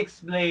can we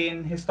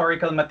explain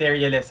historical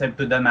materialism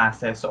to the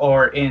masses,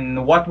 or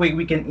in what way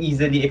we can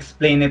easily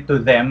explain it to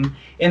them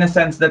in a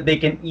sense that they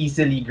can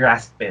easily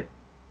grasp it?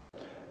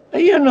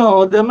 You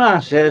know, the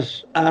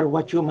masses are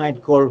what you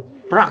might call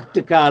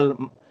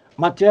practical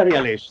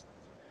materialists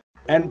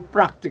and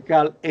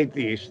practical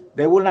atheists.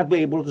 They will not be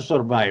able to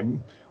survive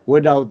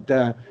without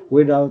their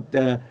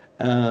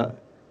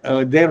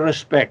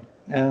respect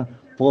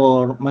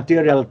for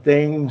material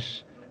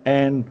things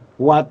and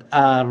what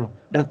are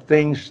the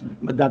things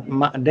that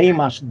they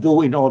must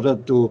do in order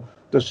to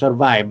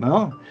survive.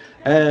 No?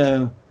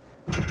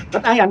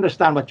 But I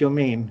understand what you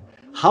mean.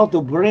 how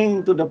to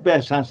bring to the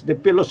peasants the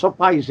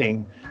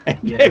philosophizing and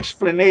the Yes.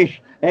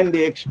 explanation and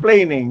the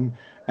explaining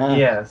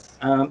Yes.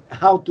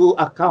 how to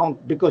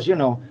account, because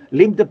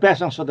leave the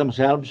peasants to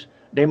themselves.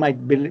 They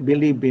might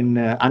believe in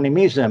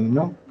animism,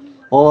 no,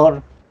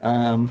 or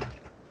a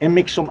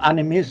mix of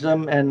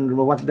animism and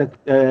what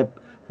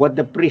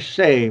the priests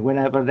say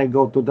whenever they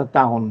go to the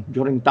town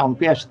during town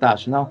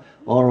fiestas, no,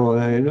 or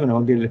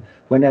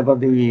whenever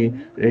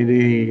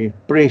the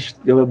priest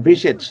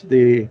visits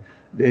the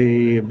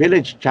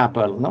village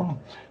chapel, no.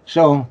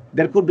 So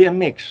there could be a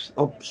mix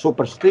of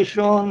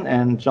superstition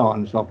and so on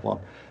and so forth.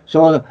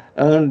 So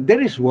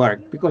there is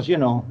work, because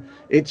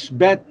it's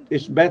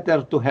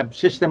better to have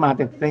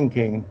systematic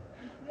thinking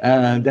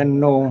than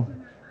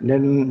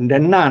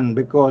none,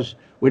 because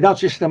without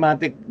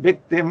systematic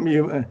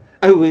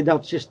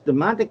without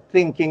systematic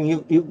thinking,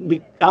 you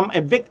become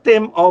a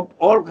victim of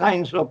all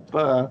kinds of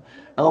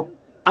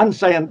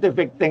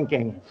unscientific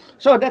thinking.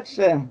 So that's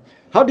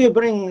how do you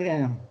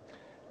bring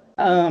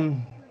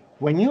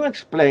when you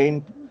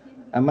explain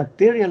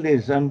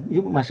materialism,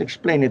 you must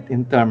explain it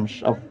in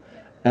terms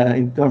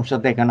that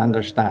they can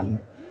understand.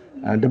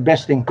 The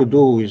best thing to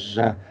do is,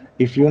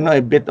 if you know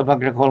a bit of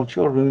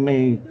agriculture, we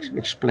may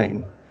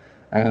explain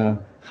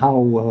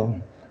how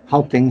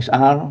things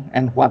are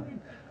and what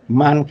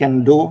man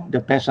can do,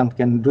 the peasant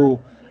can do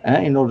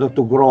in order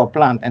to grow a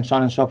plant, and so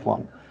on and so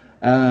forth.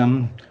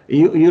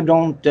 You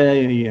don't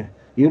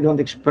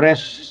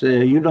express,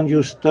 you don't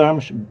use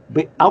terms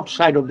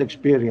outside of the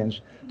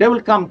experience. They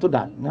will come to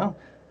that,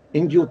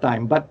 in due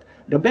time. But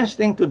the best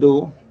thing to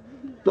do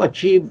to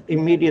achieve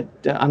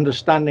immediate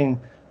understanding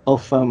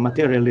of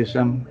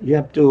materialism, you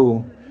have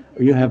to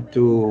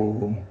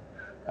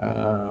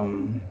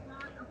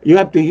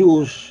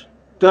use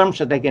terms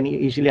that they can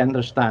easily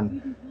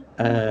understand,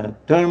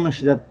 terms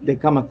that they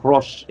come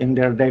across in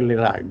their daily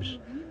lives.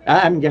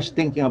 I'm just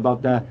talking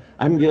about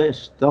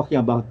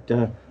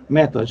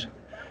methods.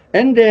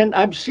 And then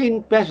I've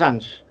seen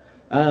peasants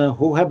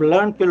who have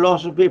learned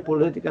philosophy,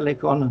 political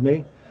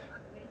economy,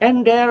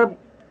 and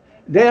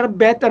they're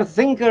better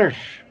thinkers.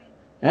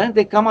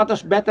 They come out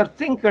as better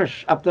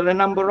thinkers after a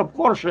number of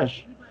courses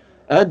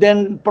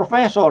than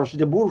professors,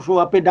 the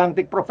bourgeois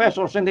pedantic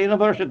professors in the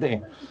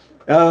university,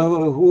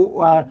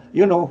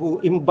 who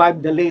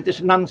imbibe the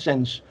latest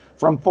nonsense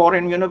from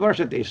foreign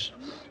universities.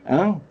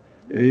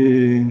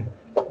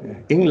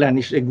 England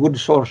is a good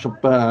source of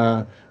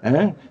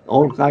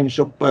all kinds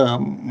of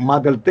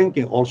model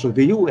thinking, also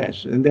the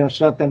US. And there are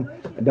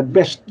the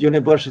best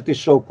universities,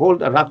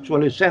 so-called, are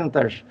actually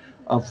centers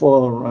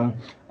for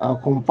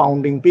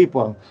confounding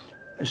people.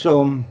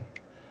 So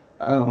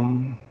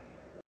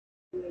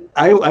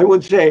I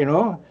would say,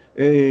 that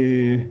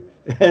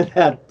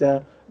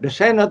the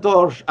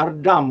senators are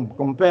dumb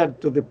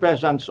compared to the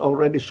peasants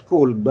already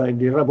schooled by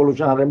the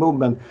revolutionary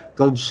movement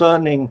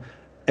concerning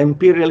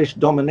imperialist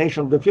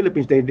domination of the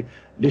Philippines. The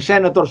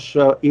senators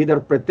either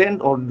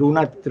pretend or do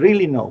not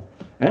really know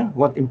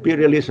what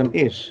imperialism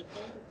is.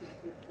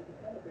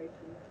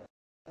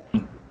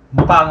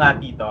 Mukha nga,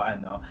 Tito,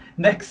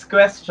 Next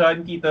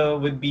question, Tito,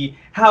 would be,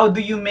 how do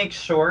you make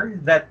sure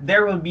that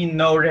there will be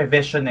no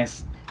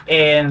revisionists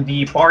in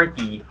the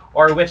party,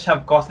 or which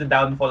have caused the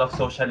downfall of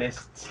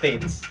socialist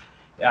states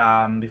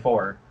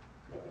before?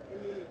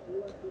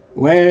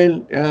 Well,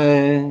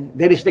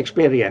 there is the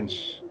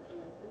experience.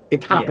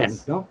 It happened,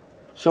 Yes. no?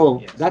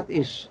 So Yes.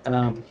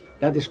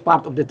 that is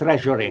part of the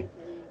treasury.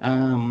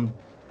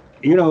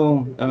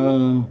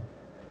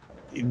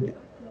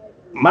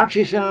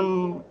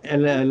 Marxism,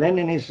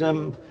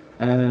 Leninism,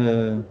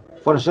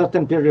 for a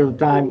certain period of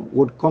time,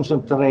 would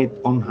concentrate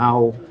on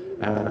how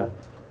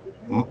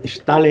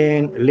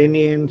Stalin,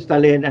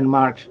 and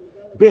Marx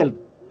built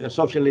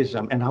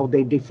socialism and how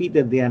they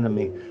defeated the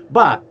enemy.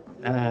 But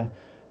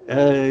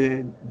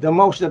the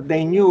most that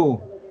they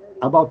knew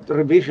about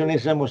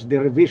revisionism was the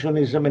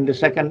revisionism in the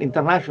Second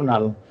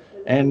International,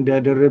 and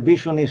the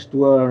revisionists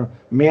were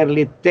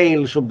merely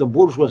tales of the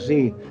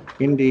bourgeoisie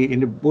in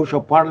the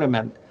bourgeois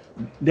parliament.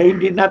 They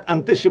did not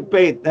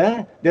anticipate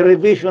the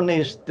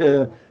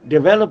revisionist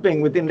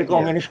developing within the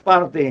Communist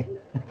Party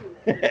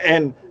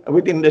and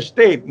within the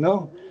state,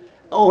 no?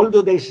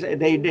 Although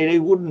they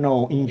would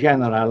know in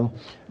general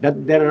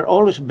that there are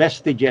always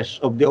vestiges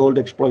of the old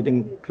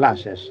exploiting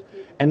classes,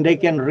 and they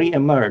can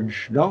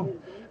re-emerge, no?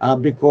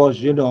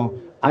 Because,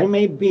 I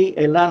may be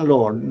a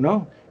landlord,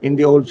 no, in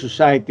the old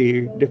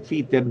society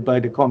defeated by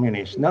the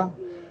communists, no?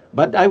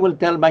 But I will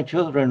tell my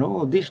children,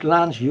 these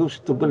lands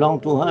used to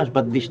belong to us,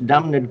 but these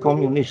damned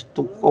communists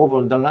took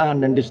over the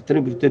land and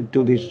distributed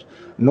to these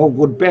no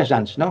good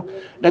peasants, no?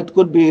 That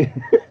could be,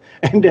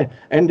 and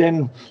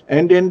then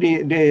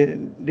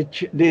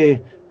the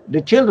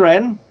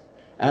children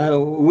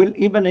will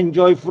even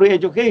enjoy free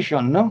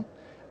education, no?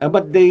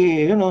 But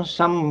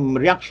some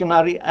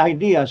reactionary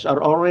ideas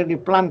are already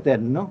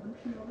planted, no?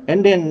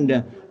 And then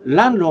the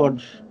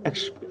landlords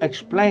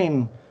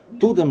explain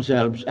to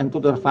themselves and to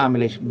their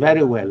families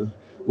very well,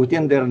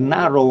 in their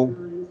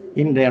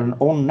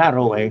own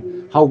narrow way,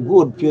 how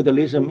good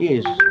feudalism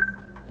is.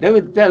 They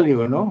will tell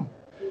you,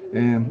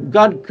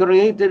 God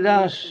created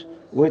us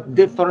with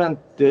different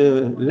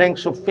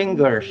lengths of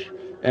fingers,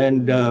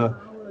 and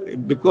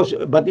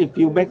but if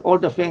you make all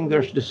the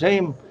fingers the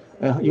same,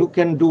 you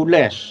can do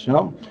less,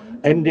 no?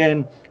 And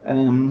then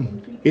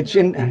it's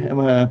in,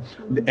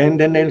 and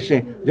then they'll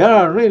say there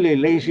are really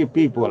lazy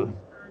people.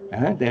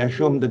 They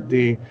assume that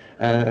the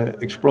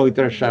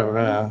exploiters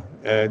are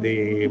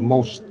the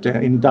most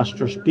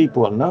industrious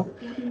people, no?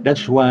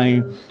 That's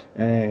why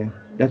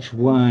that's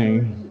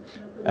why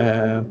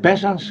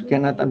peasants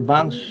cannot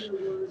advance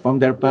from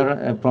their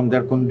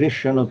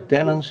condition of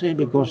tenancy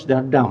because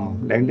they're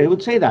dumb. They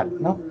would say that,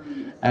 no?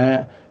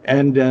 Uh,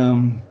 and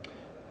um,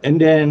 and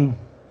then,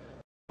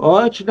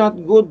 oh, it's not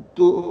good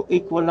to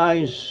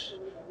equalize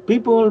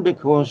people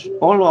because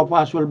all of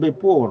us will be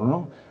poor,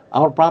 no?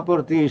 Our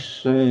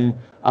properties,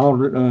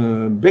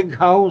 our big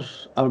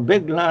house, our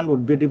big land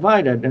would be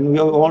divided, and we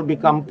all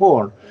become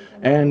poor.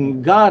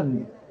 And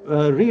God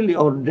really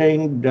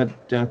ordained that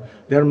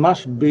there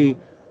must be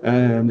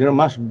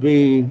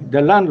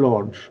the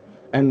landlords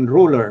and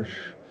rulers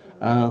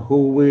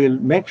who will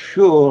make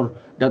sure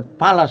that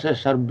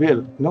palaces are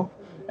built, no,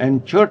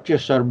 and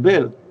churches are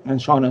built,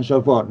 and so on and so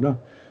forth, no,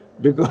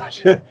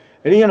 because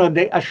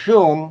they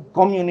assume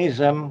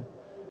communism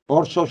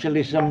or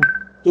socialism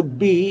to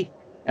be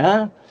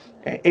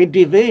a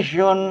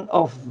division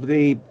of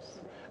the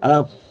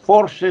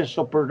forces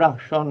of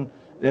production,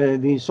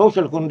 the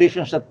social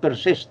conditions that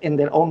persist in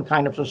their own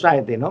kind of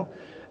society, no?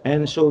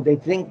 And so they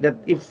think that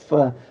if,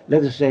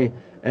 let us say,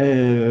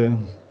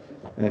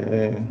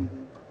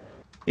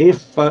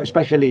 if,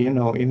 especially,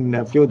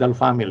 in feudal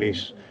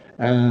families,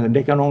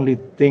 they can only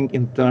think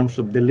in terms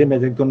of the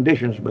limited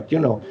conditions. But,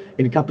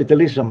 in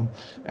capitalism,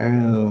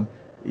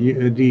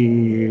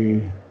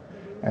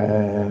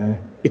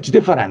 it's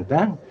different.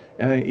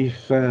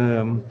 If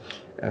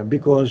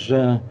because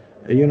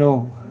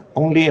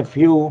only a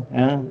few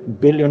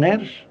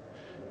billionaires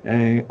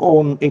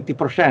own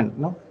 80%,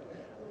 no,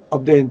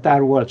 of the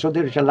entire world. So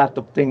there is a lot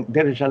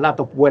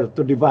of wealth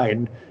to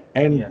divide.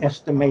 And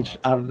estimates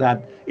are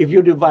that if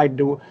you divide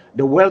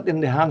the wealth in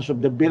the hands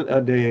of the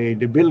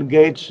Bill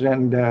Gates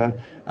and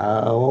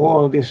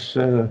all these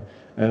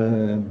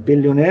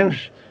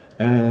billionaires,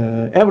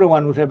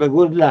 everyone would have a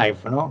good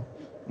life, no?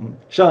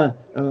 So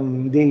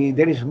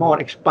there is more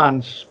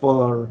expanse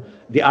for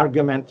the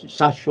argument,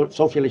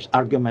 socialist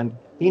argument,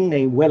 in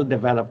a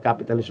well-developed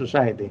capitalist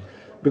society,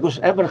 because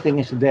everything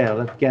is there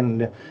that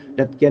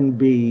can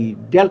be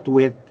dealt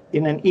with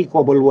in an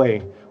equable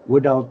way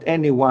without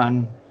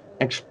anyone,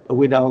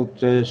 without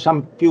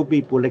some few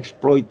people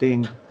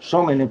exploiting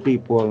so many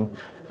people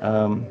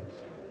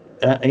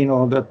in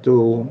order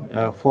to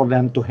for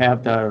them to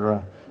have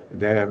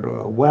their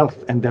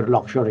wealth and their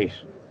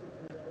luxuries.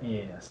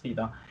 Yes,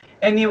 Tito.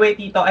 Anyway,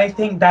 Tito, I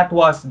think that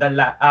was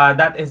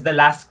that is the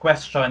last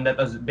question that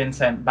has been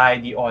sent by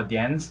the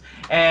audience.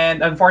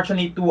 And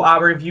unfortunately, to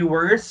our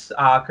viewers,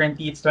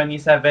 currently it's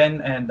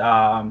 27, and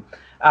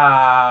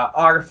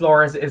our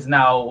floors is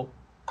now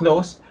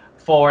closed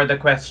for the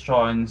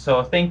question.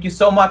 So thank you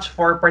so much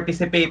for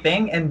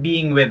participating and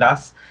being with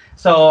us.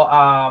 So,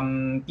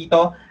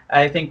 Tito,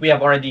 I think we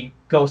have already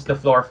closed the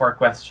floor for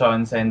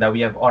questions, and we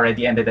have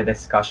already ended the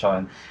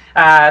discussion.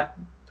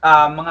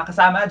 Mga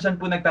kasama, dyan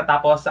po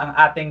nagtatapos ang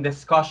ating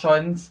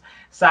discussions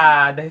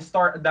sa the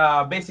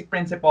basic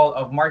principle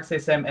of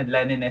Marxism and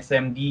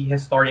Leninism, the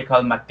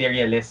historical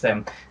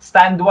materialism.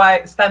 Stand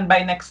by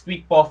next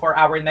week po for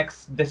our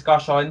next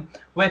discussion,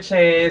 which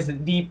is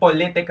the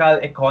political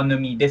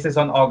economy. This is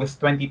on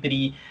August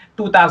 23,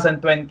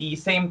 2020,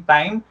 same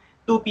time,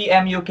 2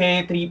 p.m.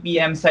 UK, 3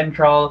 p.m.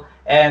 Central,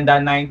 and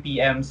 9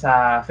 p.m.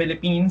 sa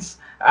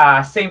Philippines.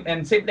 Same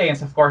lanes,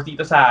 of course,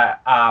 dito sa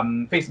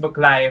Facebook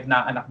Live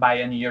ng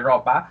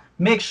Anakbayan-Europa.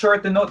 Make sure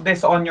to note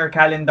this on your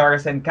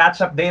calendars and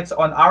catch updates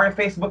on our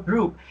Facebook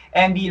group,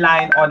 ND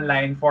Line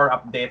Online, for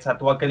updates. At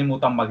huwag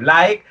kalimutang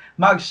mag-like,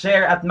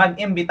 mag-share, at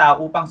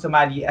mag-imbita upang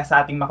sumali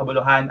sa ating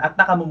makabuluhan at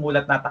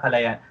nakamumulat na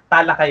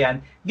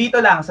talakayan dito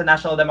lang sa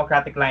National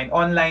Democratic Line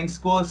Online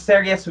School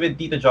Series with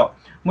Tito Jo.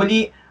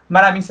 Muli,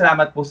 maraming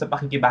salamat po sa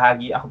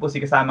pakikibahagi. Ako po si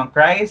kasamang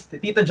Christ.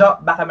 Tito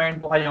Jo, baka meron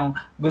po kayong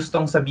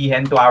gustong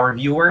sabihin to our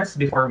viewers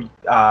before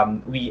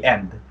we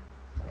end.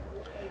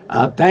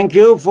 Thank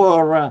you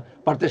for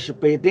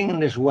participating in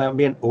this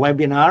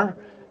webinar.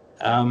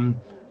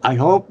 I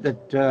hope that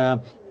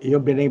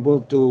you've been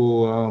able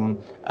to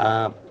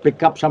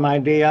pick up some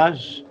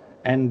ideas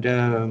and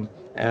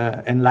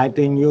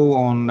enlighten you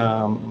on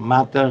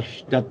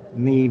matters that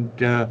need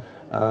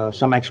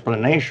some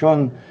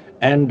explanation.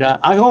 And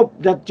I hope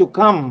that you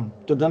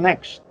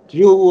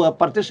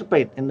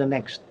participate in the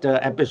next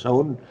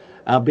episode,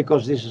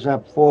 because this is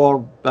a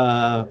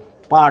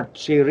 4-part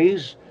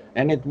series,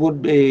 and it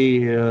would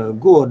be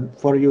good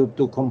for you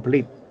to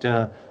complete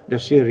the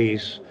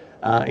series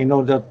in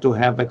order to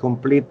have a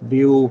complete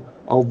view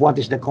of what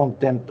is the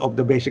content of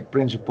the basic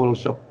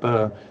principles of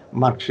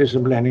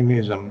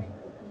Marxism-Leninism.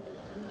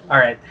 All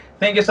right.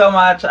 Thank you so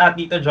much,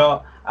 Tito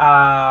Jo.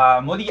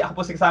 Muli, ako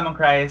po si kasamang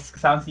Christ,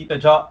 kasama si Tito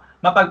Jo.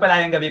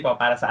 Mapagpalayang gabi po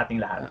para sa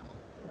ating lahat.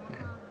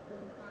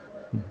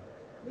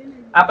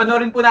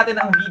 Panoorin po natin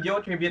ang video,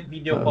 tribute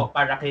video po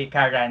para kay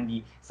Ka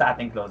Randy sa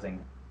ating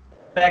closing.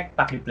 Tek,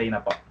 paki-play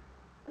na po.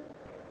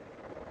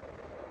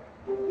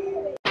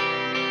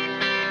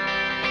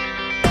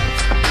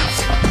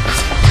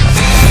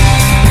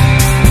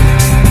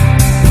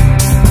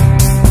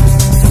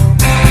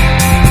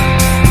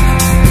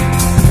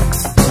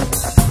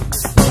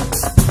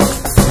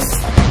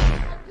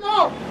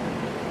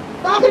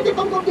 Bakit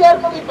itong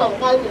gobyerno ito,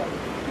 kanya?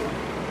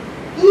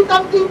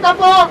 Kitang-kita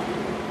po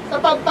sa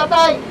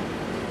pagpatay.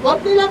 Huwag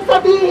nilang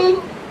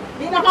sabihin,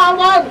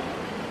 ninakawan.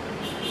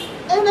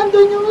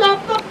 Nandun yung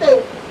laptop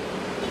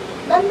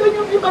Nandun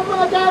yung ibang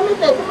mga gamit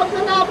Kung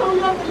magnanakaw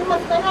yan,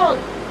 limas na yun.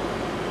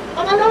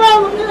 Pangalawa,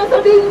 huwag nilang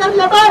sabihin ng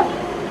laban.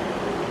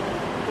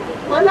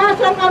 Wala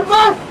siyang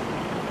armas.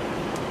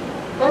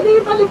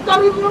 Balik ka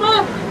rin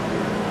naman.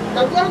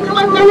 Lagyan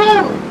naman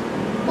ngayon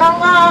ng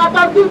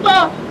dito,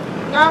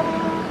 ng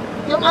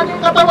yung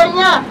anong katawan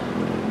niya.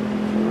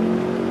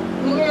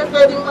 Hindi nga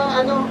pwedeng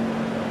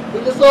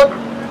ilusot.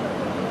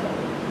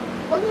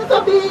 Huwag niyo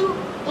sabihin,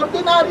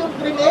 ordinaryong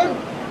krimen.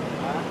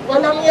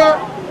 Walang yan.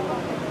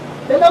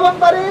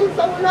 2 baril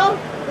sa ulo,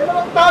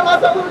 2 tama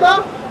sa ulo,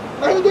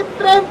 mahigit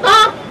 30.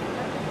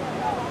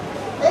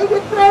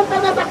 Mahigit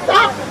 30 na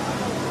saksak.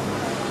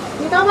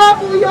 Ginawa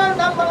po yun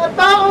ng mga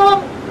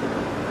taong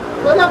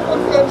walang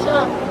konsensya.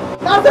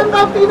 Nasaan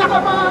ba ang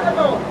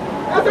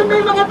Nasaan ba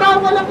yung mga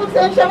taong walang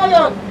konsensya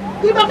ngayon?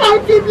 Di ba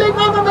kahit simpleng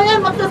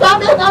mamamayan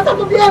magsasabi nasa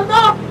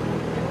gobyerno?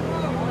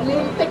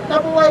 Lintik na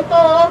buhay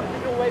ito.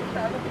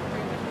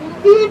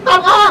 Hindi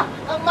tanga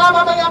ang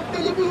mamamayang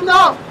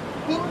Pilipino.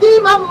 Hindi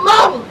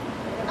mamang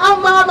ang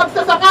mga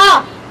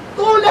magsasaka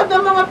tulad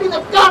ng mga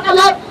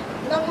pinagkakalat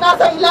ng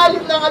nasa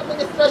ilalim ng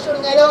administrasyon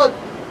ngayon.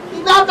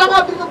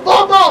 Tinatanga,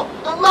 binubobo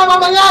ang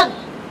mamamayan.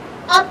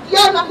 At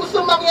yan ang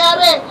gusto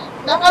mangyari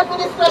ng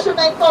administrasyon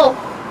na ito.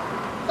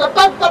 Sa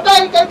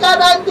pagpatay kay Ka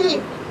Randy,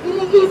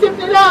 iniisip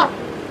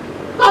nila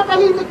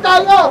tatahimik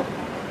tayo.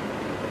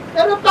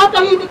 Pero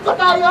tatahimik pa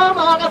tayo,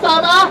 mga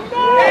kasama?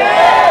 Hindi!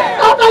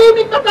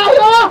 Tatahimik pa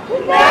tayo?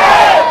 Hindi!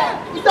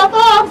 Isa po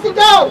ang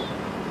sigaw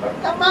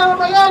ng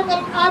mamamayan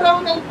ngayong araw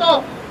na ito.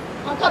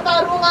 Ang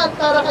katarungan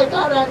para kay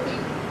Ka Randy.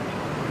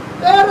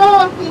 Pero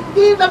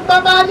hindi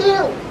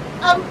nagbabaliw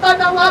ang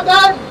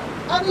panawagan,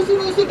 ang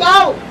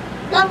isinisigaw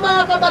ng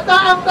mga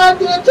kabataang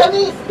Randy and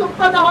Janice noong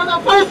panahon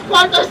ng first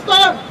quarter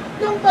storm,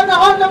 noong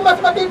panahon ng mas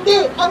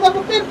matindi ang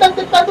magupit ng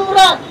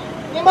diktadura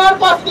ni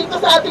Marcos dito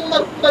sa ating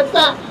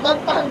bansa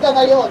magpahanggang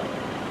ngayon.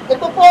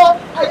 Ito po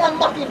ay ang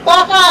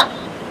makibaka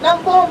ng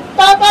buong